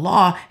the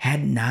law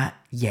had not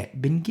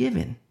yet been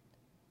given.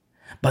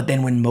 But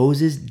then when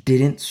Moses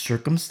didn't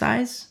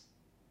circumcise,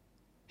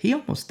 he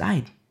almost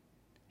died.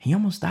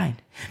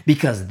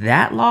 Because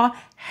that law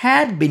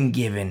had been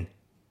given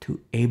to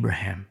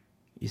Abraham.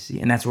 You see,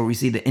 and that's where we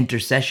see the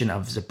intercession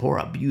of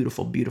Zipporah.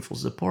 Beautiful, beautiful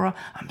Zipporah.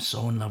 I'm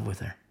so in love with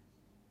her.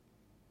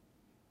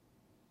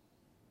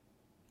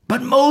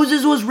 But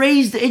Moses was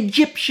raised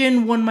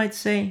Egyptian, one might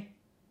say.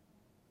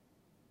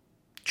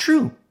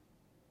 True.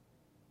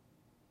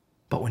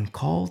 But when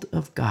called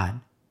of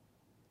God,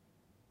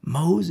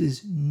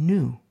 Moses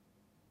knew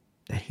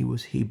that he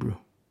was Hebrew.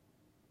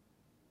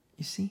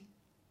 You see?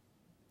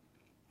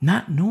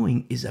 Not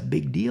knowing is a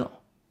big deal.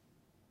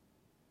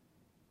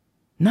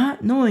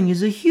 Not knowing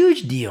is a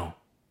huge deal.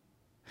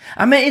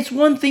 It's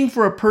one thing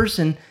for a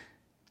person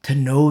to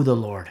know the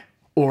Lord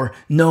or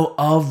know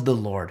of the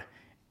Lord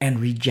and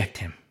reject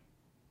him.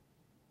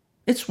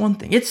 It's one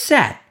thing. It's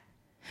sad.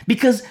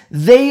 because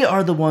they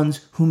are the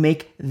ones who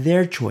make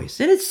their choice.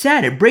 And it's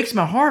sad. It breaks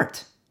my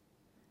heart.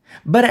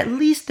 But at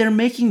least they're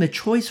making the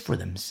choice for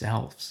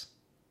themselves.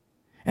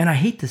 And I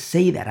hate to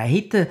say that. I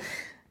hate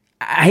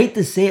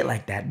to say it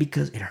like that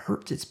because it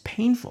hurts. It's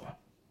painful.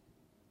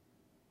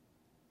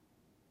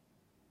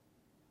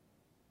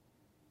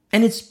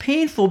 And it's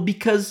painful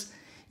because,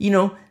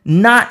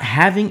 not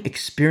having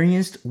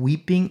experienced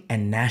weeping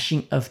and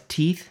gnashing of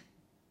teeth,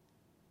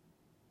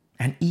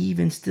 and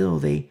even still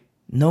they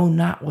know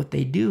not what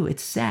they do.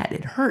 It's sad.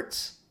 It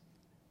hurts.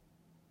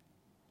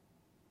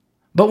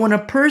 But when a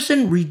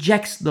person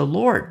rejects the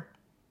Lord,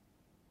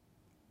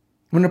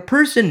 when a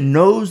person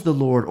knows the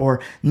Lord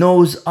or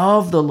knows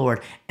of the Lord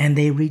and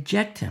they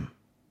reject him,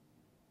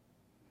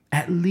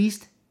 at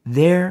least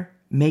they're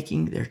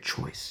making their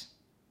choice.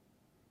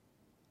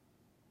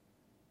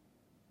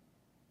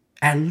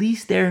 At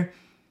least they're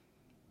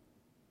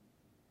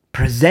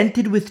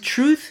presented with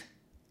truth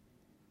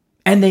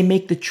and they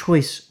make the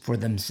choice for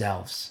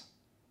themselves.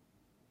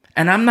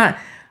 And I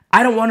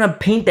don't want to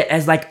paint that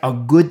as like a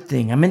good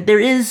thing. I mean, there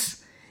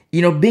is,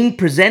 being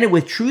presented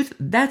with truth,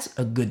 that's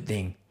a good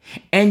thing.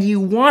 And you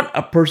want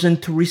a person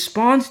to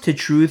respond to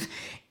truth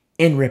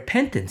in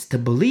repentance, to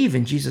believe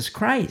in Jesus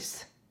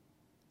Christ.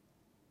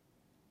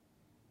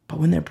 But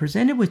when they're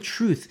presented with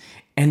truth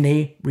and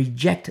they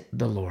reject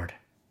the Lord,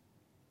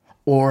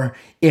 or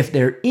if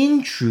they're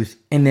in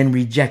truth and then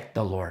reject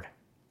the Lord,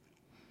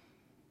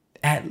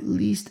 at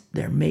least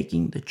they're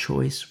making the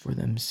choice for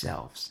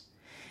themselves.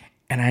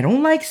 And I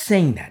don't like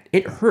saying that.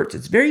 It hurts.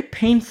 It's very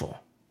painful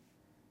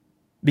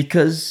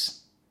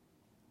because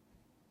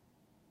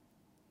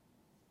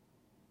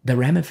the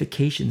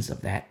ramifications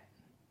of that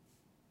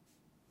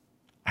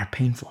are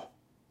painful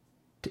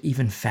to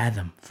even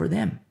fathom for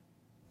them.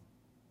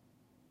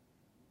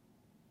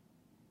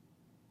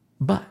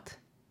 But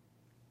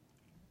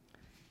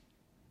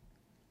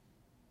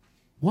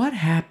what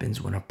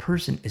happens when a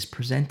person is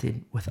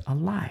presented with a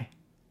lie?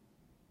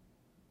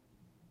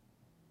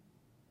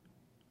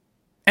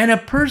 And a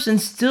person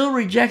still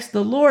rejects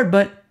the Lord,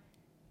 but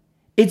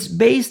it's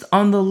based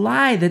on the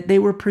lie that they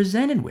were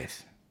presented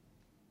with.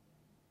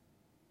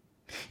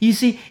 You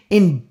see,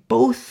 in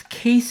both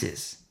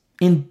cases,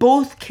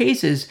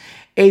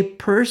 a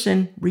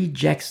person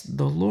rejects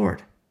the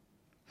Lord.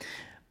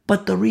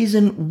 But the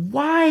reason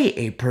why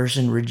a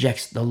person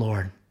rejects the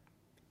Lord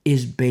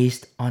is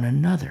based on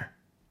another.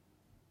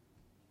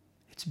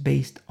 It's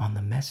based on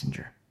the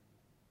messenger.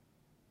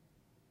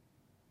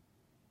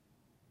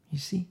 You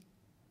see?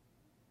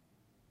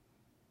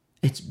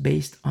 It's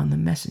based on the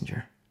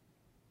messenger.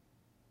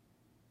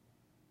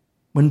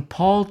 When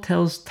Paul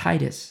tells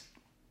Titus,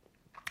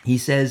 he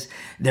says,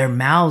 their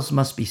mouths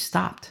must be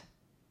stopped.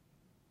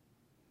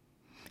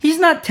 He's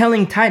not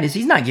telling Titus,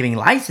 he's not giving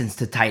license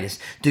to Titus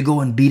to go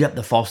and beat up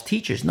the false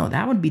teachers. No,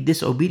 that would be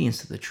disobedience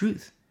to the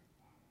truth.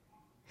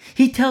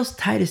 He tells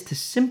Titus to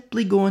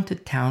simply go into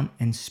town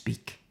and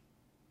speak.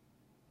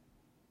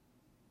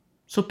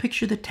 So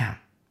picture the town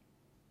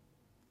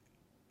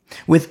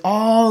with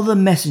all the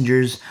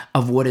messengers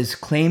of what is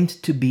claimed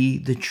to be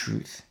the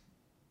truth.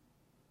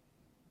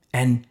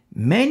 And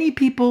many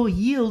people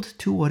yield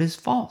to what is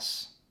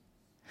false.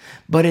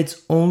 But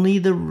it's only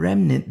the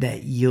remnant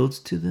that yields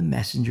to the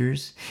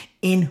messengers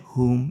in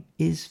whom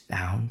is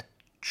found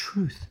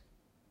truth.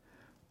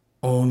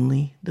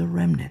 Only the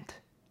remnant.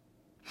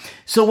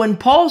 So when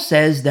Paul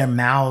says their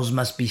mouths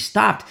must be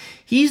stopped,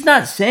 he's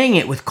not saying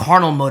it with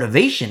carnal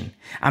motivation.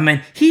 I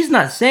mean, he's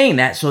not saying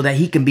that so that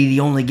he can be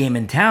the only game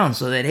in town,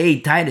 so that, hey,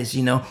 Titus,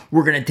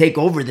 we're going to take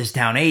over this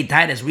town. Hey,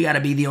 Titus, we got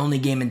to be the only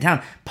game in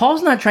town.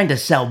 Paul's not trying to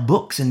sell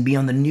books and be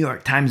on the New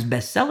York Times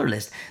bestseller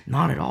list.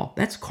 Not at all.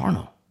 That's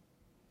carnal.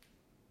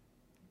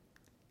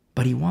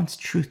 But he wants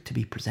truth to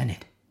be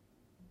presented.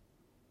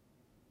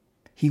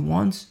 He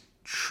wants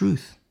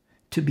truth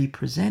to be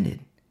presented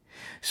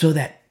so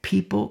that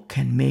people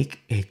can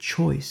make a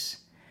choice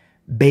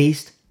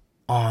based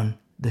on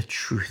the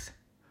truth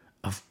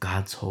of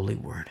God's holy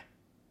word.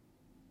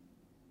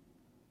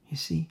 You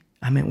see,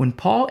 when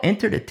Paul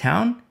entered a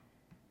town,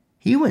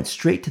 he went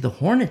straight to the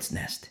hornet's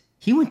nest.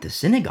 He went to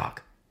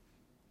synagogue.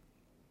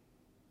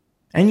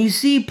 And you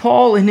see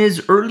Paul in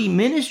his early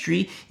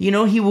ministry,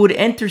 he would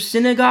enter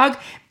synagogue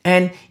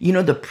and,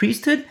 the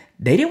priesthood,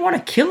 they didn't want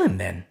to kill him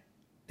then.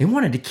 They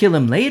wanted to kill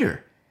him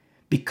later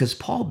because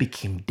Paul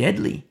became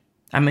deadly.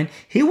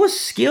 He was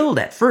skilled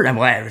at first.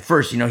 At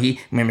first, he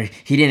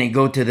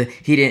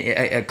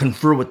didn't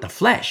confer with the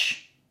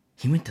flesh.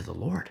 He went to the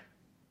Lord.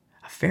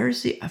 A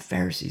Pharisee of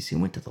Pharisees, he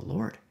went to the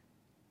Lord.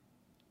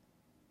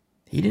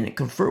 He didn't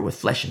confer with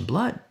flesh and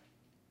blood.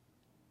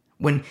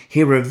 When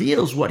he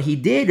reveals what he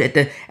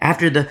did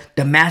after the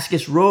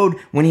Damascus Road,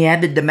 when he had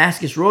the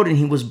Damascus Road and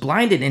he was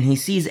blinded and he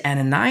sees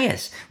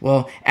Ananias.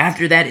 Well,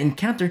 after that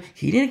encounter,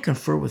 he didn't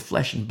confer with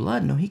flesh and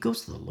blood. No, he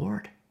goes to the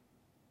Lord.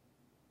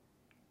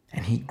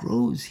 And he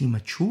grows, he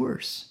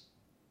matures.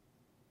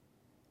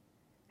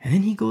 And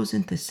then he goes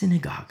into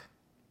synagogue.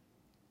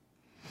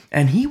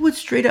 And he would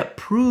straight up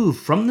prove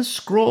from the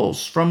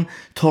scrolls, from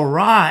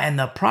Torah and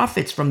the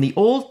prophets, from the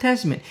Old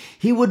Testament,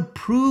 he would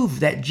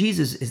prove that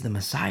Jesus is the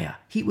Messiah.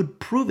 He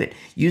would prove it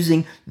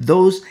using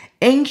those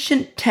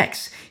ancient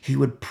texts. He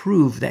would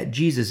prove that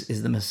Jesus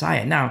is the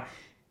Messiah. Now,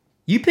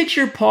 you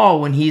picture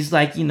Paul when he's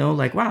like,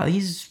 wow,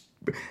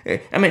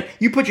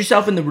 you put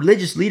yourself in the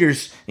religious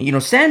leaders,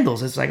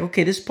 sandals. It's like,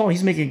 okay, this Paul,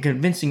 he's making a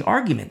convincing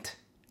argument.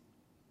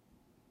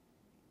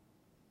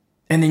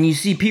 And then you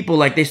see people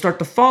like they start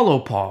to follow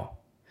Paul.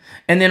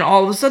 And then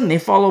all of a sudden they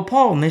follow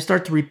Paul and they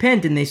start to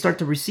repent and they start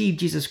to receive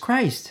Jesus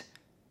Christ.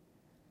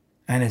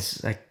 And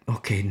it's like,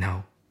 okay,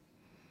 no.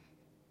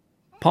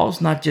 Paul's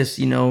not just,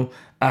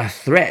 a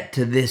threat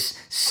to this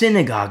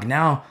synagogue.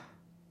 Now,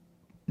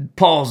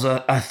 Paul's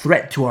a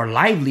threat to our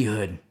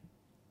livelihood.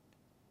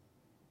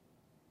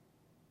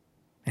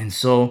 And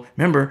so,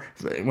 remember,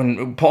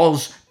 when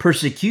Paul's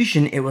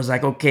persecution, it was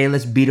like, okay,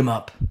 let's beat him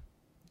up.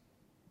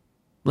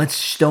 Let's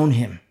stone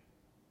him.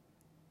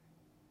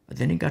 But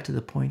then it got to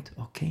the point,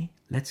 okay,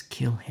 let's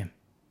kill him.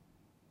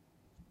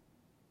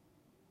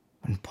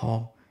 When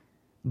Paul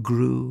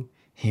grew,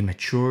 he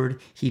matured,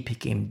 he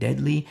became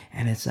deadly,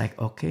 and it's like,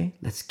 okay,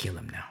 let's kill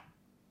him now.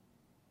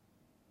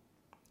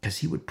 Because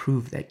he would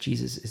prove that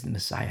Jesus is the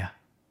Messiah.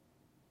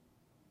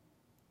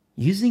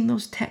 Using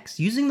those texts,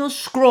 using those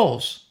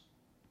scrolls,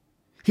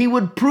 he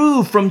would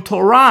prove from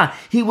Torah,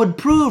 he would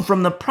prove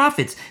from the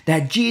prophets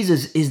that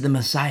Jesus is the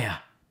Messiah.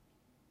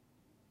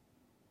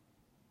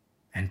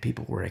 And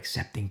people were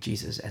accepting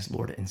Jesus as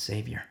Lord and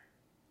Savior.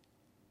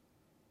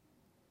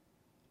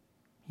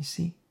 You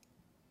see,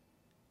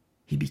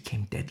 he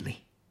became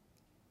deadly.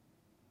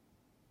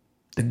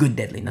 The good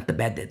deadly, not the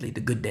bad deadly,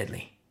 the good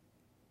deadly.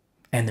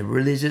 And the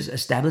religious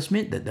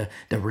establishment,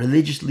 the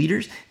religious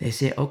leaders, they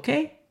say,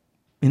 okay,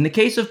 in the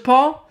case of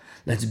Paul,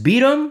 let's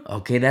beat him.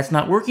 Okay, that's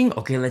not working.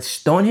 Okay, let's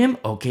stone him.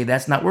 Okay,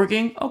 that's not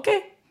working.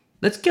 Okay,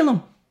 let's kill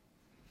him.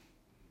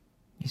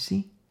 You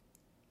see?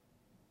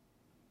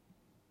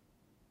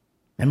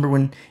 Remember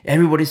when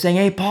everybody's saying,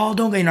 hey, Paul,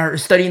 don't go,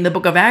 studying the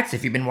book of Acts,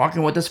 if you've been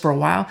walking with us for a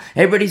while,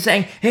 everybody's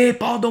saying, hey,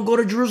 Paul, don't go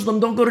to Jerusalem,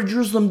 don't go to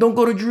Jerusalem, don't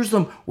go to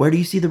Jerusalem. Where do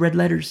you see the red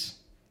letters?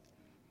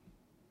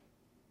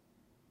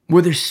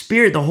 Where there's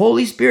Spirit, the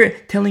Holy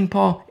Spirit telling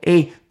Paul,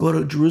 hey, go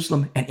to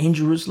Jerusalem. And in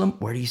Jerusalem,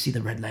 where do you see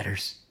the red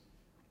letters?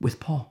 With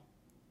Paul.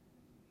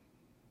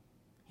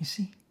 You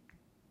see?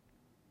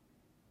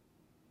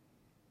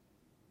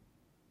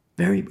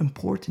 Very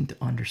important to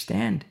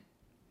understand.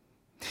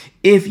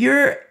 If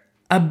you're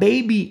a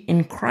baby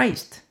in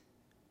Christ,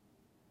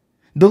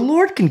 the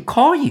Lord can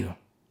call you.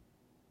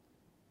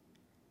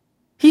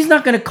 He's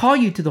not going to call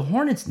you to the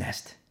hornet's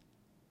nest.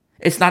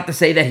 It's not to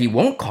say that he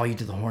won't call you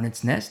to the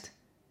hornet's nest.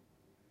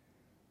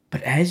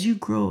 But as you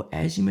grow,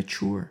 as you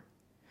mature,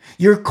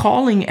 your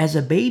calling as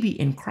a baby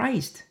in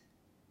Christ,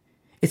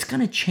 it's going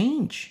to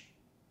change.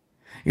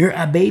 You're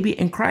a baby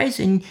in Christ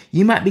and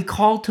you might be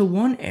called to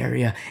one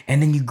area,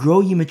 and then you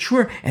grow, you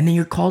mature, and then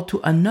you're called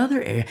to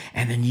another area,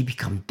 and then you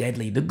become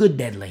deadly, the good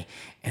deadly,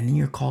 and then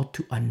you're called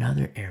to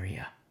another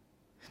area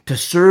to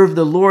serve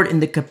the Lord in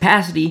the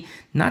capacity,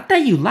 not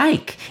that you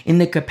like, in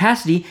the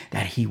capacity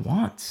that he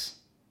wants.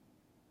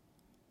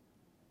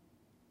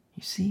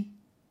 You see?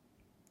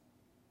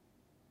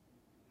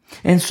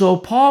 And so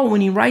Paul,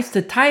 when he writes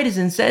to Titus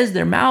and says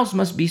their mouths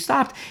must be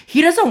stopped,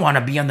 he doesn't want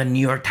to be on the New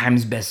York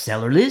Times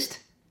bestseller list.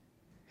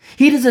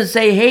 He doesn't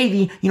say,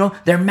 hey,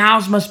 their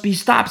mouths must be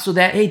stopped so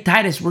that, hey,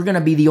 Titus, we're going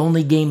to be the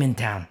only game in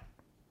town.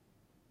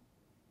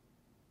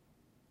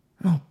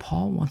 No,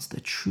 Paul wants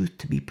the truth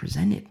to be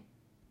presented.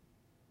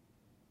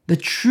 The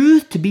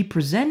truth to be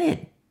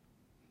presented.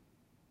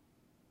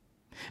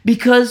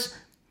 Because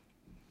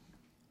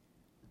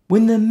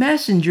when the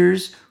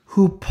messengers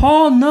who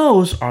Paul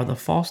knows are the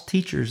false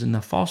teachers and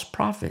the false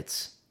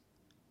prophets,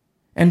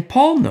 and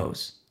Paul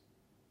knows,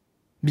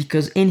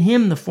 because in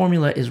him the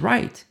formula is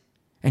right.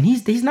 And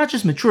he's not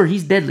just mature,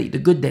 he's deadly, the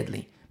good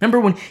deadly. Remember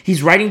when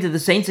he's writing to the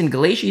saints in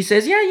Galatia, he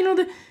says,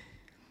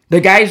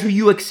 the guys who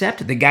you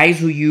accept, the guys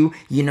who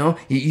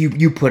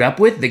you put up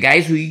with, the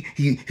guys who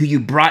you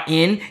brought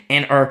in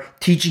and are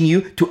teaching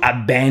you to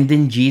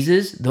abandon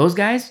Jesus, those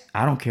guys,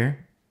 I don't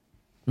care.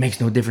 Makes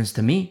no difference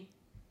to me.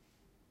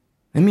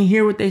 Let me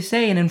hear what they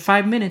say, and in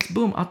 5 minutes,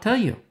 boom, I'll tell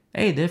you,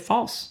 hey, they're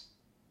false.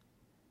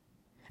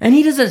 And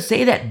he doesn't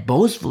say that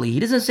boastfully. He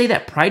doesn't say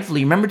that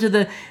pridefully. Remember to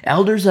the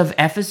elders of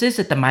Ephesus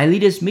at the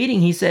Miletus meeting,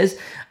 he says,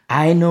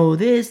 I know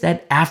this,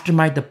 that after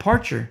my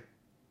departure,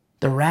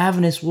 the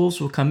ravenous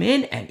wolves will come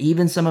in, and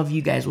even some of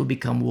you guys will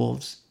become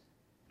wolves.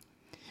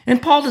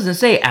 And Paul doesn't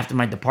say after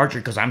my departure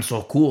because I'm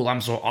so cool,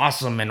 I'm so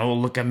awesome, and oh,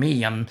 look at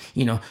me, I'm,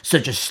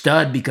 such a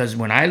stud because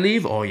when I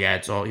leave, oh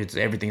yeah,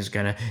 everything's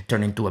gonna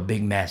turn into a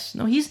big mess.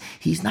 No,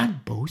 he's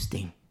not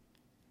boasting.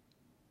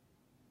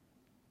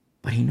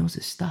 But he knows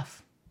his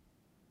stuff.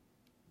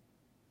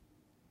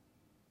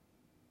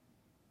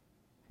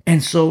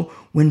 And so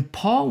when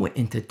Paul went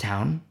into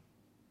town,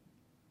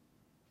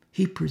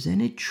 he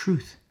presented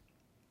truth.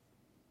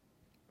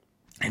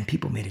 And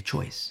people made a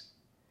choice.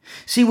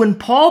 See, when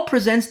Paul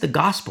presents the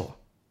gospel,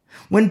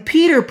 when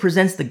Peter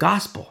presents the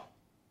gospel,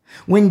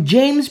 When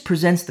James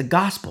presents the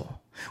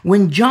gospel,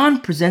 when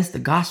John presents the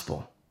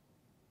gospel,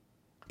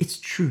 it's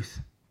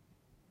truth.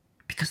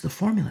 Because the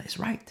formula is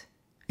right.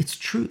 It's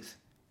truth.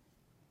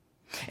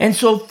 And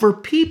so for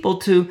people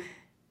to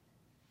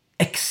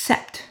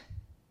accept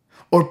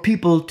or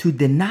people to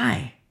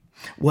deny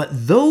what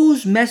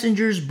those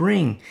messengers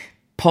bring,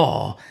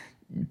 Paul,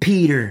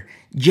 Peter,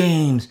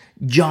 James,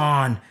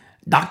 John,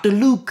 Dr.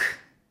 Luke,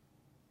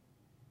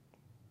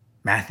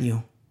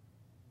 Matthew,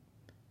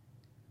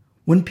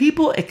 when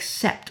people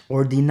accept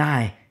or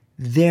deny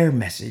their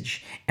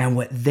message and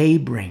what they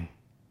bring,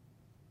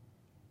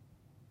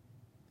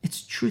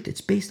 it's truth.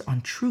 It's based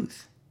on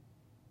truth.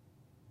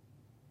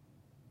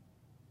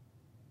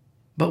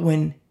 But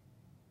when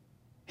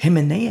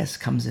Hymenaeus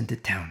comes into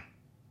town,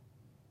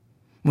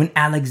 when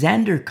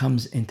Alexander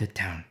comes into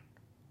town,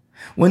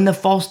 when the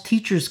false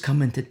teachers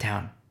come into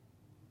town,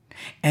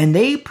 and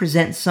they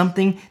present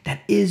something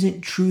that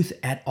isn't truth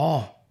at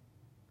all,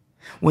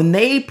 when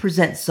they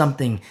present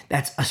something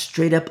that's a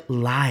straight up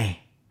lie,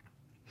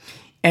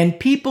 and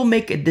people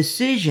make a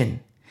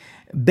decision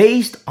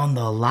based on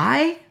the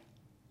lie,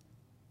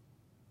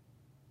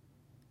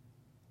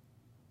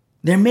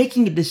 they're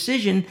making a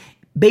decision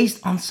based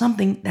on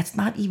something that's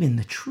not even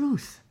the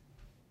truth.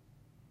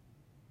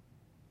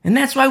 And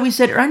that's why we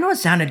said, I know it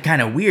sounded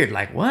kind of weird,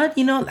 like what,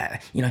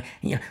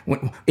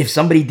 if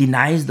somebody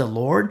denies the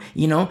Lord,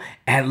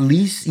 at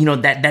least,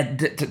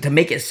 that to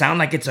make it sound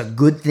like it's a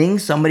good thing,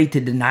 somebody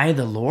to deny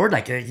the Lord,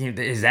 like,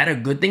 is that a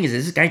good thing? Is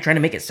this guy trying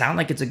to make it sound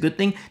like it's a good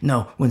thing?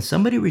 No, when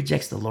somebody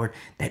rejects the Lord,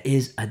 that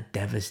is a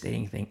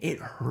devastating thing. It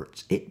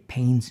hurts. It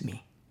pains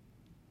me.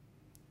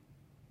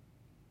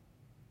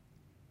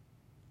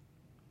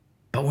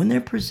 But when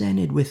they're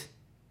presented with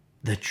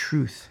the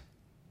truth,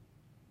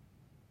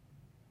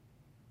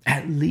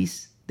 at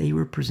least they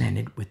were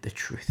presented with the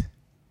truth.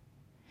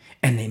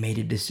 And they made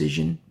a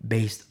decision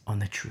based on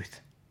the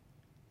truth.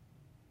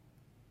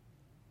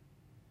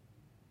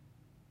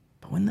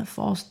 But when the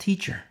false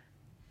teacher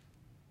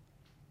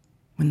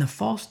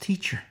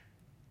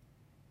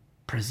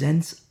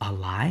presents a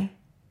lie,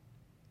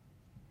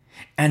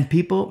 and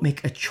people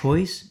make a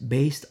choice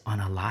based on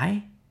a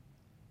lie,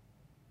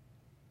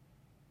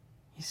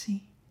 you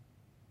see?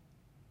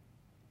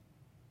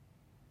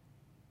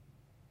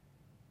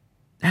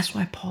 That's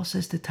why Paul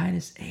says to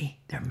Titus, hey,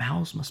 their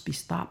mouths must be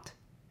stopped.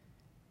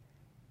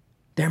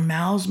 Their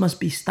mouths must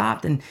be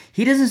stopped. And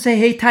he doesn't say,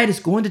 hey, Titus,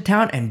 go into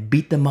town and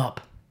beat them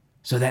up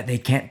so that they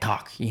can't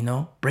talk,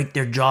 break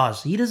their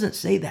jaws. He doesn't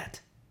say that.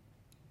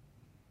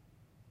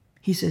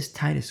 He says,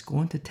 Titus,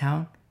 go into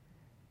town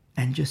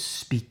and just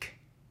speak.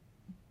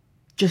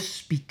 Just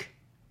speak.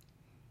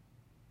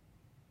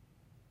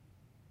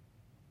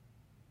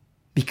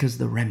 Because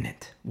the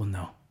remnant will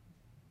know.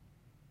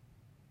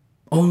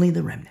 Only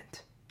the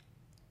remnant.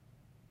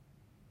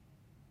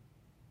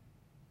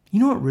 You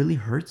know what really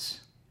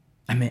hurts?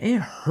 I mean, it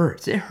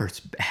hurts. It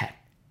hurts bad.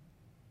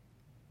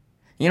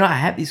 I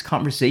have these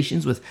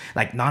conversations with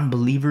like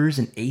non-believers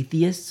and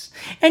atheists.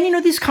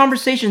 And these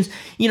conversations,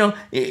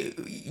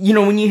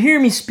 when you hear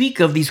me speak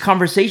of these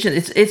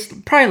conversations, it's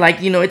probably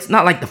like, it's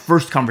not like the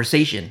first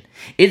conversation.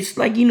 It's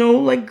like,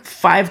 like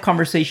 5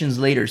 conversations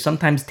later,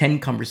 sometimes 10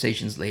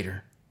 conversations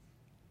later.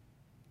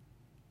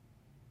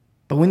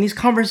 But when these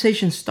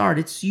conversations start,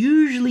 it's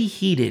usually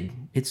heated.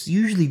 It's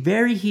usually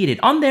very heated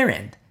on their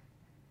end.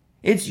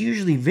 It's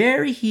usually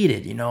very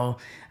heated, a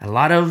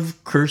lot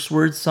of curse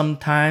words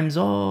sometimes.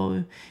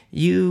 Oh,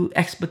 you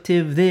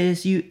expletive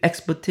this, you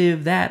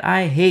expletive that.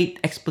 I hate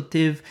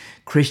expletive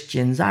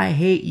Christians. I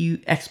hate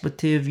you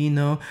expletive,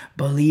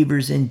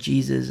 believers in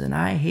Jesus. And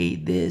I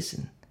hate this.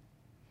 And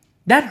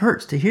that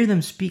hurts to hear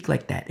them speak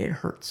like that. It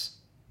hurts.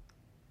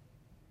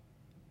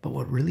 But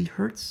what really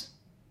hurts?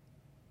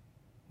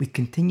 We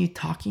continue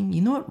talking.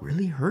 You know what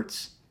really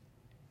hurts?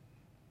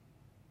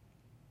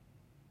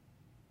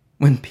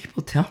 When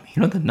people tell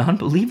me, the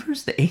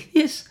non-believers, the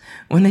atheists,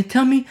 when they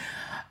tell me,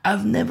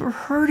 I've never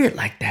heard it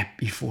like that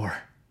before.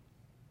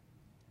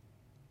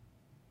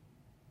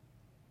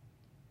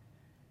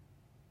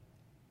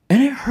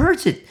 And it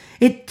hurts.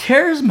 It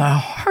tears my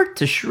heart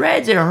to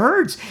shreds. It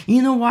hurts.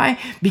 You know why?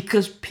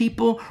 Because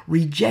people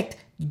reject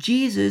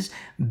Jesus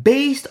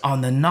based on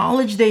the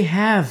knowledge they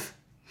have,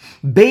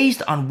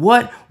 based on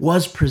what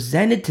was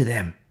presented to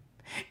them.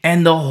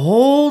 And the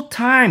whole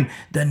time,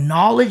 the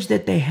knowledge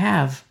that they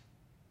have,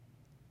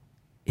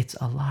 it's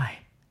a lie.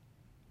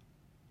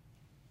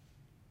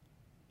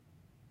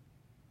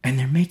 And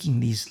they're making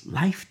these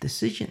life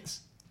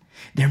decisions.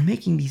 They're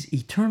making these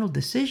eternal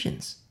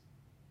decisions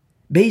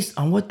based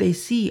on what they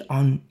see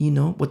on,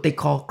 what they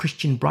call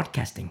Christian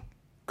broadcasting,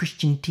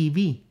 Christian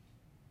TV.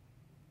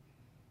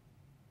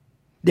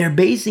 They're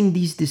basing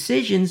these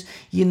decisions,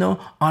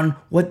 on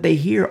what they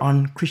hear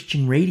on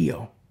Christian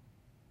radio.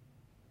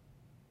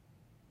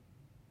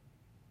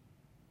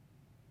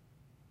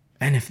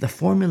 And if the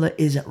formula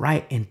isn't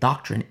right in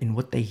doctrine, in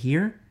what they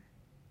hear,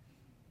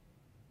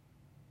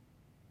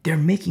 they're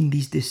making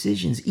these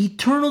decisions,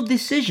 eternal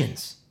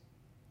decisions,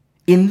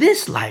 in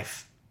this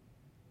life,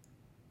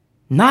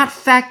 not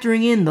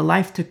factoring in the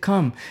life to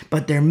come,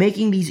 but they're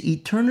making these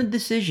eternal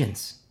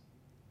decisions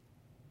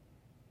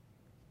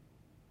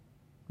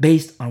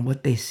based on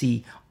what they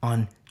see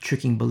on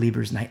Tricking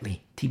Believers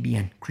Nightly,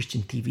 TBN,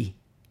 Christian TV,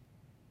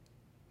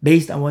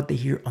 based on what they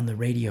hear on the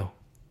radio,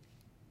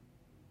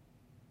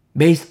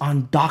 based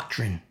on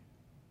doctrine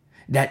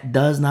that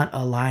does not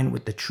align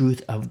with the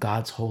truth of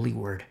God's holy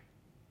word.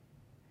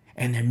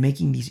 And they're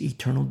making these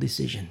eternal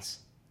decisions.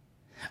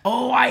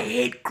 Oh, I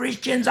hate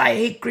Christians. I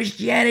hate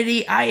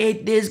Christianity. I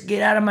hate this.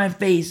 Get out of my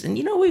face. And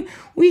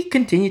we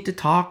continue to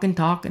talk and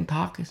talk and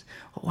talk.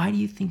 Why do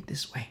you think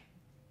this way?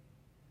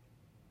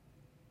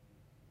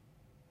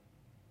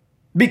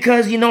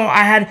 Because,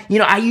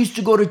 I used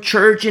to go to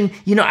church and,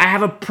 I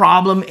have a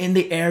problem in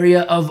the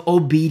area of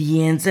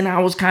obedience. And I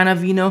was kind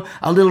of,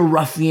 a little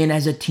ruffian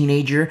as a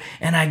teenager.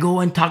 And I go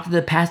and talk to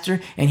the pastor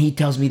and he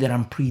tells me that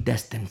I'm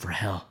predestined for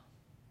hell.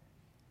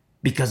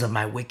 Because of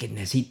my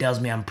wickedness. He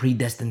tells me I'm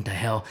predestined to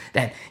hell.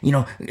 That,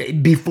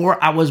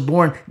 before I was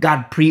born,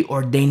 God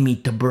preordained me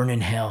to burn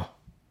in hell.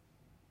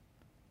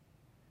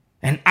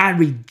 And I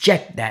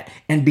reject that.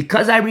 And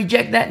because I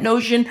reject that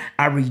notion,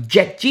 I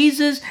reject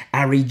Jesus.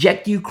 I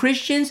reject you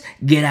Christians.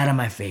 Get out of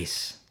my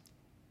face.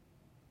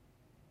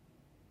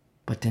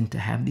 But then to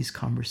have these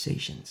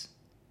conversations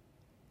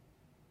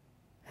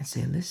and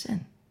say,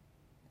 listen,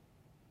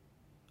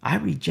 I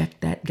reject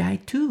that guy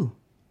too.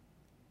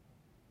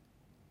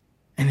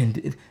 And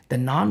then the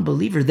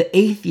non-believer, the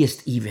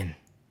atheist even.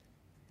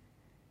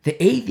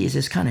 The atheist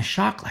is kind of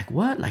shocked. Like,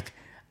 what? Like,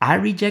 I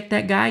reject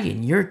that guy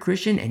and you're a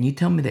Christian and you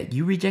tell me that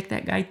you reject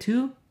that guy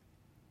too?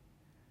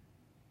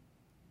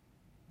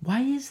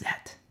 Why is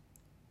that?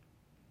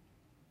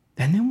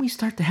 And then we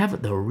start to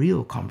have the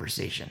real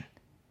conversation.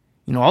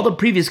 All the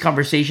previous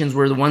conversations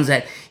were the ones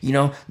that,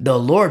 the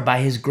Lord,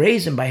 by his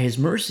grace and by his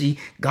mercy,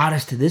 got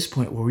us to this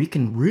point where we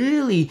can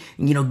really,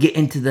 get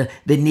into the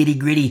nitty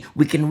gritty.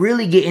 We can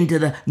really get into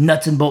the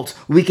nuts and bolts.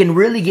 We can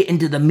really get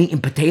into the meat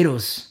and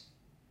potatoes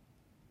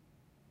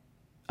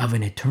of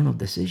an eternal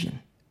decision.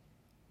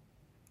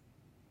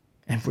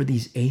 And for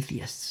these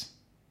atheists,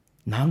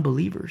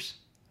 non-believers,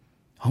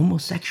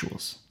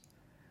 homosexuals,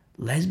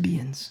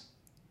 lesbians,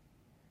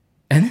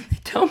 and then they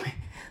tell me,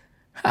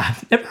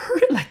 I've never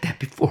heard it like that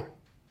before.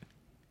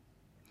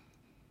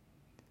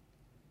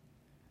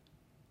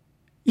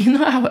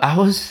 I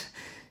was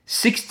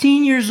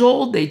 16 years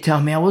old, they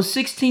tell me. I was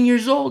 16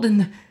 years old,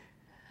 and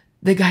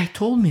the guy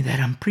told me that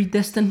I'm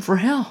predestined for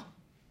hell.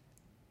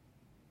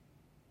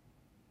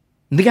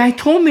 The guy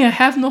told me I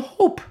have no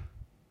hope.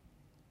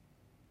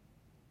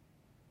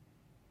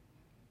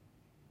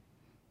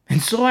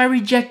 And so I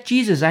reject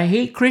Jesus. I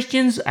hate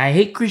Christians. I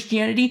hate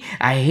Christianity.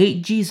 I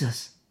hate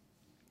Jesus.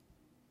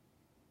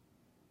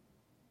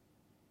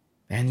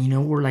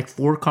 And we're like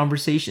 4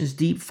 conversations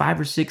deep, 5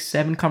 or 6,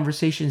 7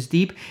 conversations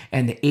deep.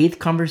 And the 8th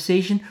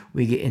conversation,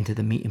 we get into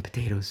the meat and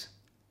potatoes.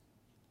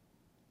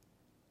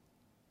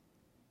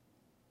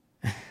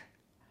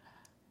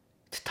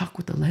 To talk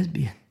with the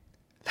lesbian.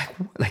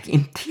 Like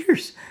in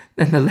tears.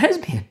 And the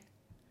lesbian.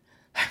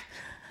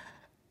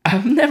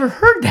 I've never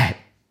heard that.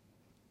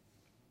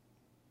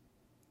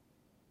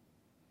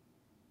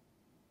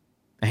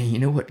 And you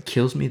know what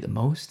kills me the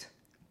most?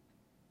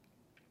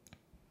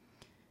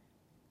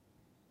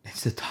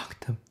 It's to talk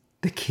to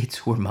the kids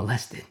who were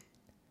molested.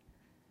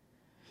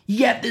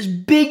 You have this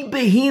big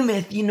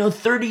behemoth,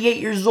 38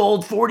 years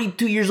old,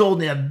 42 years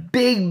old, and a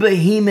big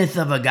behemoth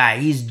of a guy.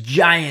 He's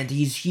giant.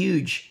 He's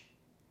huge.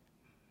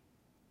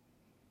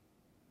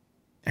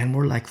 And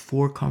we're like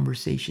 4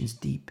 conversations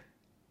deep.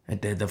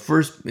 At the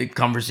first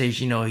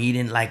conversation, he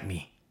didn't like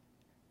me.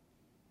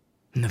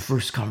 In the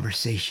first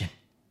conversation,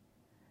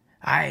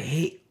 I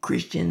hate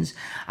Christians.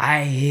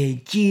 I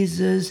hate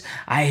Jesus.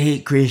 I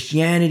hate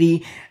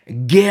Christianity.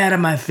 Get out of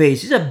my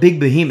face. He's a big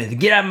behemoth.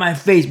 Get out of my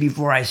face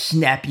before I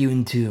snap you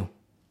in two.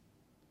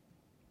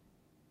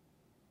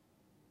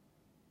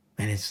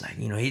 And it's like,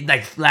 he's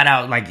like flat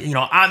out like,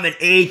 I'm an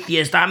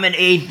atheist. I'm an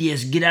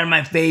atheist. Get out of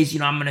my face.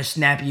 I'm going to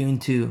snap you in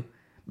two.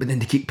 But then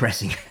to keep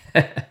pressing.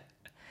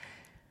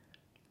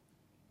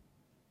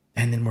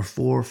 And then we're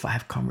 4 or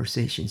 5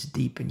 conversations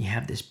deep and you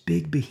have this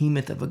big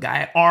behemoth of a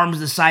guy, arms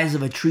the size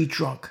of a tree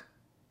trunk.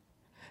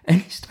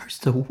 And he starts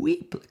to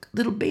weep like a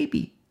little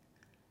baby.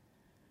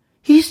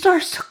 He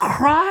starts to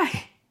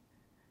cry.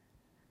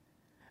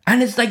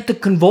 And it's like the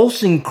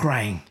convulsing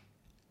crying.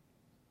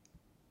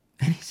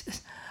 And he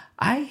says,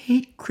 I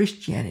hate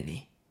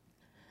Christianity.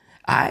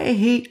 I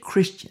hate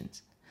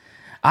Christians.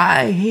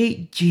 I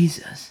hate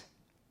Jesus.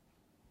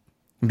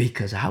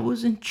 Because I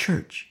was in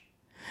church.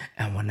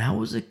 And when I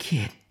was a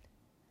kid,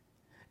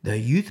 the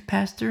youth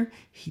pastor,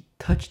 he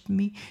touched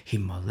me, he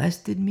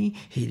molested me,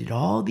 he did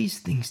all these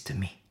things to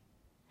me.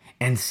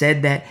 And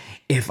said that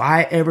if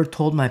I ever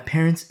told my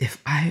parents,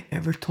 if I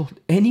ever told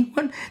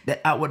anyone,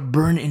 that I would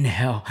burn in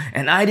hell.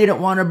 And I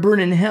didn't want to burn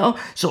in hell,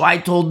 so I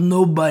told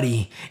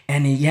nobody.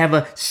 And you have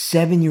a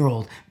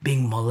 7-year-old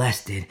being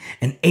molested,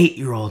 an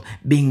 8-year-old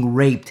being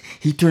raped.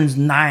 He turns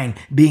 9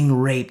 being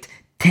raped,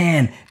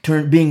 10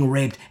 being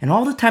raped. And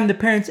all the time the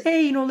parents,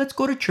 hey, let's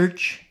go to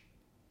church.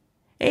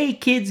 Hey,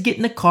 kids, get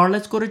in the car.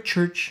 Let's go to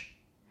church.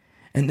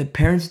 And the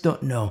parents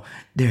don't know.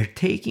 They're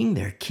taking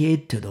their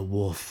kid to the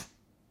wolf.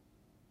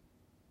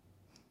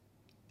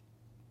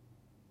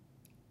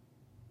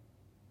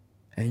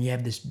 And you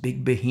have this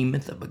big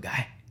behemoth of a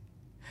guy.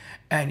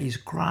 And he's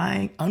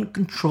crying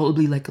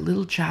uncontrollably like a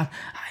little child.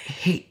 I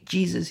hate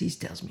Jesus, he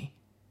tells me.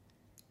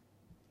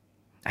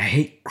 I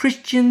hate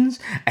Christians.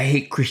 I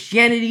hate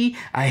Christianity.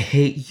 I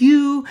hate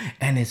you.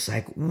 And it's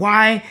like,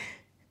 why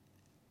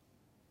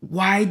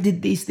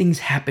did these things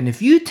happen?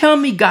 If you tell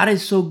me God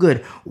is so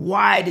good,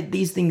 why did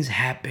these things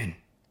happen?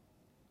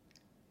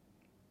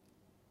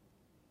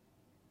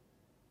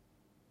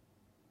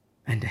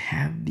 And to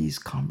have these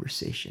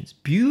conversations,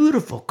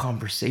 beautiful,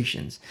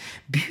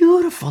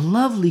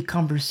 lovely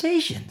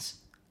conversations.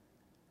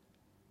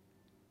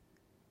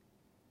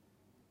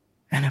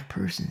 And a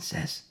person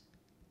says,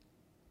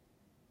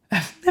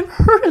 I've never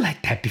heard it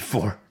like that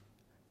before.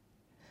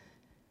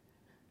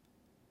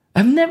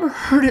 I've never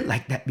heard it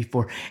like that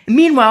before. And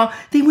meanwhile,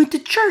 they went to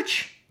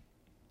church.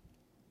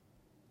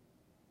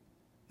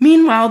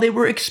 Meanwhile, they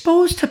were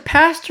exposed to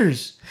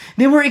pastors.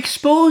 They were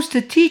exposed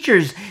to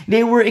teachers.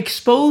 They were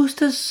exposed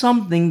to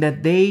something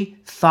that they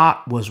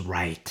thought was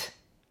right.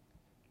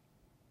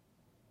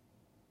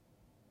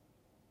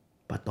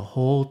 But the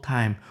whole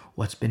time,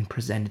 what's been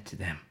presented to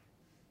them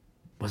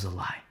was a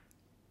lie.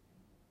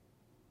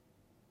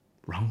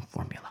 Wrong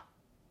formula.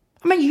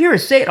 I mean, you hear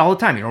us say it all the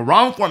time,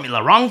 wrong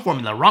formula, wrong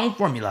formula, wrong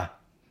formula.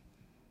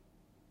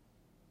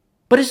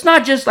 But it's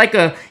not just like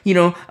a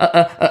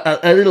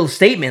little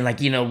statement like,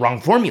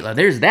 wrong formula.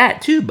 There's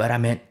that too. But I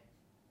meant,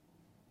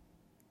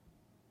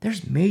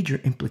 there's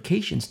major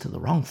implications to the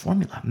wrong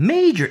formula.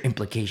 Major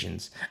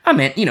implications. I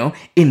meant,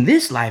 in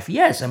this life,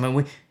 yes. I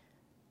mean,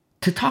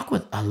 to talk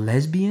with a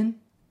lesbian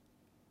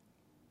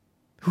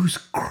who's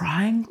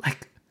crying,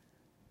 like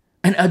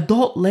an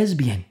adult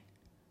lesbian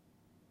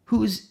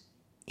who's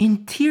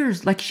in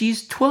tears like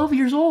she's 12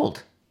 years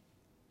old.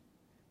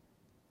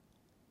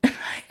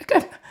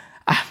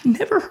 I've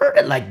never heard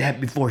it like that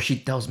before, she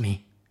tells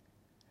me.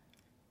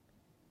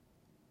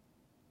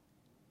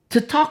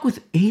 To talk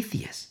with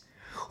atheists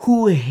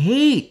who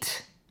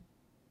hate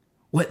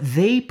what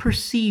they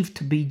perceive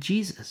to be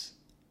Jesus.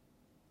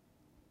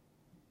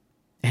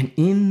 And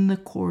in the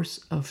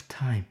course of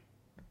time,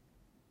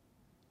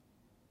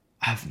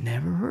 I've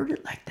never heard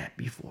it like that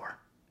before.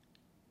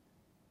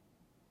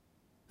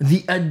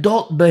 The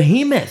adult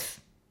behemoth.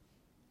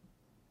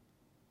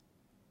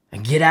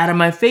 And get out of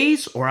my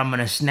face or I'm going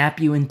to snap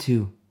you in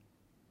two.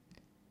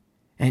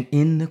 And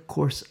in the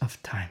course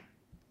of time,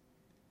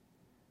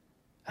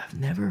 I've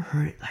never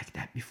heard it like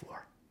that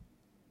before.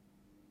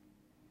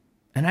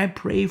 And I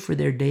pray for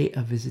their day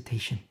of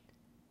visitation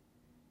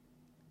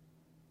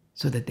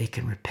so that they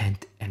can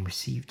repent and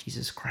receive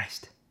Jesus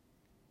Christ.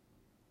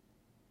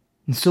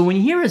 And so when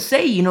you hear us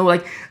say,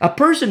 like a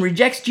person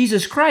rejects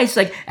Jesus Christ,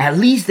 like at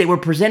least they were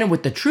presented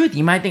with the truth.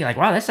 You might think like,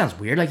 wow, that sounds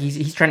weird. Like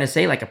he's trying to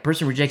say like a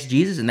person rejects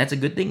Jesus and that's a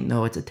good thing.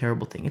 No, it's a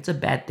terrible thing. It's a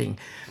bad thing.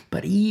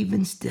 But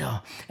even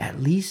still, at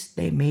least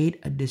they made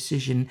a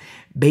decision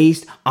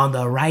based on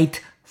the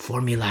right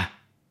formula.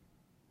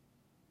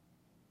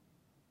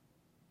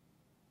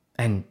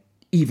 And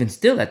even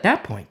still at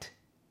that point,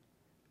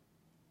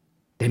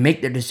 they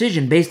make their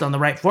decision based on the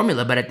right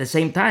formula. But at the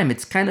same time,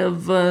 it's kind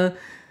of a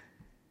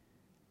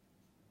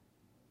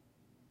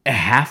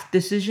half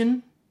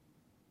decision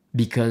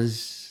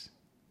because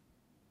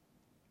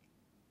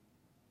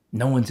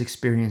no one's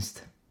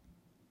experienced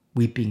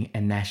weeping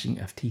and gnashing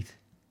of teeth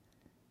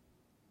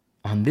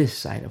on this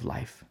side of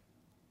life.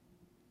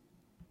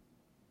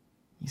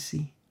 You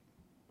see?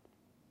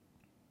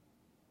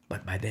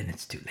 But by then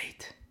it's too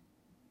late.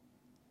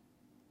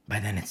 By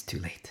then it's too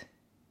late.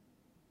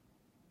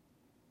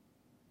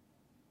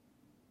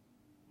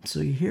 So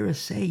you hear us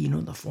say,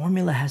 the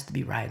formula has to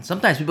be right. And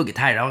sometimes people get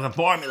tired. Oh, the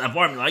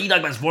formula. You talk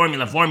about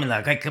formula.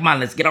 Okay, come on,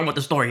 let's get on with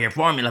the story here.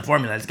 Formula.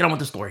 Let's get on with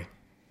the story.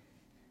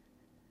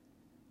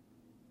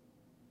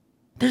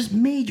 There's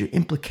major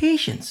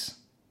implications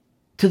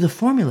to the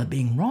formula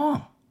being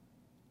wrong.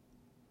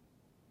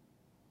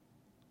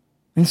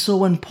 And so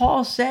when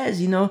Paul says,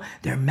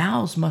 their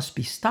mouths must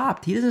be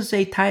stopped, he doesn't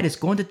say, Titus,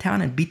 go into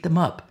town and beat them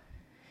up.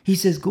 He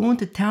says, go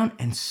into town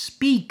and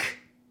speak.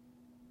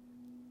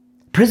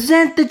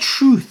 Present the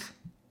truth.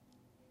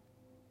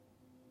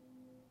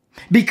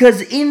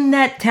 Because in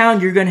that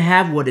town, you're going to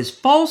have what is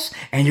false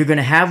and you're going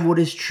to have what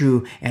is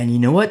true. And you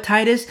know what,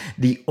 Titus?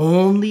 The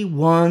only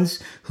ones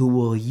who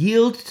will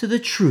yield to the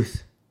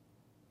truth,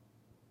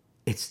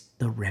 it's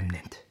the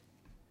remnant.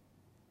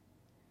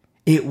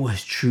 It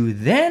was true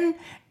then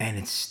and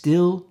it's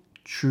still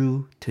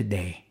true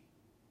today.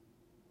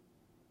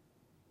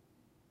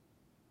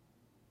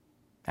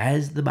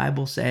 As the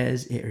Bible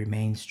says, it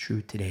remains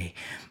true today.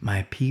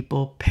 My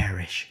people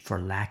perish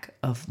for lack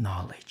of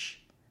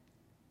knowledge.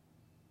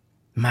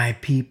 My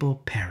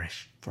people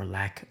perish for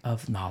lack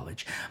of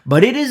knowledge.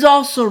 But it is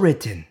also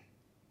written,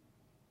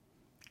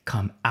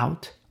 come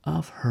out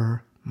of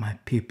her, my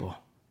people.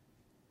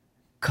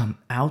 Come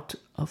out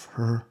of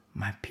her,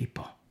 my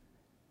people.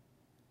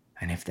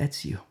 And if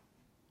that's you,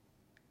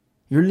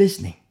 You're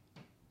listening.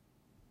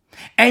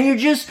 And you're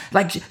just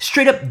like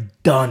straight up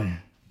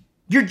done.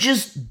 You're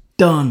just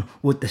done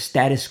with the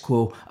status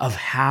quo of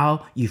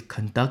how you've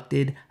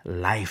conducted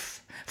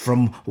life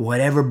from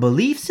whatever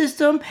belief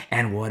system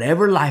and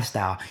whatever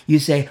lifestyle. You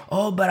say,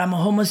 oh, but I'm a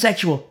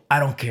homosexual. I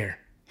don't care.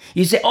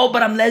 You say, oh,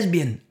 but I'm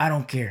lesbian. I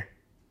don't care.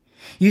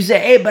 You say,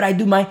 hey, but I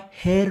do my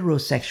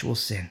heterosexual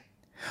sin.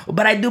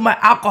 But I do my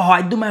alcohol.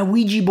 I do my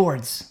Ouija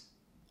boards.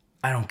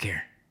 I don't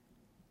care.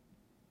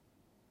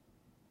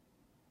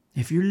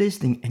 If you're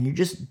listening and you're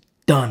just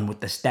done with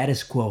the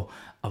status quo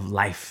of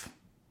life,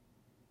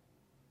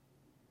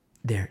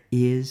 there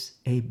is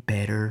a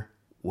better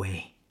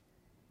way.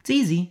 It's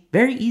easy,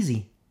 very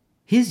easy.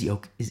 His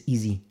yoke is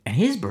easy and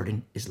his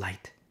burden is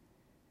light.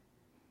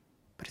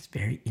 But it's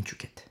very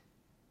intricate.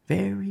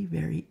 Very,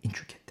 very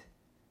intricate.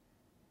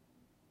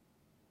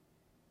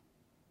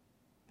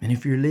 And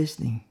if you're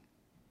listening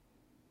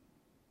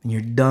and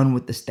you're done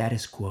with the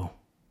status quo,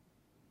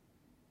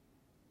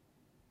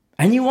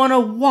 and you want to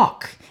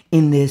walk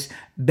in this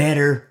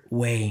better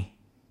way,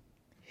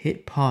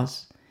 hit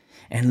pause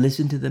and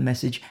listen to the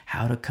message,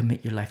 how to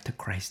commit your life to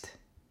Christ.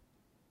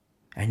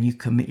 And you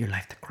commit your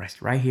life to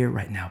Christ right here,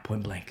 right now,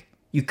 point blank.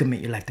 You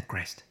commit your life to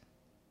Christ.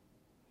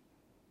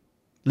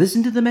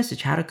 Listen to the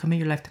message, how to commit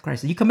your life to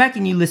Christ. And you come back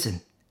and you listen.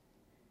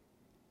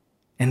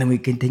 And then we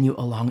continue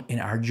along in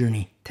our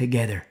journey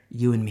together,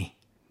 you and me.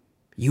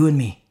 You and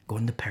me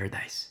going to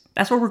paradise.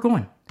 That's where we're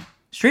going.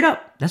 Straight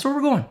up, that's where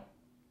we're going.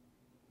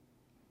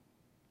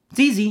 It's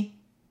easy,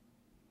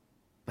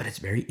 but it's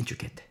very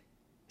intricate.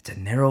 It's a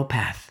narrow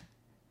path.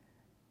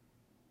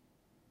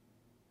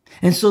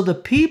 And so the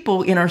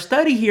people in our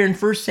study here in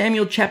 1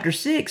 Samuel chapter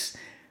 6,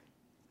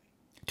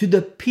 to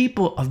the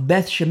people of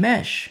Beth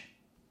Shemesh,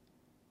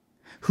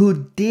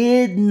 who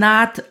did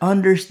not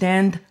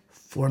understand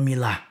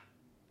formula.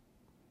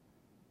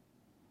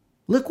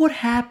 Look what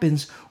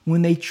happens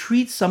when they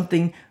treat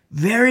something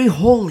very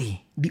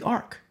holy, the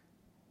ark,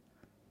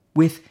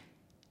 with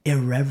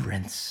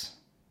irreverence.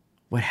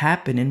 What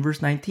happened in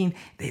verse 19?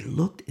 They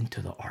looked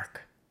into the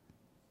ark.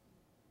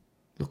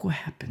 Look what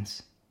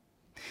happens.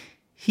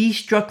 He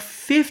struck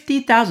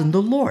 50,000,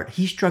 the Lord,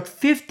 he struck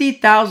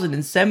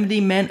 50,070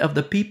 men of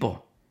the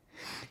people.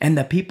 And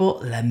the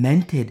people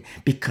lamented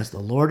because the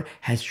Lord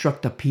had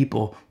struck the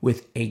people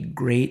with a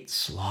great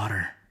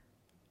slaughter.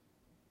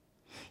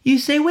 You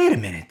say, wait a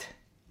minute.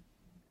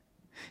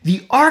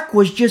 The ark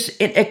was just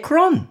in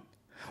Ekron.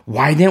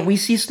 Why didn't we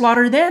see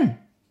slaughter then?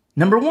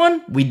 Number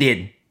one, we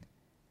did.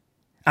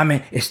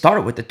 It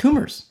started with the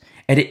tumors,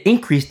 and it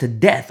increased to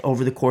death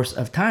over the course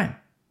of time.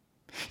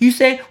 You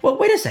say, well,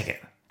 wait a second.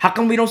 How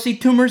come we don't see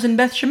tumors in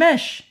Beth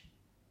Shemesh?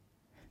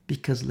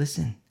 Because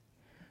listen,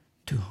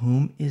 to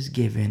whom is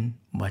given,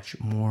 much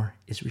more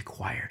is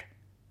required.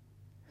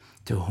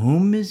 To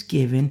whom is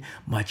given,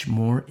 much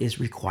more is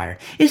required.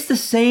 It's the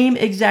same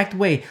exact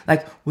way,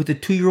 like with a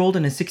 2-year-old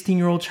and a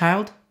 16-year-old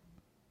child.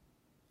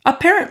 A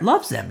parent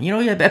loves them.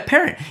 A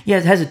parent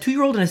has a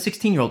 2-year-old and a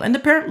 16-year-old, and the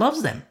parent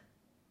loves them.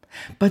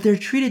 But they're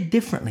treated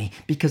differently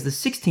because the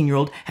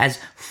 16-year-old has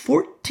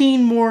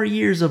 14 more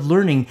years of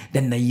learning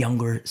than the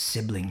younger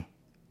sibling.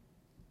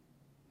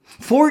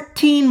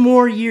 14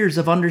 more years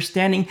of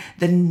understanding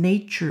the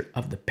nature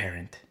of the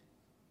parent.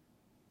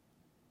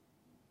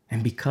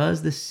 And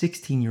because the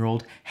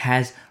 16-year-old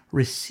has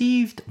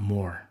received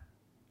more,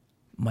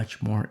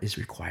 much more is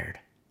required.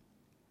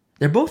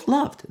 They're both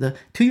loved. The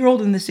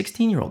 2-year-old and the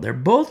 16-year-old, they're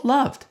both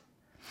loved.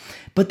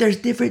 But there's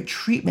different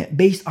treatment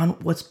based on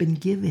what's been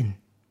given.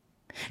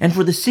 And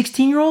for the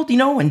 16-year-old,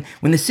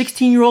 when the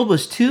 16-year-old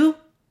was 2,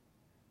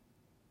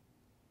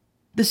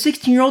 the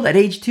 16-year-old at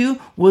age 2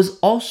 was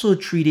also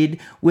treated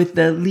with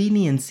the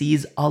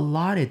leniencies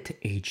allotted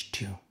to age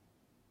 2.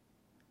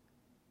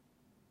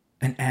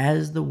 And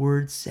as the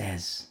word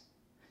says,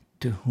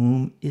 to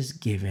whom is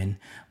given,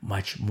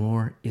 much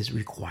more is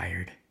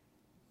required.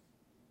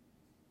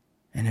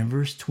 And in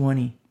verse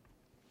 20,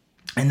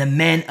 and the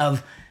men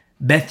of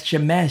Beth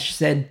Shemesh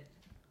said,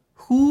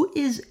 who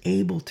is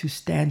able to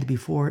stand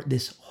before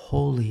this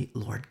holy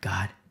Lord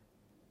God?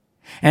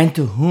 And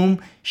to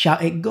whom shall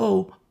it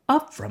go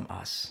up from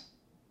us?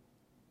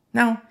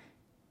 Now,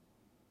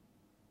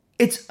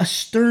 it's a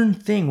stern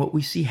thing what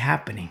we see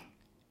happening.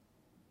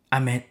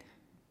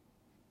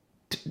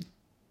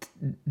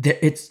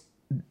 It's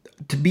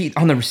to be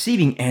on the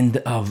receiving end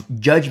of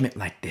judgment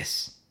like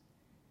this.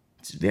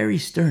 It's very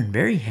stern,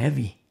 very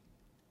heavy.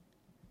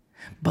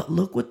 But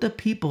look what the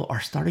people are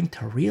starting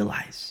to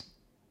realize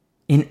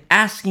in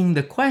asking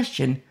the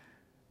question,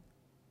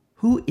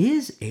 who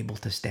is able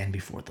to stand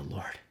before the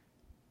Lord?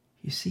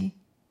 You see?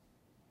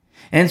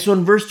 And so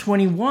in verse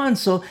 21,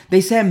 so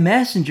they sent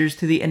messengers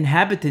to the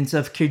inhabitants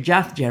of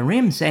Kirjath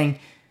Jearim saying,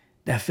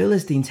 the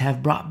Philistines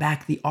have brought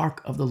back the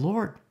ark of the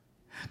Lord.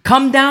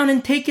 Come down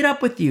and take it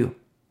up with you.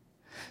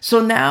 So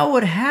now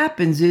what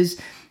happens is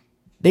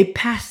they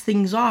pass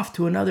things off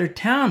to another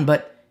town,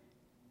 but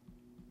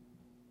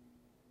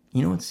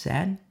you know what's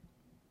sad?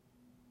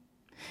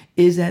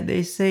 Is that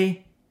they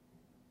say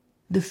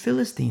the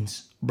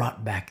Philistines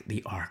brought back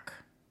the ark.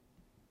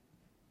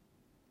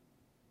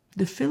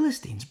 The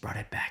Philistines brought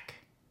it back.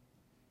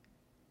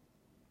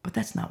 But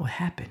that's not what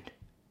happened.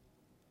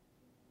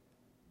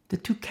 The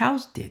 2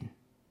 cows did.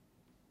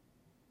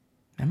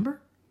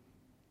 Remember?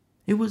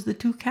 It was the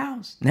 2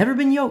 cows, never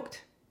been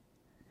yoked.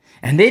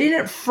 And they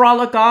didn't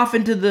frolic off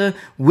into the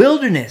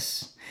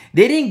wilderness.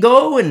 They didn't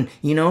go and,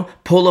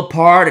 pull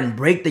apart and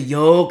break the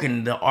yoke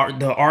and the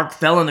ark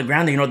fell on the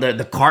ground.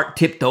 The cart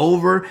tipped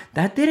over.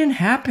 That didn't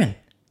happen.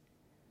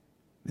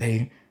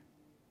 They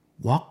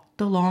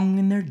walked along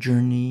in their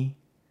journey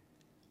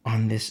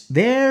on this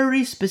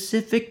very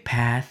specific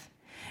path,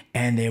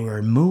 and they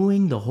were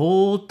mooing the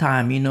whole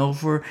time.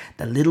 For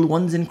the little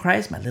ones in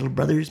Christ, my little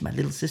brothers, my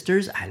little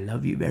sisters, I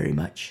love you very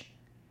much.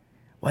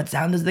 What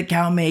sound does the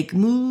cow make?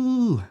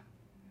 Moo,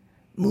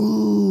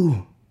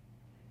 moo.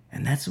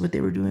 And that's what they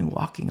were doing,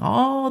 walking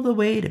all the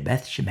way to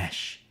Beth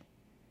Shemesh.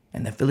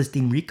 And the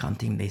Philistine recon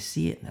team, they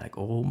see it, and they're like,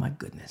 oh my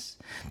goodness,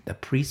 the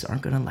priests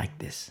aren't going to like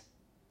this.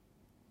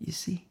 You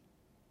see?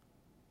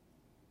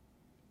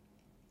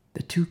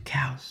 The 2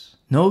 cows,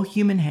 no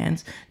human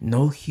hands,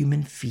 no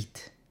human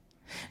feet,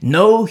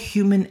 no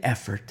human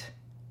effort.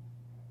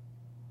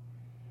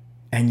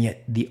 And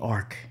yet the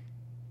ark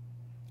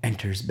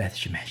enters Beth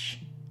Shemesh.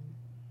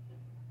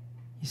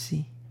 You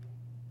see?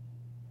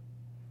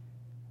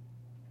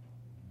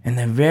 And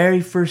the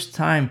very first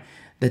time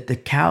that the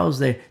cows,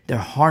 they're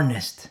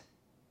harnessed.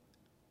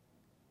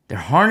 They're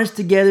harnessed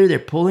together, they're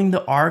pulling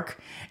the ark,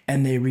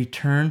 and they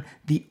return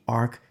the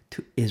ark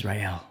to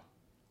Israel.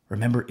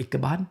 Remember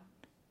Ichabod?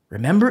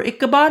 Remember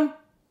Ichabod?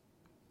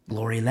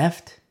 Glory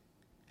left,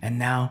 and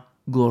now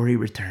glory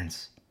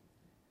returns.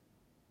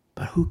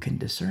 But who can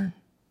discern?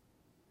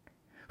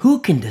 Who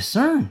can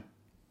discern?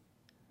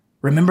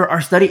 Remember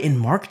our study in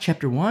Mark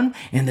chapter 1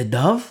 and the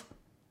dove?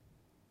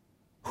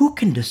 Who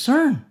can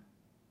discern?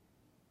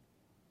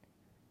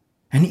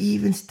 And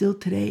even still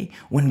today,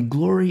 when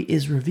glory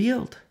is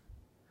revealed,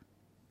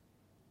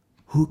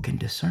 who can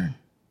discern?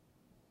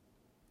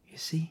 You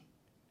see,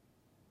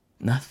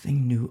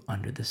 nothing new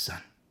under the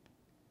sun.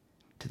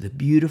 To the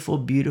beautiful,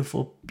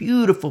 beautiful,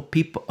 beautiful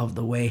people of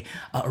the way,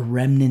 a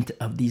remnant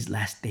of these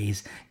last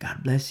days,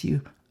 God bless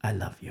you. I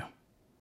love you.